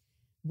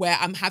 where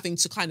I'm having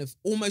to kind of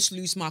almost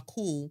lose my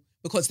cool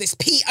because this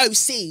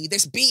POC,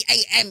 this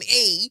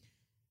BAME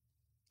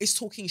is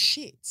talking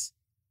shit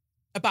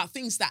about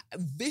things that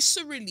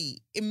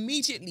viscerally,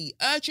 immediately,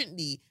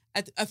 urgently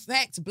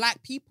affect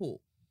Black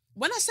people.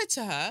 When I said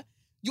to her,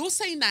 you're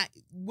saying that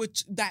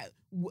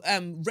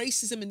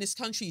racism in this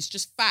country is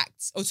just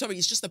facts. Oh, sorry,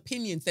 it's just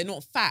opinions. They're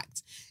not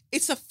facts.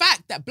 It's a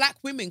fact that Black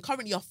women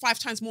currently are 5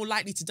 times more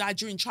likely to die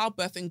during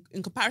childbirth in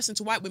comparison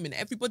to white women.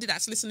 Everybody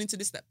that's listening to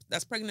this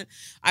that's pregnant,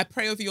 I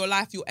pray over your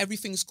life.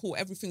 Everything's cool.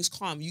 Everything's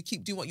calm. You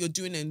keep doing what you're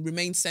doing and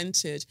remain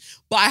centered.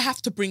 But I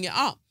have to bring it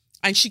up.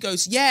 And she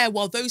goes, yeah,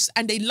 well,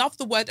 and they love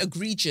the word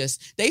egregious.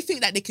 They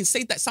think that they can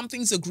say that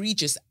something's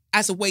egregious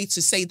as a way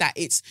to say that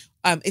it's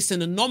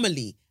an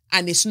anomaly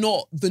and it's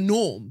not the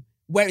norm,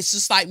 where it's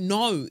just like,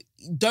 no,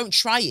 don't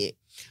try it.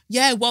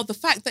 Yeah, well, the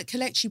fact that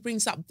Kelechi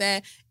brings up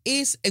there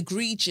is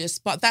egregious,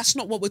 but that's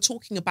not what we're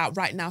talking about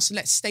right now. So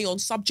let's stay on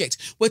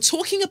subject. We're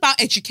talking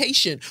about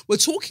education. We're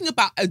talking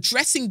about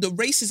addressing the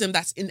racism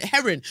that's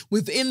inherent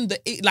within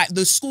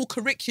the school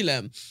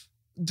curriculum.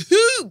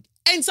 Who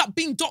ends up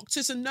being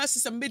doctors and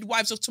nurses and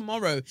midwives of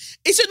tomorrow?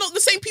 Is it not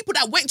the same people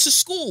that went to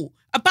school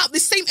about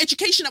this same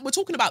education that we're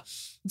talking about?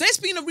 There's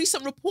been a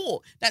recent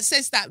report that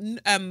says that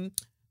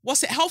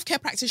healthcare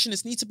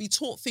practitioners need to be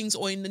taught things,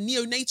 or in the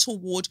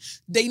neonatal ward,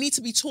 they need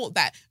to be taught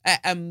that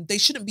they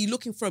shouldn't be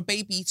looking for a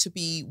baby to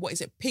be,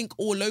 pink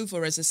all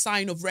over as a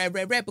sign of rare,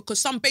 because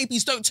some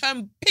babies don't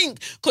turn pink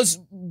because,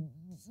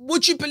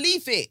 would you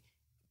believe it?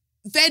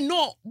 They're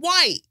not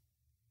white.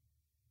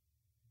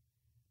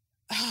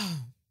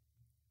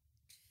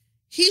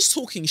 He's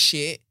talking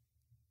shit,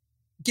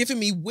 giving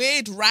me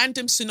weird,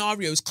 random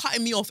scenarios,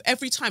 cutting me off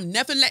every time,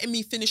 never letting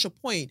me finish a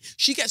point.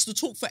 She gets to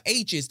talk for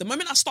ages. The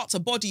moment I start to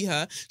body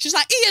her, she's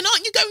like, Ian,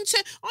 aren't you going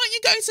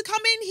to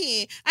come in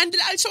here and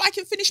so I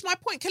can finish my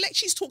point?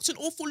 Kelechi's talked an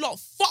awful lot.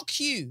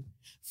 Fuck you,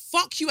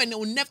 and it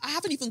will never. I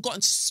haven't even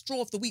gotten to straw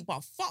of the week,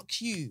 but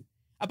fuck you.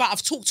 About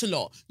I've talked a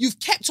lot.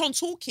 You've kept on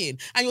talking,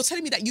 and you're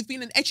telling me that you've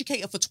been an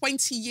educator for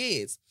 20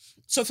 years.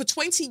 So for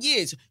 20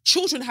 years,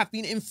 children have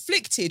been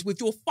inflicted with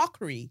your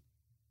fuckery.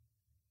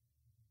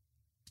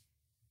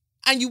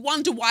 And you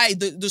wonder why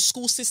the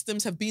school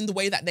systems have been the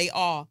way that they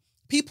are.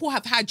 People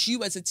have had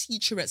you as a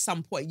teacher at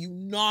some point, you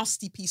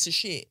nasty piece of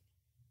shit.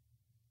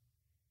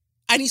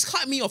 And he's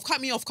cutting me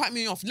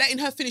off, letting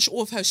her finish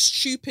all of her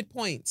stupid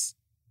points.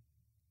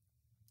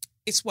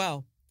 It's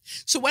well.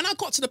 So when I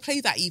got to the play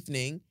that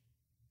evening,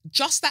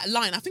 just that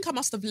line, I think I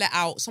must have let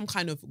out some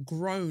kind of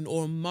groan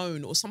or a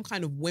moan or some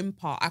kind of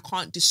whimper. I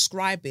can't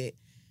describe it.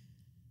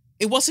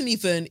 It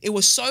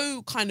was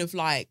so kind of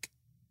like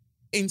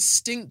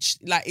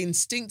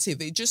instinctive.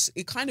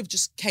 It kind of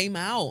just came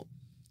out.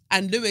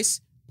 And Lewis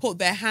put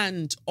their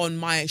hand on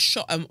my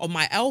on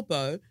my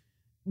elbow,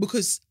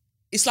 because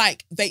it's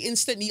like they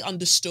instantly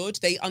understood.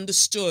 They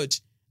understood.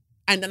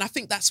 And then I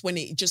think that's when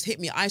it just hit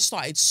me. I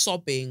started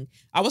sobbing.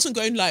 I wasn't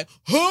going like,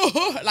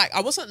 like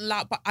I wasn't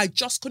loud, but I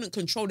just couldn't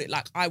control it.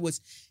 Like I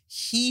was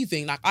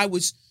heaving. Like I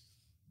was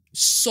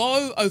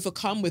so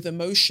overcome with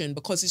emotion,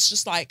 because it's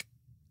just like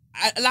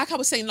I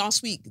was saying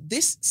last week,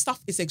 this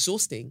stuff is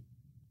exhausting.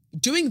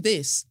 Doing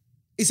this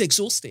is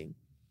exhausting.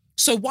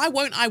 So why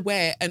won't I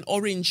wear an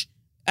orange,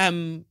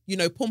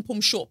 pom-pom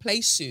short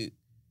play suit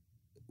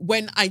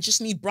when I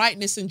just need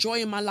brightness and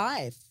joy in my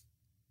life?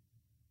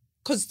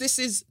 Because this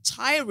is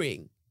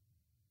tiring.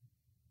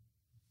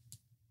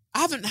 I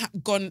haven't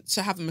gone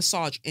to have a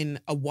massage in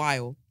a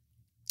while.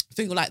 I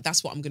think like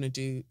that's what I'm going to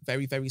do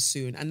very, very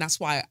soon. And that's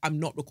why I'm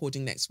not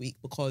recording next week,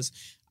 because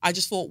I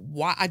just thought,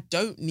 why? I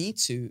don't need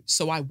to,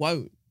 so I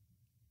won't.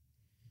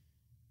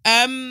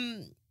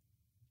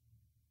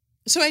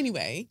 So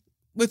anyway,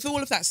 with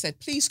all of that said,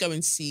 please go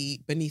and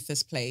see Beneath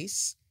Us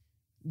Place.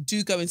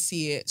 Do go and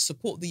see it.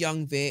 Support the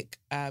young Vic.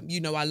 I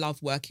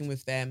love working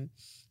with them.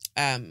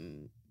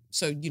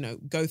 So,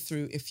 go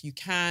through if you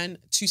can.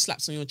 2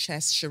 slaps on your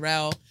chest,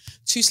 Cherrelle.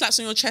 2 slaps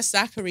on your chest,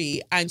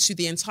 Zackary. And to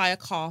the entire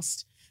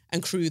cast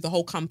and crew, the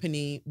whole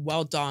company,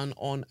 well done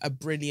on a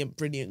brilliant,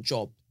 brilliant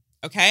job.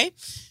 Okay?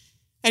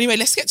 Anyway,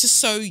 let's get to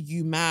So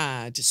You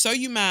Mad. So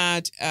You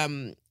Mad,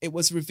 it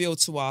was revealed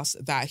to us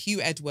that Hugh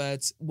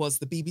Edwards was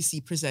the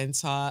BBC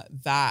presenter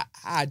that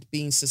had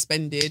been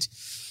suspended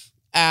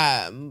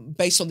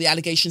based on the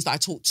allegations that I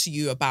talked to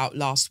you about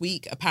last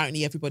week.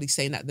 Apparently, everybody's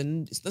saying that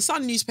the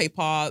Sun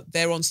newspaper,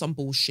 they're on some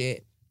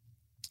bullshit,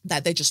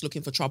 that they're just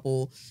looking for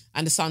trouble.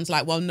 And the Sun's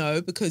like, well,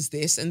 no, because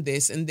this and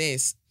this and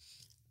this.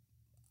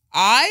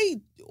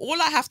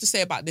 All I have to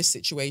say about this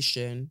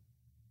situation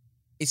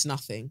is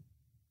nothing.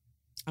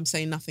 I'm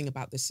saying nothing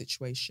about this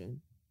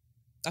situation.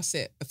 That's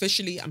it.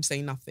 Officially, I'm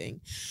saying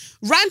nothing.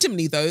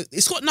 Randomly, though,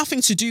 it's got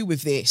nothing to do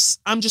with this.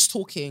 I'm just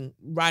talking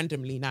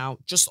randomly now,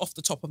 just off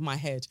the top of my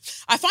head.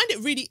 I find it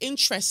really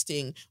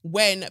interesting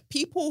when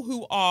people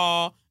who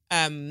are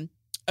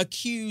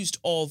accused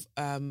of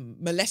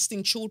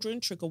molesting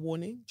children, trigger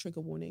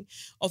warning,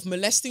 of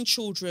molesting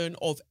children,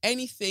 of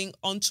anything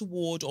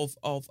untoward,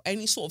 of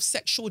any sort of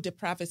sexual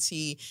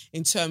depravity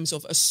in terms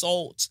of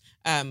assault,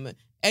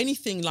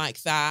 anything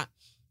like that,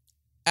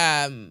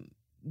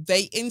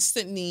 they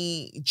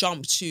instantly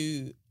jump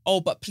to,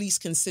 oh, but please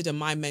consider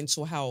my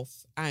mental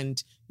health.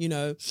 And, you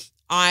know,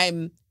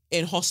 I'm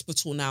in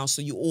hospital now,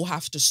 so you all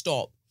have to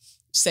stop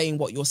saying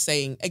what you're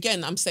saying.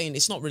 Again, I'm saying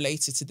it's not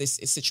related to this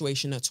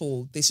situation at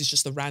all. This is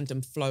just a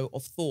random flow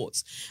of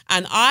thoughts.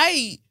 And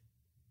I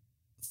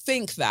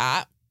think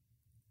that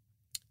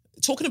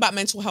talking about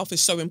mental health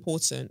is so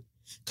important.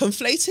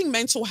 Conflating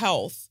mental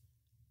health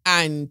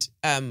and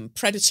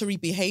predatory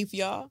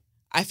behavior,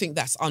 I think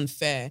that's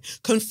unfair.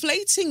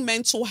 Conflating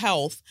mental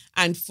health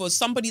and for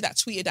somebody that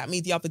tweeted at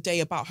me the other day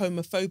about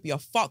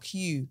homophobia, fuck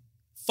you,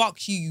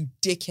 you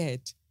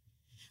dickhead.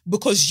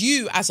 Because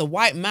you, as a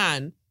white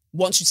man,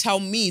 want to tell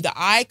me that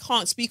I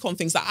can't speak on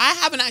things that I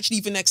haven't actually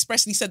even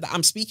expressly said that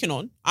I'm speaking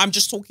on. I'm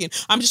just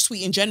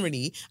tweeting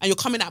generally, and you're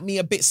coming at me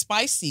a bit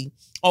spicy.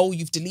 Oh,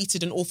 you've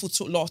deleted an awful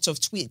lot of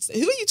tweets.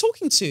 Who are you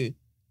talking to?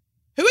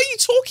 Who are you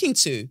talking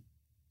to?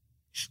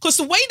 Because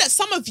the way that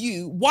some of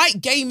you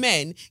white gay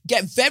men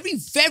get very,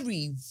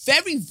 very,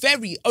 very,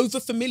 very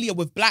over-familiar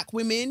with black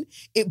women,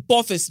 it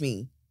bothers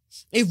me.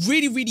 It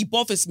really, really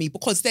bothers me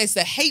because there's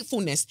the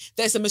hatefulness,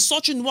 there's a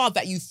misogynoir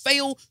that you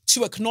fail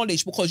to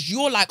acknowledge because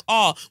you're like,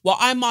 well,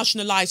 I'm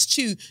marginalized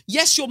too.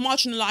 Yes, you're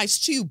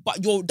marginalized too,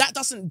 but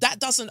that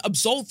doesn't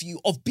absolve you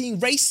of being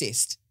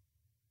racist.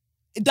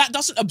 That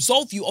doesn't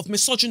absolve you of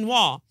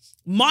misogynoir.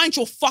 Mind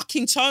your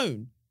fucking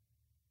tone.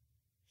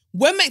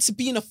 We're meant to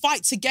be in a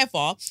fight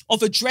together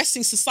of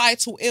addressing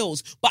societal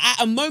ills, but at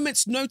a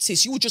moment's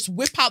notice, you will just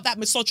whip out that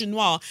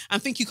misogynoir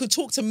and think you could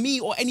talk to me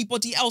or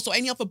anybody else or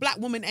any other black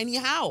woman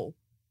anyhow.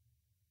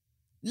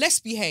 Let's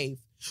behave.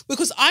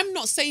 Because I'm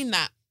not saying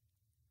that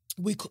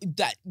we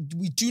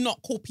do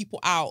not call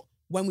people out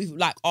when we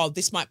like, oh,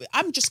 this might be.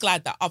 I'm just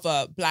glad that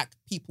other black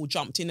people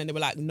jumped in and they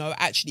were like, no,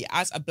 actually,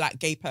 as a black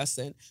gay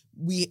person,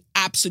 we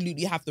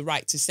absolutely have the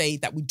right to say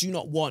that we do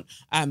not want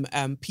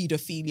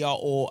paedophilia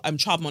or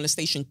child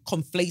molestation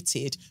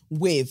conflated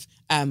with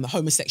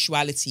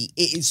homosexuality.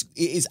 It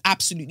is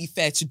absolutely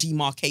fair to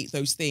demarcate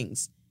those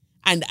things.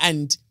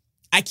 And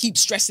I keep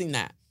stressing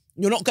that.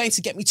 You're not going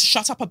to get me to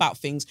shut up about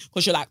things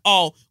because you're like,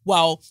 oh,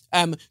 well,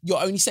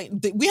 you're only saying...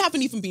 We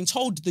haven't even been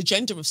told the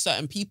gender of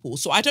certain people,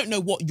 so I don't know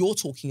what you're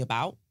talking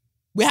about.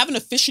 We haven't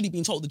officially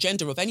been told the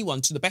gender of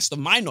anyone to the best of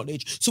my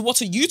knowledge, so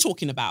what are you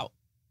talking about?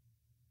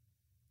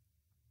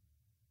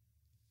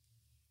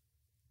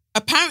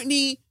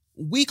 Apparently,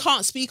 we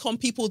can't speak on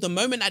people the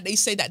moment that they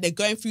say that they're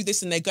going through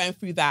this and they're going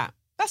through that.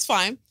 That's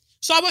fine.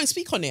 So I won't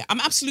speak on it. I'm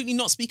absolutely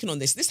not speaking on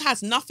this. This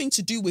has nothing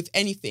to do with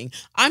anything.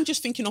 I'm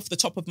just thinking off the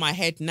top of my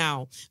head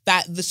now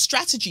that the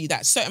strategy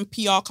that certain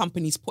PR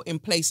companies put in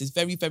place is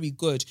very, very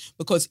good.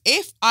 Because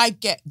if I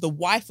get the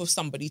wife of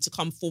somebody to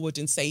come forward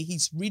and say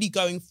he's really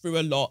going through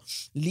a lot,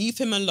 leave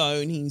him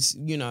alone.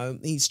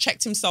 He's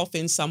checked himself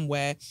in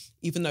somewhere,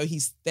 even though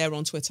he's there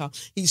on Twitter.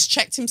 He's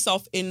checked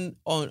himself in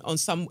on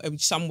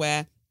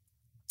somewhere.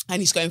 And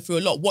he's going through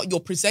a lot. What you're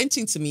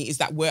presenting to me is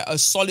that we're a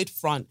solid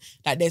front,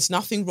 that there's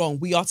nothing wrong.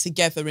 We are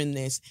together in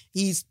this.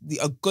 He's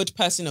a good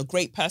person, a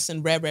great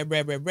person,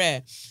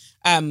 rare.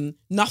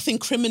 Nothing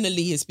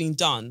criminally has been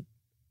done.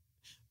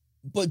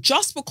 But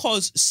just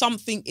because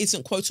something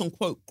isn't quote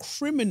unquote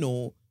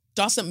criminal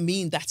doesn't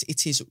mean that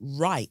it is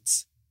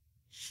right.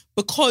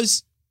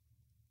 Because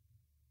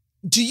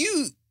do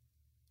you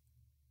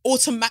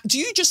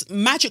just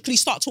magically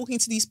start talking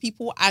to these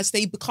people as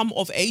they become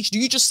of age? Do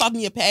you just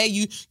suddenly appear?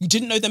 You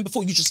didn't know them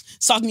before, you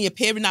just suddenly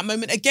appear in that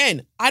moment?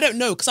 Again, I don't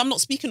know, because I'm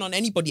not speaking on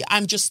anybody.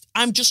 I'm just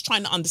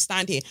trying to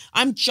understand here.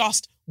 I'm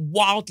just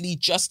wildly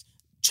just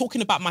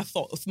talking about my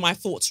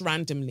thoughts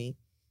randomly.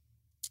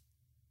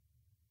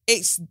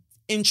 It's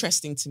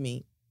interesting to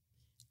me.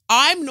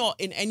 I'm not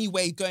in any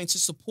way going to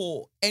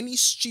support any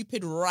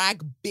stupid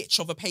rag bitch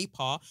of a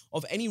paper,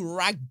 of any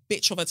rag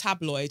bitch of a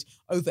tabloid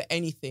over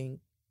anything.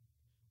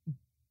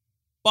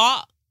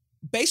 But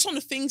based on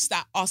the things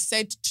that are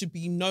said to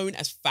be known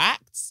as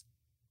facts,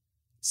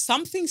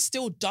 something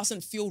still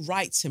doesn't feel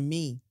right to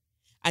me.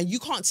 And you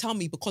can't tell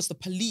me, because the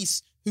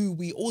police, who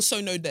we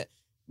also know that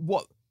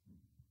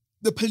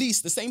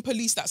the same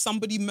police that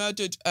somebody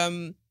murdered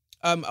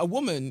a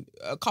woman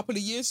a couple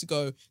of years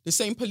ago, the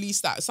same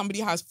police that somebody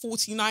has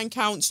 49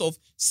 counts of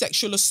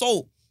sexual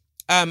assault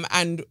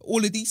and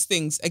all of these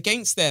things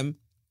against them,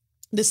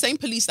 the same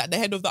police that the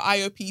head of the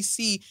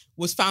IOPC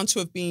was found to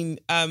have been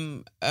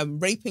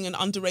raping an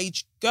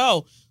underage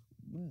girl,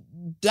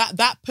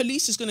 that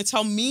police is going to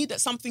tell me that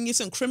something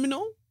isn't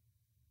criminal?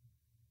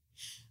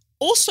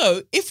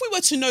 Also, if we were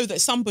to know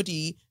that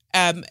somebody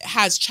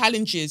has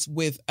challenges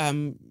with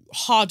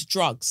hard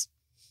drugs,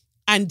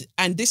 and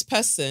this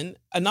person,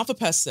 another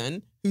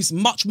person who's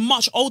much,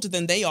 much older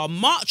than they are,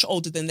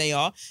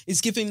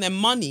 is giving them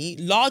money,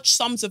 large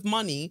sums of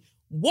money,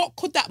 what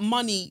could that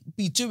money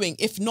be doing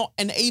if not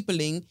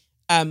enabling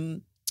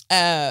an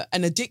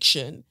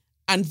addiction?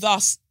 And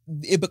thus,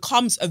 it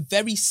becomes a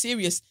very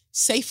serious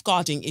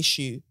safeguarding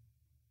issue.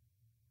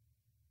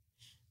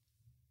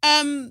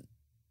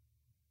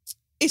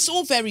 it's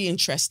all very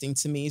interesting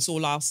to me, is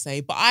all I'll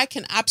say. But I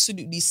can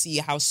absolutely see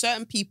how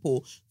certain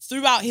people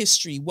throughout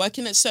history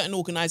working at certain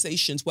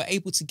organizations were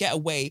able to get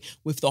away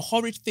with the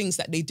horrid things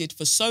that they did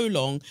for so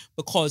long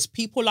because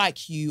people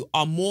like you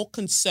are more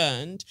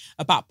concerned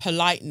about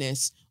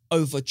politeness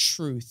over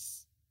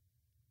truth.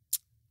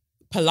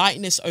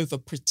 Politeness over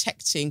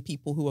protecting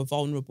people who are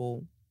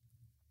vulnerable.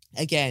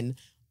 Again,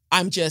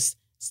 I'm just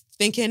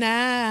thinking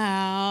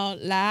out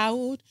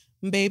loud,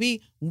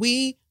 baby,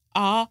 we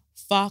are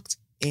fucked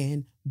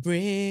in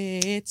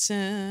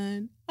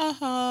Britain.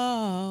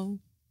 Oh,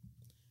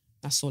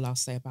 that's all I'll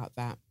say about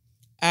that.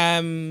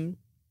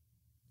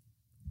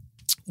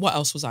 What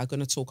else was I going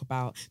to talk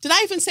about? Did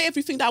I even say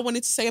everything that I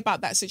wanted to say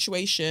about that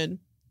situation?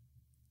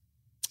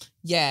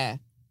 Yeah.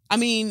 I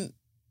mean,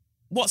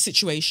 what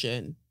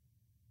situation?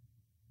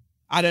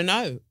 I don't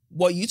know.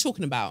 What are you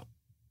talking about?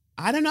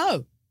 I don't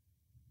know.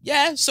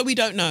 Yeah, so we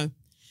don't know.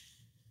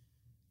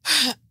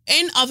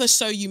 In other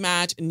So You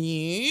Mad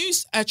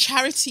news, a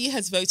charity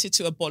has voted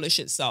to abolish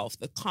itself,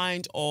 the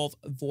kind of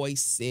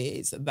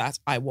voices that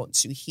I want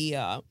to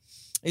hear.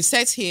 It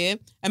says here,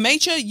 a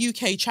major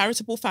UK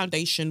charitable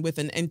foundation with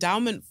an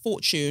endowment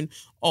fortune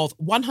of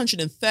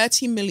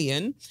 130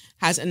 million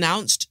has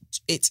announced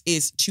it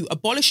is to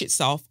abolish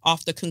itself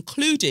after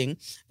concluding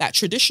that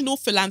traditional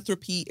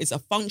philanthropy is a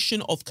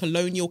function of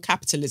colonial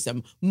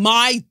capitalism.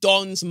 My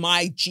dons,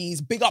 my G's,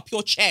 big up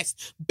your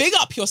chest, big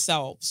up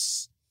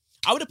yourselves.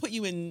 I would have put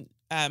you in,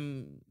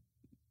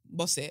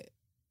 what's it?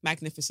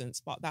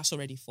 Magnificence, but that's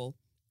already full.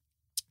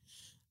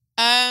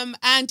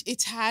 And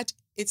it had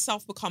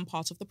itself become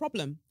part of the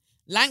problem.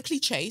 Lankley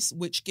Chase,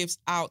 which gives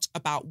out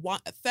about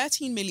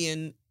 13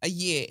 million a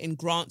year in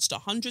grants to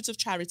hundreds of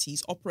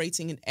charities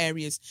operating in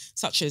areas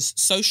such as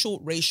social,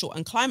 racial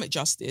and climate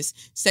justice,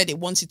 said it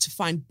wanted to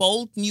find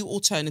bold new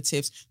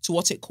alternatives to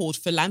what it called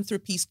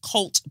philanthropy's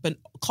cult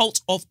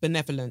of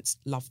benevolence.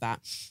 Love that.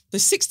 The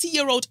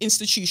 60-year-old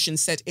institution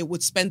said it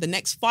would spend the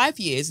next 5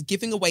 years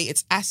giving away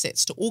its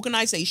assets to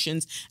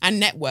organizations and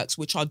networks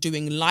which are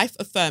doing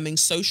life-affirming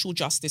social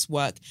justice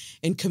work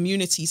in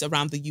communities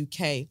around the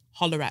UK.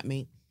 Holler at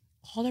me.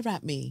 Holler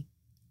at me.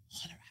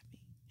 Holler at me.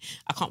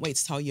 I can't wait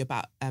to tell you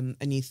about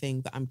a new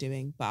thing that I'm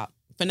doing. But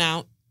for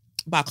now,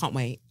 I can't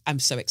wait. I'm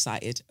so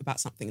excited about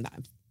something that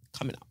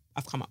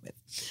I've come up with.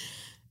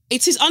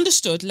 It is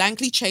understood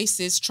Lankley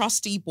Chase's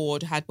trustee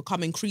board had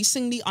become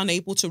increasingly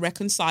unable to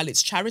reconcile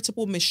its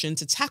charitable mission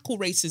to tackle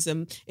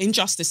racism,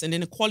 injustice and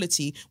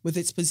inequality with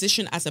its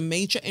position as a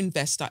major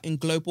investor in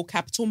global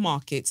capital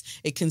markets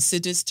it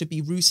considers to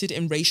be rooted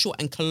in racial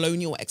and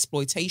colonial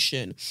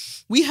exploitation.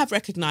 We have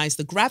recognized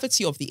the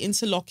gravity of the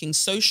interlocking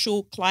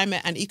social,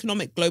 climate and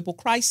economic global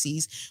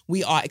crises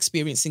we are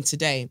experiencing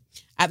today.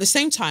 At the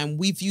same time,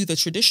 we view the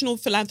traditional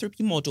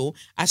philanthropy model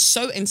as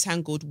so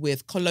entangled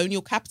with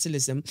colonial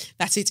capitalism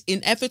that it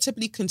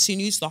inevitably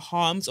continues the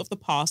harms of the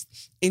past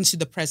into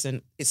the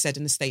present, it said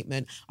in a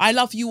statement. I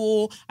love you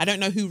all. I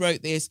don't know who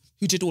wrote this,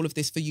 who did all of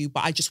this for you,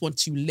 but I just want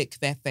to lick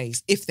their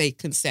face if they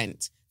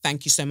consent.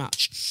 Thank you so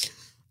much.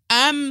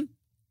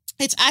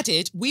 It's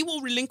added, we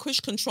will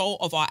relinquish control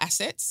of our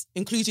assets,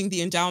 including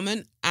the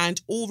endowment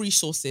and all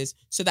resources,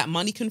 so that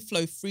money can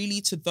flow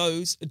freely to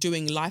those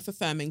doing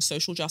life-affirming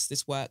social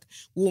justice work.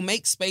 We will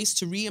make space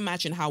to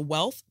reimagine how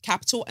wealth,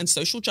 capital, and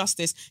social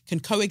justice can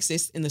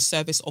coexist in the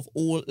service of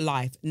all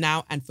life,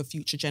 now and for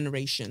future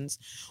generations.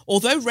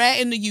 Although rare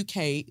in the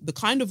UK, the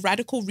kind of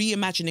radical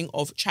reimagining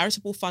of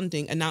charitable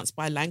funding announced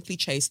by Lankley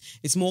Chase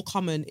is more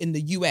common in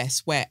the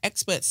US, where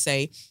experts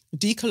say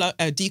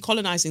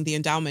decolonizing the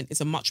endowment is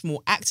a much more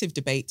active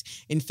debate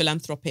in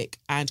philanthropic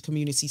and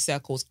community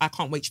circles. I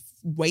can't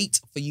wait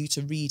for you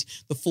to read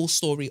the full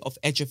story of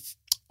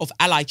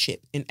allyship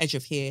in Edge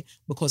of Here,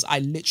 because I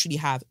literally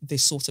have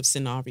this sort of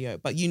scenario.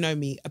 But you know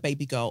me, a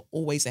baby girl,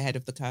 always ahead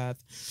of the curve.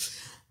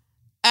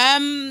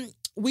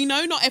 We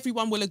know not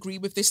everyone will agree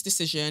with this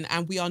decision,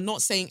 and we are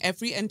not saying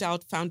every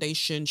endowed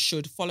foundation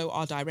should follow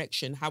our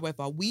direction.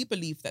 However, we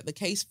believe that the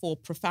case for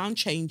profound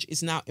change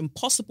is now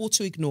impossible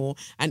to ignore,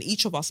 and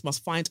each of us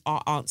must find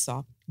our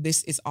answer.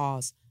 This is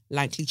ours,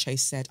 Lankley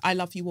Chase said. I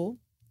love you all.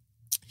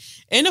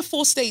 In a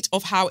foresight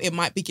of how it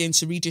might begin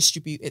to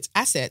redistribute its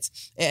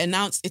assets, it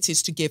announced it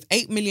is to give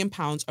 £8 million,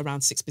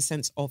 around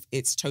 6% of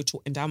its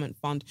total endowment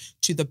fund,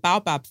 to the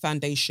Baobab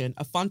Foundation,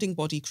 a funding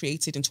body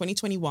created in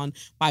 2021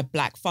 by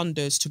Black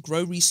funders to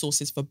grow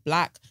resources for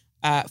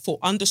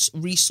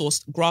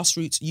under-resourced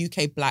grassroots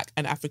UK Black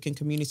and African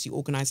community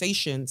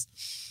organisations.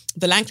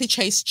 The Lankley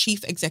Chase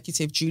chief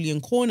executive, Julian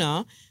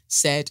Corner,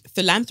 said,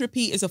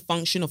 philanthropy is a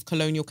function of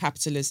colonial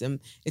capitalism.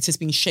 It has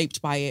been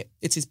shaped by it.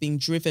 It is being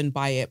driven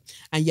by it.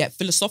 And yet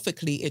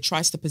philosophically, it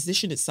tries to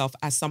position itself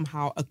as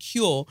somehow a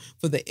cure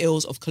for the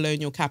ills of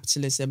colonial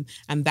capitalism.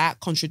 And that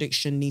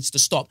contradiction needs to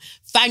stop.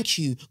 Thank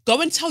you.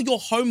 Go and tell your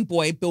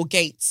homeboy, Bill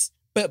Gates,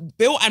 but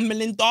Bill and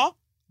Melinda,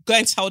 go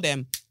and tell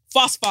them.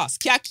 Fast.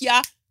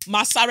 Kia,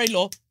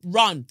 Masarelo,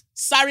 run.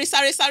 Sorry,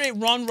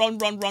 run.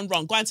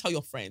 Go and tell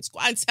your friends. Go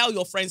and tell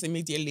your friends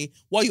immediately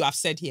what you have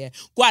said here.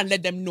 Go and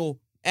let them know,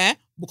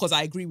 because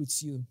I agree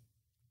with you.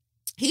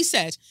 He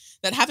said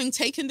that having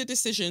taken the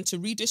decision to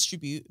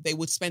redistribute, they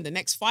would spend the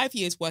next 5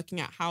 years working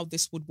out how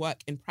this would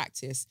work in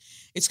practice.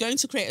 It's going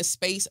to create a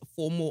space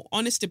for more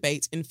honest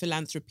debate in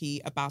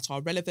philanthropy about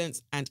our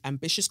relevance and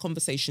ambitious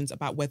conversations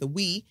about whether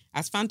we,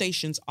 as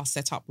foundations, are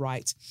set up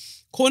right.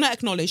 Corner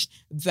acknowledged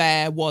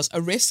there was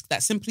a risk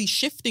that simply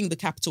shifting the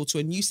capital to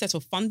a new set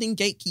of funding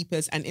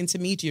gatekeepers and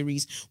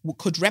intermediaries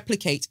could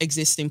replicate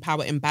existing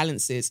power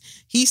imbalances.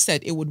 He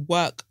said it would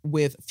work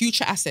with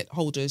future asset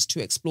holders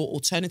to explore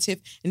alternative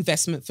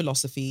investment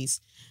philosophies.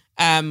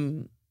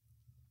 I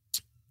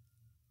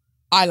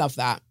love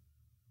that.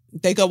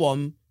 They go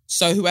on.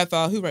 So who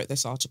wrote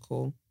this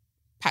article?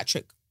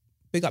 Patrick.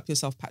 Big up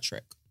yourself,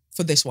 Patrick,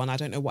 for this one. I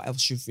don't know what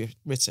else you've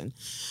written.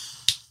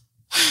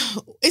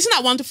 Isn't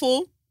that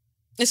wonderful?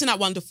 Isn't that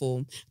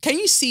wonderful? Can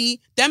you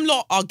see them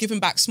lot are giving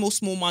back small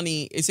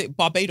money? Is it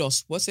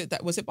Barbados? Was it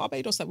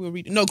Barbados that we were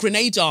reading? No,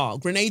 Grenada.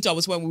 Grenada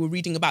was when we were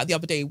reading about the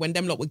other day when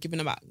them lot were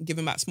giving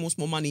back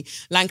small money.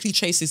 Langley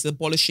Chase is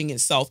abolishing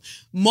itself.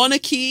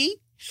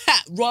 Monarchy,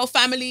 royal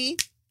family,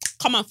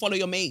 come and follow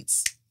your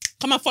mates.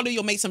 Come and follow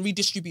your mates and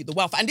redistribute the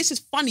wealth. And this is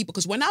funny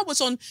because when I was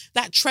on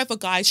that Trevor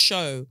guy's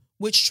show,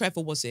 which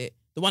Trevor was it?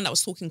 The one that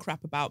was talking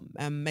crap about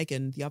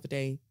Meghan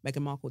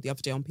Markle the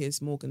other day on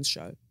Piers Morgan's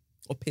show.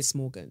 Or Piers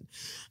Morgan.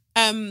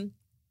 When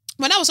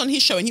I was on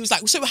his show and he was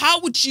like, so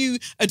how would you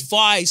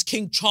advise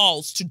King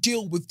Charles to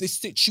deal with this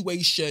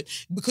situation?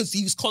 Because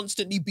he was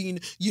constantly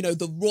being,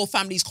 the royal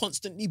family is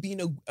constantly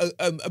being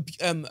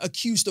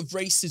accused of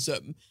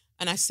racism.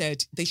 And I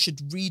said they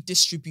should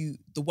redistribute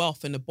the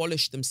wealth and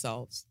abolish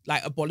itself,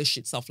 like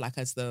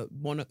as the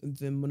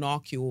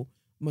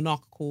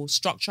monarchical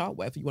structure,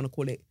 whatever you want to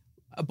call it,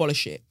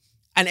 abolish it.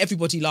 And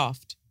everybody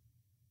laughed.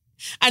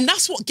 And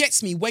that's what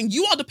gets me. When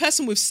you are the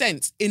person with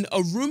sense in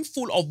a room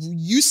full of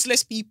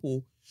useless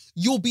people,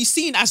 you'll be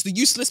seen as the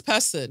useless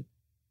person.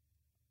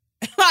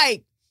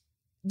 Like,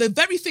 the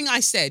very thing I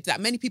said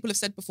that many people have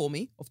said before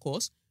me, of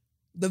course,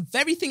 the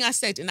very thing I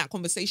said in that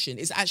conversation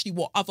is actually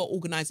what other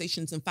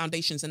organizations and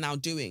foundations are now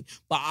doing.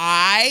 But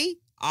I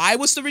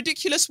was the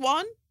ridiculous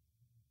one.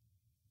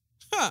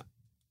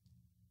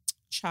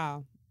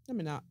 Ciao. Let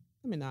me not.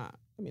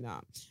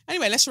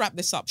 Anyway, let's wrap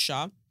this up,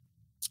 Sha.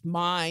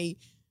 My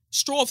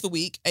straw of the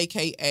week,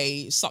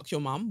 aka Suck Your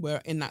Mum,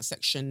 we're in that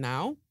section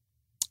now,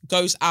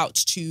 goes out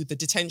to the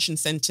detention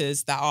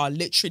centres that are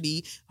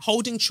literally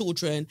holding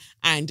children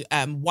and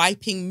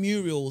wiping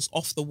murals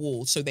off the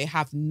wall so they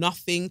have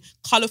nothing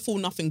colourful,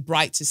 nothing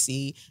bright to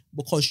see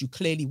because you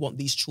clearly want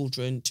these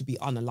children to be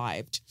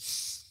unalived.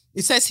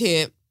 It says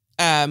here,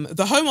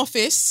 the Home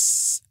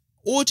Office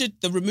ordered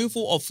the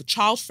removal of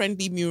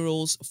child-friendly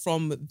murals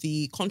from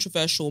the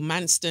controversial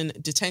Manston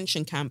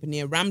detention camp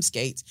near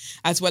Ramsgate,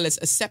 as well as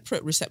a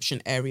separate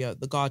reception area,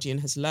 The Guardian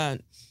has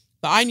learned.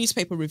 The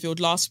iNewspaper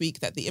revealed last week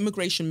that the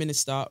Immigration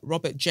Minister,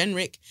 Robert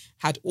Jenrick,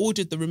 had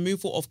ordered the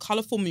removal of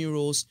colourful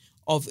murals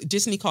of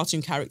Disney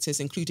cartoon characters,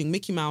 including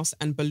Mickey Mouse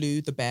and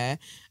Baloo the bear,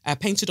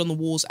 painted on the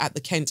walls at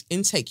the Kent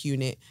Intake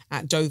Unit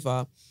at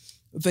Dover.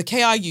 The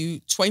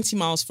KIU, 20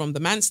 miles from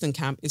the Manston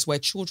camp, is where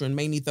children,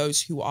 mainly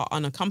those who are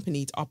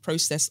unaccompanied, are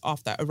processed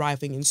after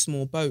arriving in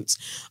small boats.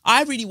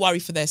 I really worry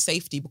for their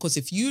safety because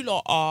if you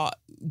lot are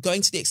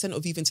going to the extent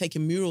of even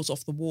taking murals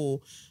off the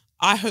wall,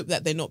 I hope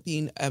that they're not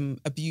being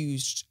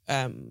abused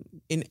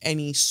in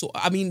any sort.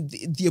 I mean,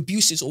 the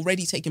abuse is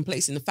already taking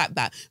place in the fact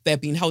that they're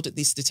being held at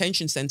this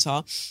detention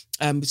centre.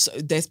 So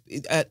there's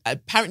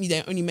apparently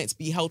they're only meant to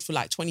be held for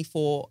like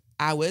 24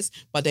 hours,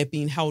 but they're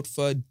being held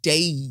for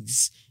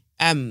days.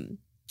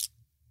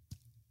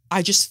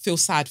 I just feel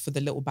sad for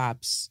the little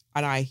babs,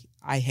 and I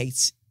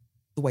hate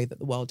the way that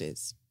the world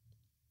is.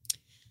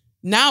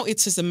 Now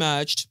it has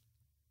emerged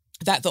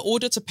that the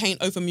order to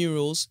paint over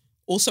murals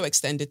also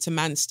extended to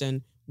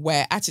Manston,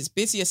 where at its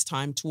busiest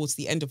time towards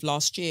the end of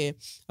last year,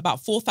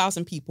 about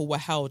 4,000 people were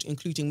held,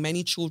 including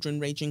many children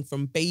ranging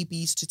from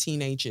babies to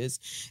teenagers.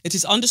 It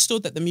is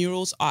understood that the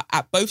murals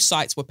at both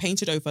sites were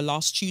painted over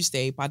last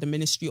Tuesday by the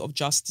Ministry of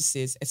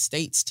Justice's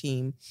estates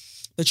team.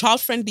 The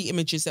child-friendly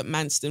images at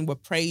Manston were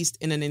praised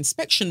in an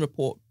inspection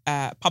report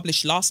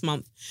published last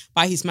month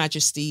by His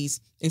Majesty's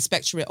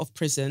Inspectorate of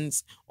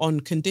Prisons on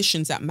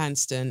conditions at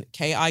Manston,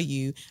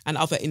 KIU, and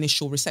other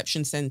initial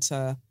reception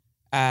centre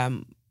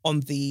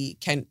on the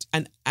Kent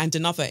and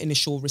another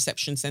initial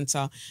reception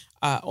centre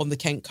on the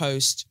Kent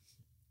coast,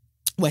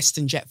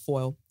 Western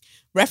Jetfoil.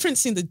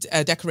 Referencing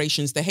the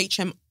decorations, the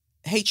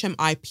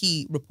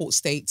HMIP report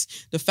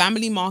states the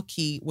family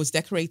marquee was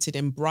decorated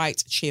in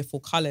bright, cheerful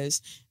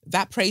colours.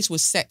 That praise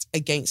was set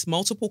against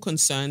multiple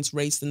concerns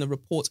raised in the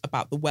report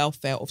about the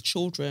welfare of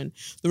children.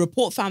 The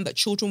report found that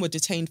children were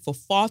detained for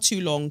far too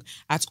long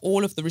at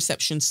all of the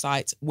reception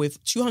sites, with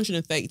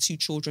 232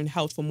 children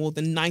held for more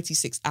than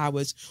 96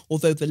 hours,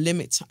 although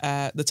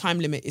the time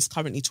limit is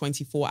currently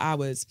 24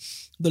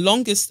 hours. The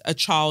longest a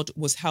child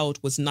was held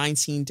was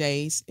 19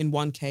 days in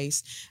one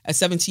case. A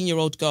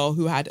 17-year-old girl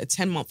who had a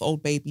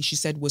 10-month-old baby, she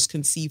said, was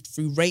conceived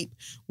through rape,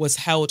 was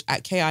held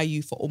at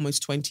KIU for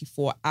almost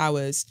 24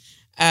 hours.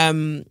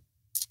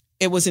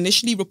 It was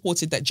initially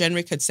reported that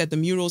Jenrick had said the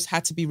murals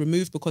had to be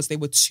removed because they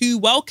were too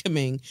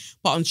welcoming.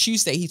 But on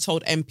Tuesday, he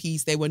told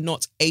MPs they were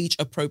not age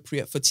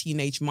appropriate for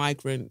teenage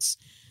migrants.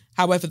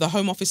 However, the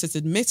Home Office has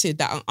admitted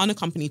that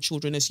unaccompanied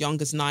children as young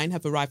as 9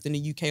 have arrived in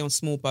the UK on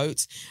small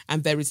boats,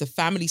 and there is a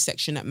family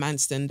section at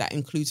Manston that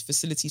includes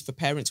facilities for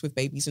parents with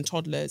babies and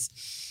toddlers.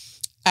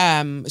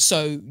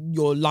 So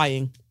you're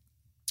lying.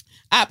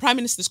 At Prime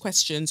Minister's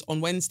questions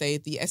on Wednesday,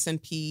 the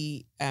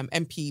SNP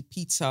MP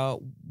Peter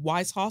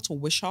Wishart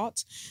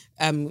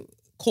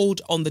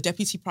called on the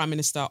Deputy Prime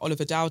Minister,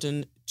 Oliver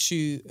Dowden,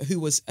 who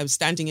was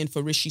standing in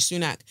for Rishi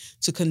Sunak,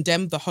 to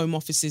condemn the Home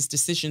Office's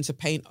decision to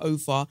paint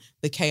over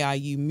the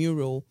KIU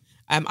mural.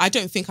 I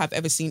don't think I've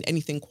ever seen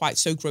anything quite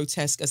so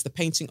grotesque as the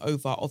painting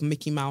over of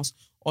Mickey Mouse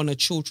on a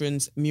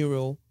children's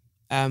mural,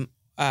 as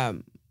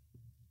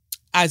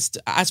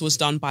was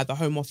done by the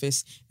Home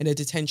Office in a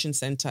detention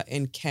centre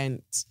in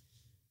Kent.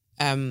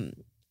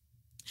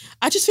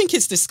 I just think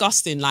it's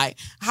disgusting. Like,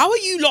 how are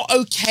you lot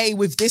okay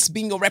with this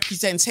being your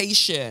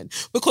representation?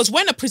 Because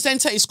when a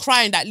presenter is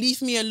crying that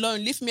leave me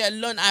alone,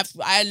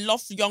 I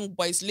love young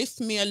boys, leave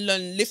me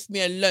alone,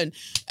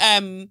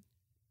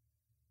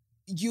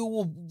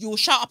 you'll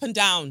shout up and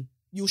down.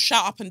 You'll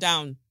shout up and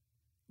down,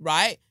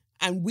 right?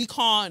 And we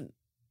can't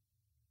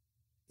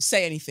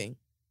say anything.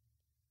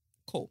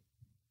 Cool.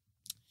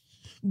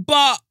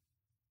 But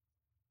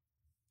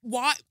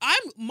why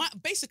my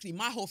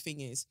whole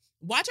thing is,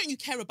 why don't you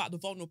care about the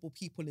vulnerable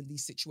people in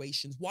these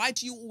situations? Why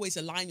do you always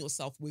align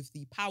yourself with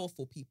the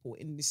powerful people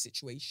in this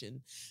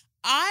situation?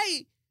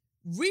 I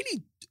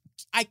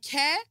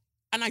care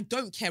and I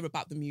don't care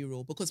about the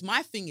mural, because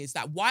my thing is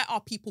that why are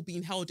people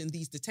being held in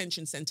these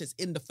detention centres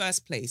in the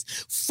first place?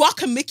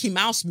 Fuck a Mickey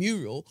Mouse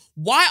mural.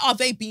 Why are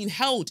they being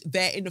held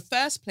there in the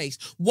first place?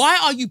 Why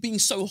are you being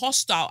so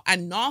hostile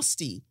and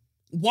nasty?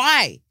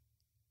 Why?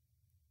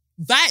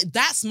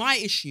 That's my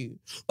issue.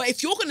 But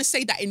if you're going to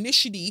say that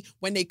initially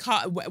when they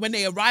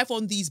arrive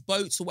on these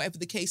boats or whatever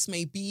the case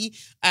may be,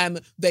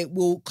 they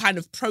will kind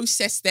of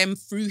process them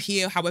through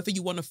here, however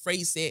you want to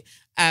phrase it.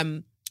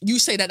 You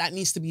say that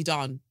needs to be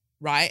done,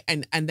 right?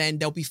 And then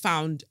they'll be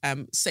found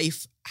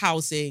safe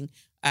housing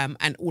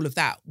and all of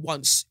that.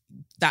 Once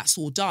that's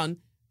all done,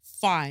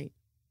 fine.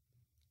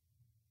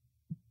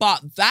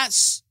 But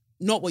that's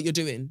not what you're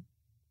doing.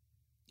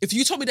 If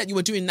you told me that you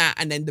were doing that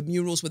and then the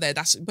murals were there,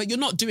 but you're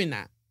not doing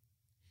that.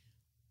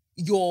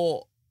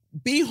 You're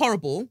being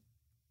horrible,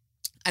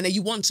 and then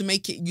you want to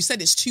make it, you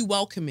said it's too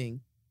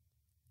welcoming.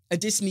 A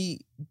Disney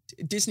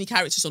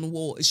characters on the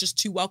wall, it's just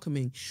too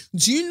welcoming.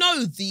 Do you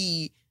know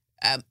the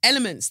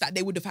elements that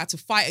they would have had to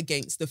fight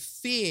against, the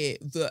fear,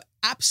 the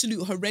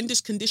absolute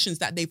horrendous conditions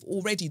that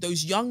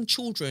those young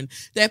children,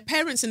 their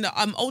parents and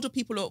the older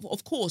people,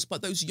 of course,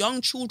 but those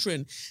young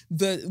children,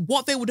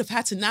 what they would have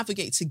had to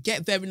navigate to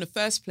get there in the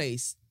first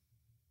place?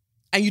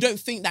 And you don't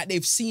think that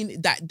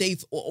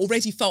they've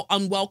already felt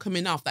unwelcome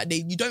enough,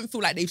 you don't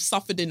feel like they've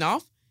suffered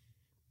enough,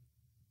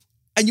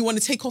 and you want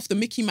to take off the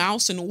Mickey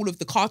Mouse and all of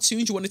the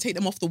cartoons, you want to take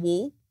them off the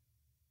wall?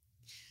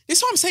 This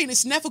is what I'm saying,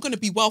 it's never going to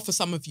be well for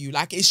some of you.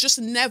 Like, it's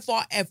just never,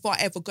 ever,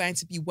 ever going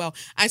to be well.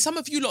 And some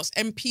of you lots,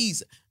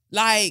 MPs,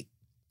 like,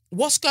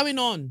 what's going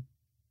on?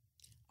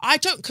 I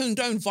don't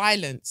condone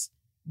violence,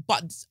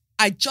 but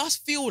I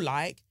just feel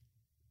like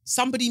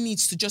somebody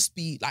needs to just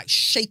be like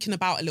shaken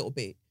about a little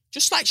bit.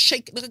 Just like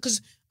shake,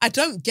 because I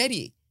don't get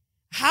it.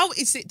 How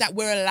is it that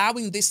we're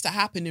allowing this to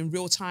happen in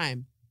real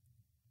time?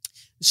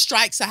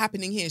 Strikes are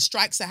happening here.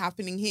 Strikes are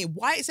happening here.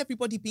 Why is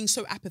everybody being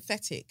so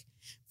apathetic?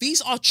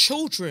 These are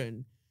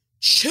children.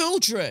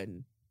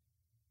 Children.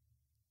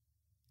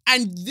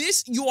 And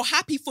you're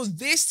happy for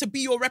this to be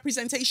your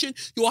representation?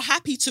 You're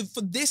happy for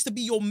this to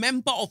be your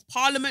member of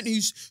parliament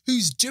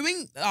who's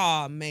doing...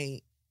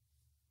 mate.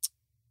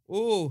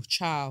 Oh,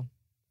 child.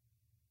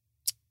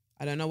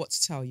 I don't know what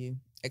to tell you.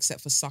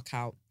 Except for suck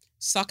out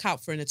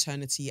for an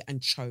eternity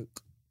and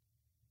choke.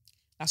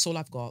 That's all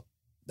I've got.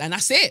 And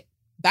that's it.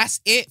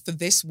 That's it for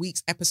this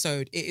week's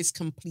episode. It is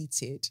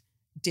completed.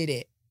 Did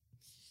it.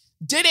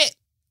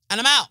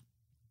 And I'm out.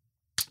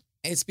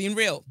 It's been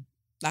real.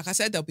 Like I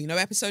said, there'll be no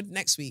episode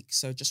next week.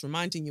 So just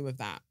reminding you of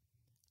that.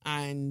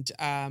 And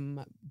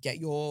get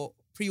your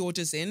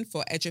pre-orders in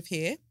for Edge of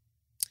Here.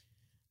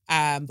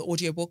 The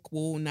audiobook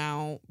will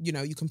now,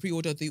 you can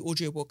pre-order the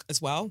audiobook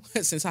as well,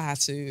 since I had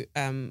to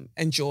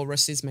endure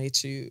Rasisme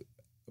to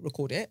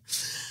record it.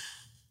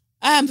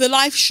 The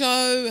live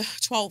show,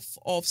 12th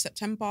of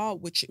September,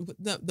 which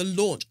the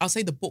launch, I'll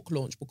say the book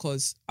launch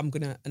because I'm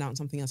going to announce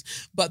something else.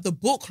 But the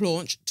book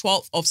launch,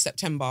 12th of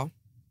September,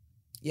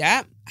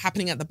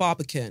 happening at the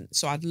Barbican.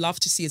 So I'd love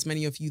to see as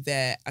many of you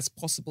there as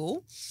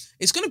possible.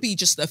 It's going to be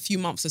just a few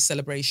months of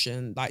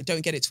celebration. Like,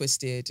 don't get it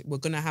twisted. We're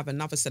going to have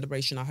another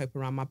celebration, I hope,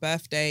 around my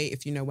birthday.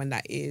 If you know when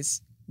that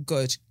is,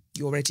 good.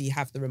 You already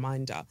have the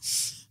reminder.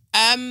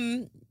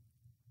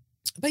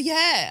 But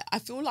yeah, I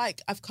feel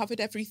like I've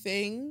covered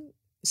everything.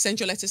 Send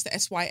your letters to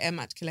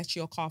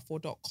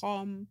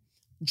sym@kelechiokafo.com.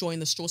 Join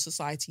the Straw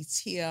Society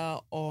tier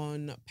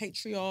on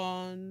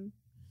Patreon.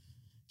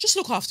 Just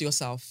look after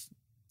yourself.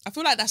 I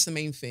feel like that's the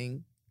main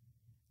thing.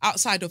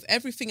 outside of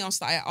everything else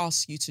that I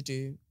ask you to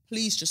do,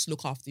 please just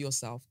look after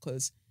yourself,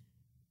 because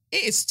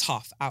it is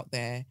tough out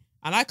there.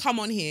 And I come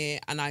on here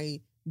and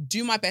I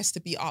do my best to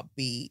be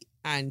upbeat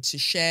and to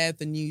share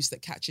the news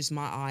that catches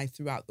my eye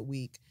throughout the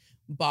week.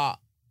 But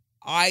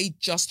I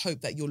just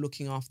hope that you're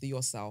looking after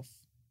yourself.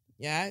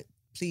 Yeah?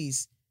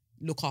 Please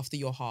look after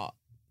your heart.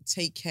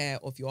 Take care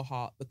of your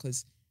heart,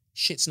 because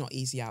shit's not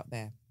easy out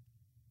there.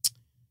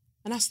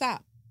 And that's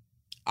that.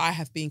 I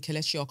have been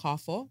Kelechi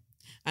Okafor,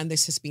 and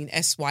this has been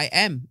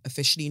SYM,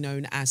 officially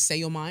known as Say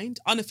Your Mind,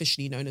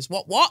 unofficially known as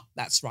what?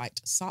 That's right,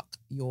 Suck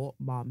Your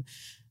Mum.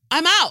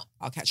 I'm out.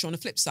 I'll catch you on the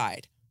flip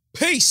side.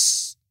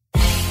 Peace.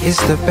 It's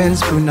the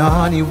Benz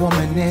Brunani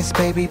womanist,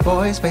 baby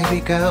boys, baby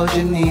girls,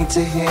 you need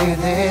to hear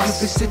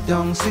this. Sit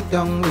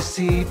down,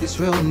 receive this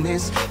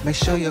realness. Make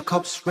sure your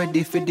cup's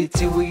ready for the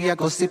tea, we are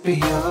go sip it,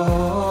 yo.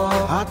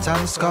 Hard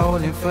time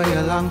scrolling for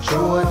your long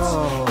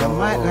shorts. You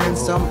might learn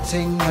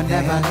something you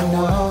never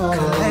know.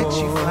 Collect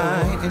you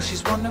fine, and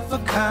she's one of a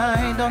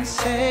kind. Don't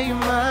say your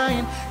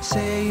mind,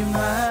 say your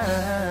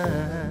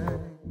mind.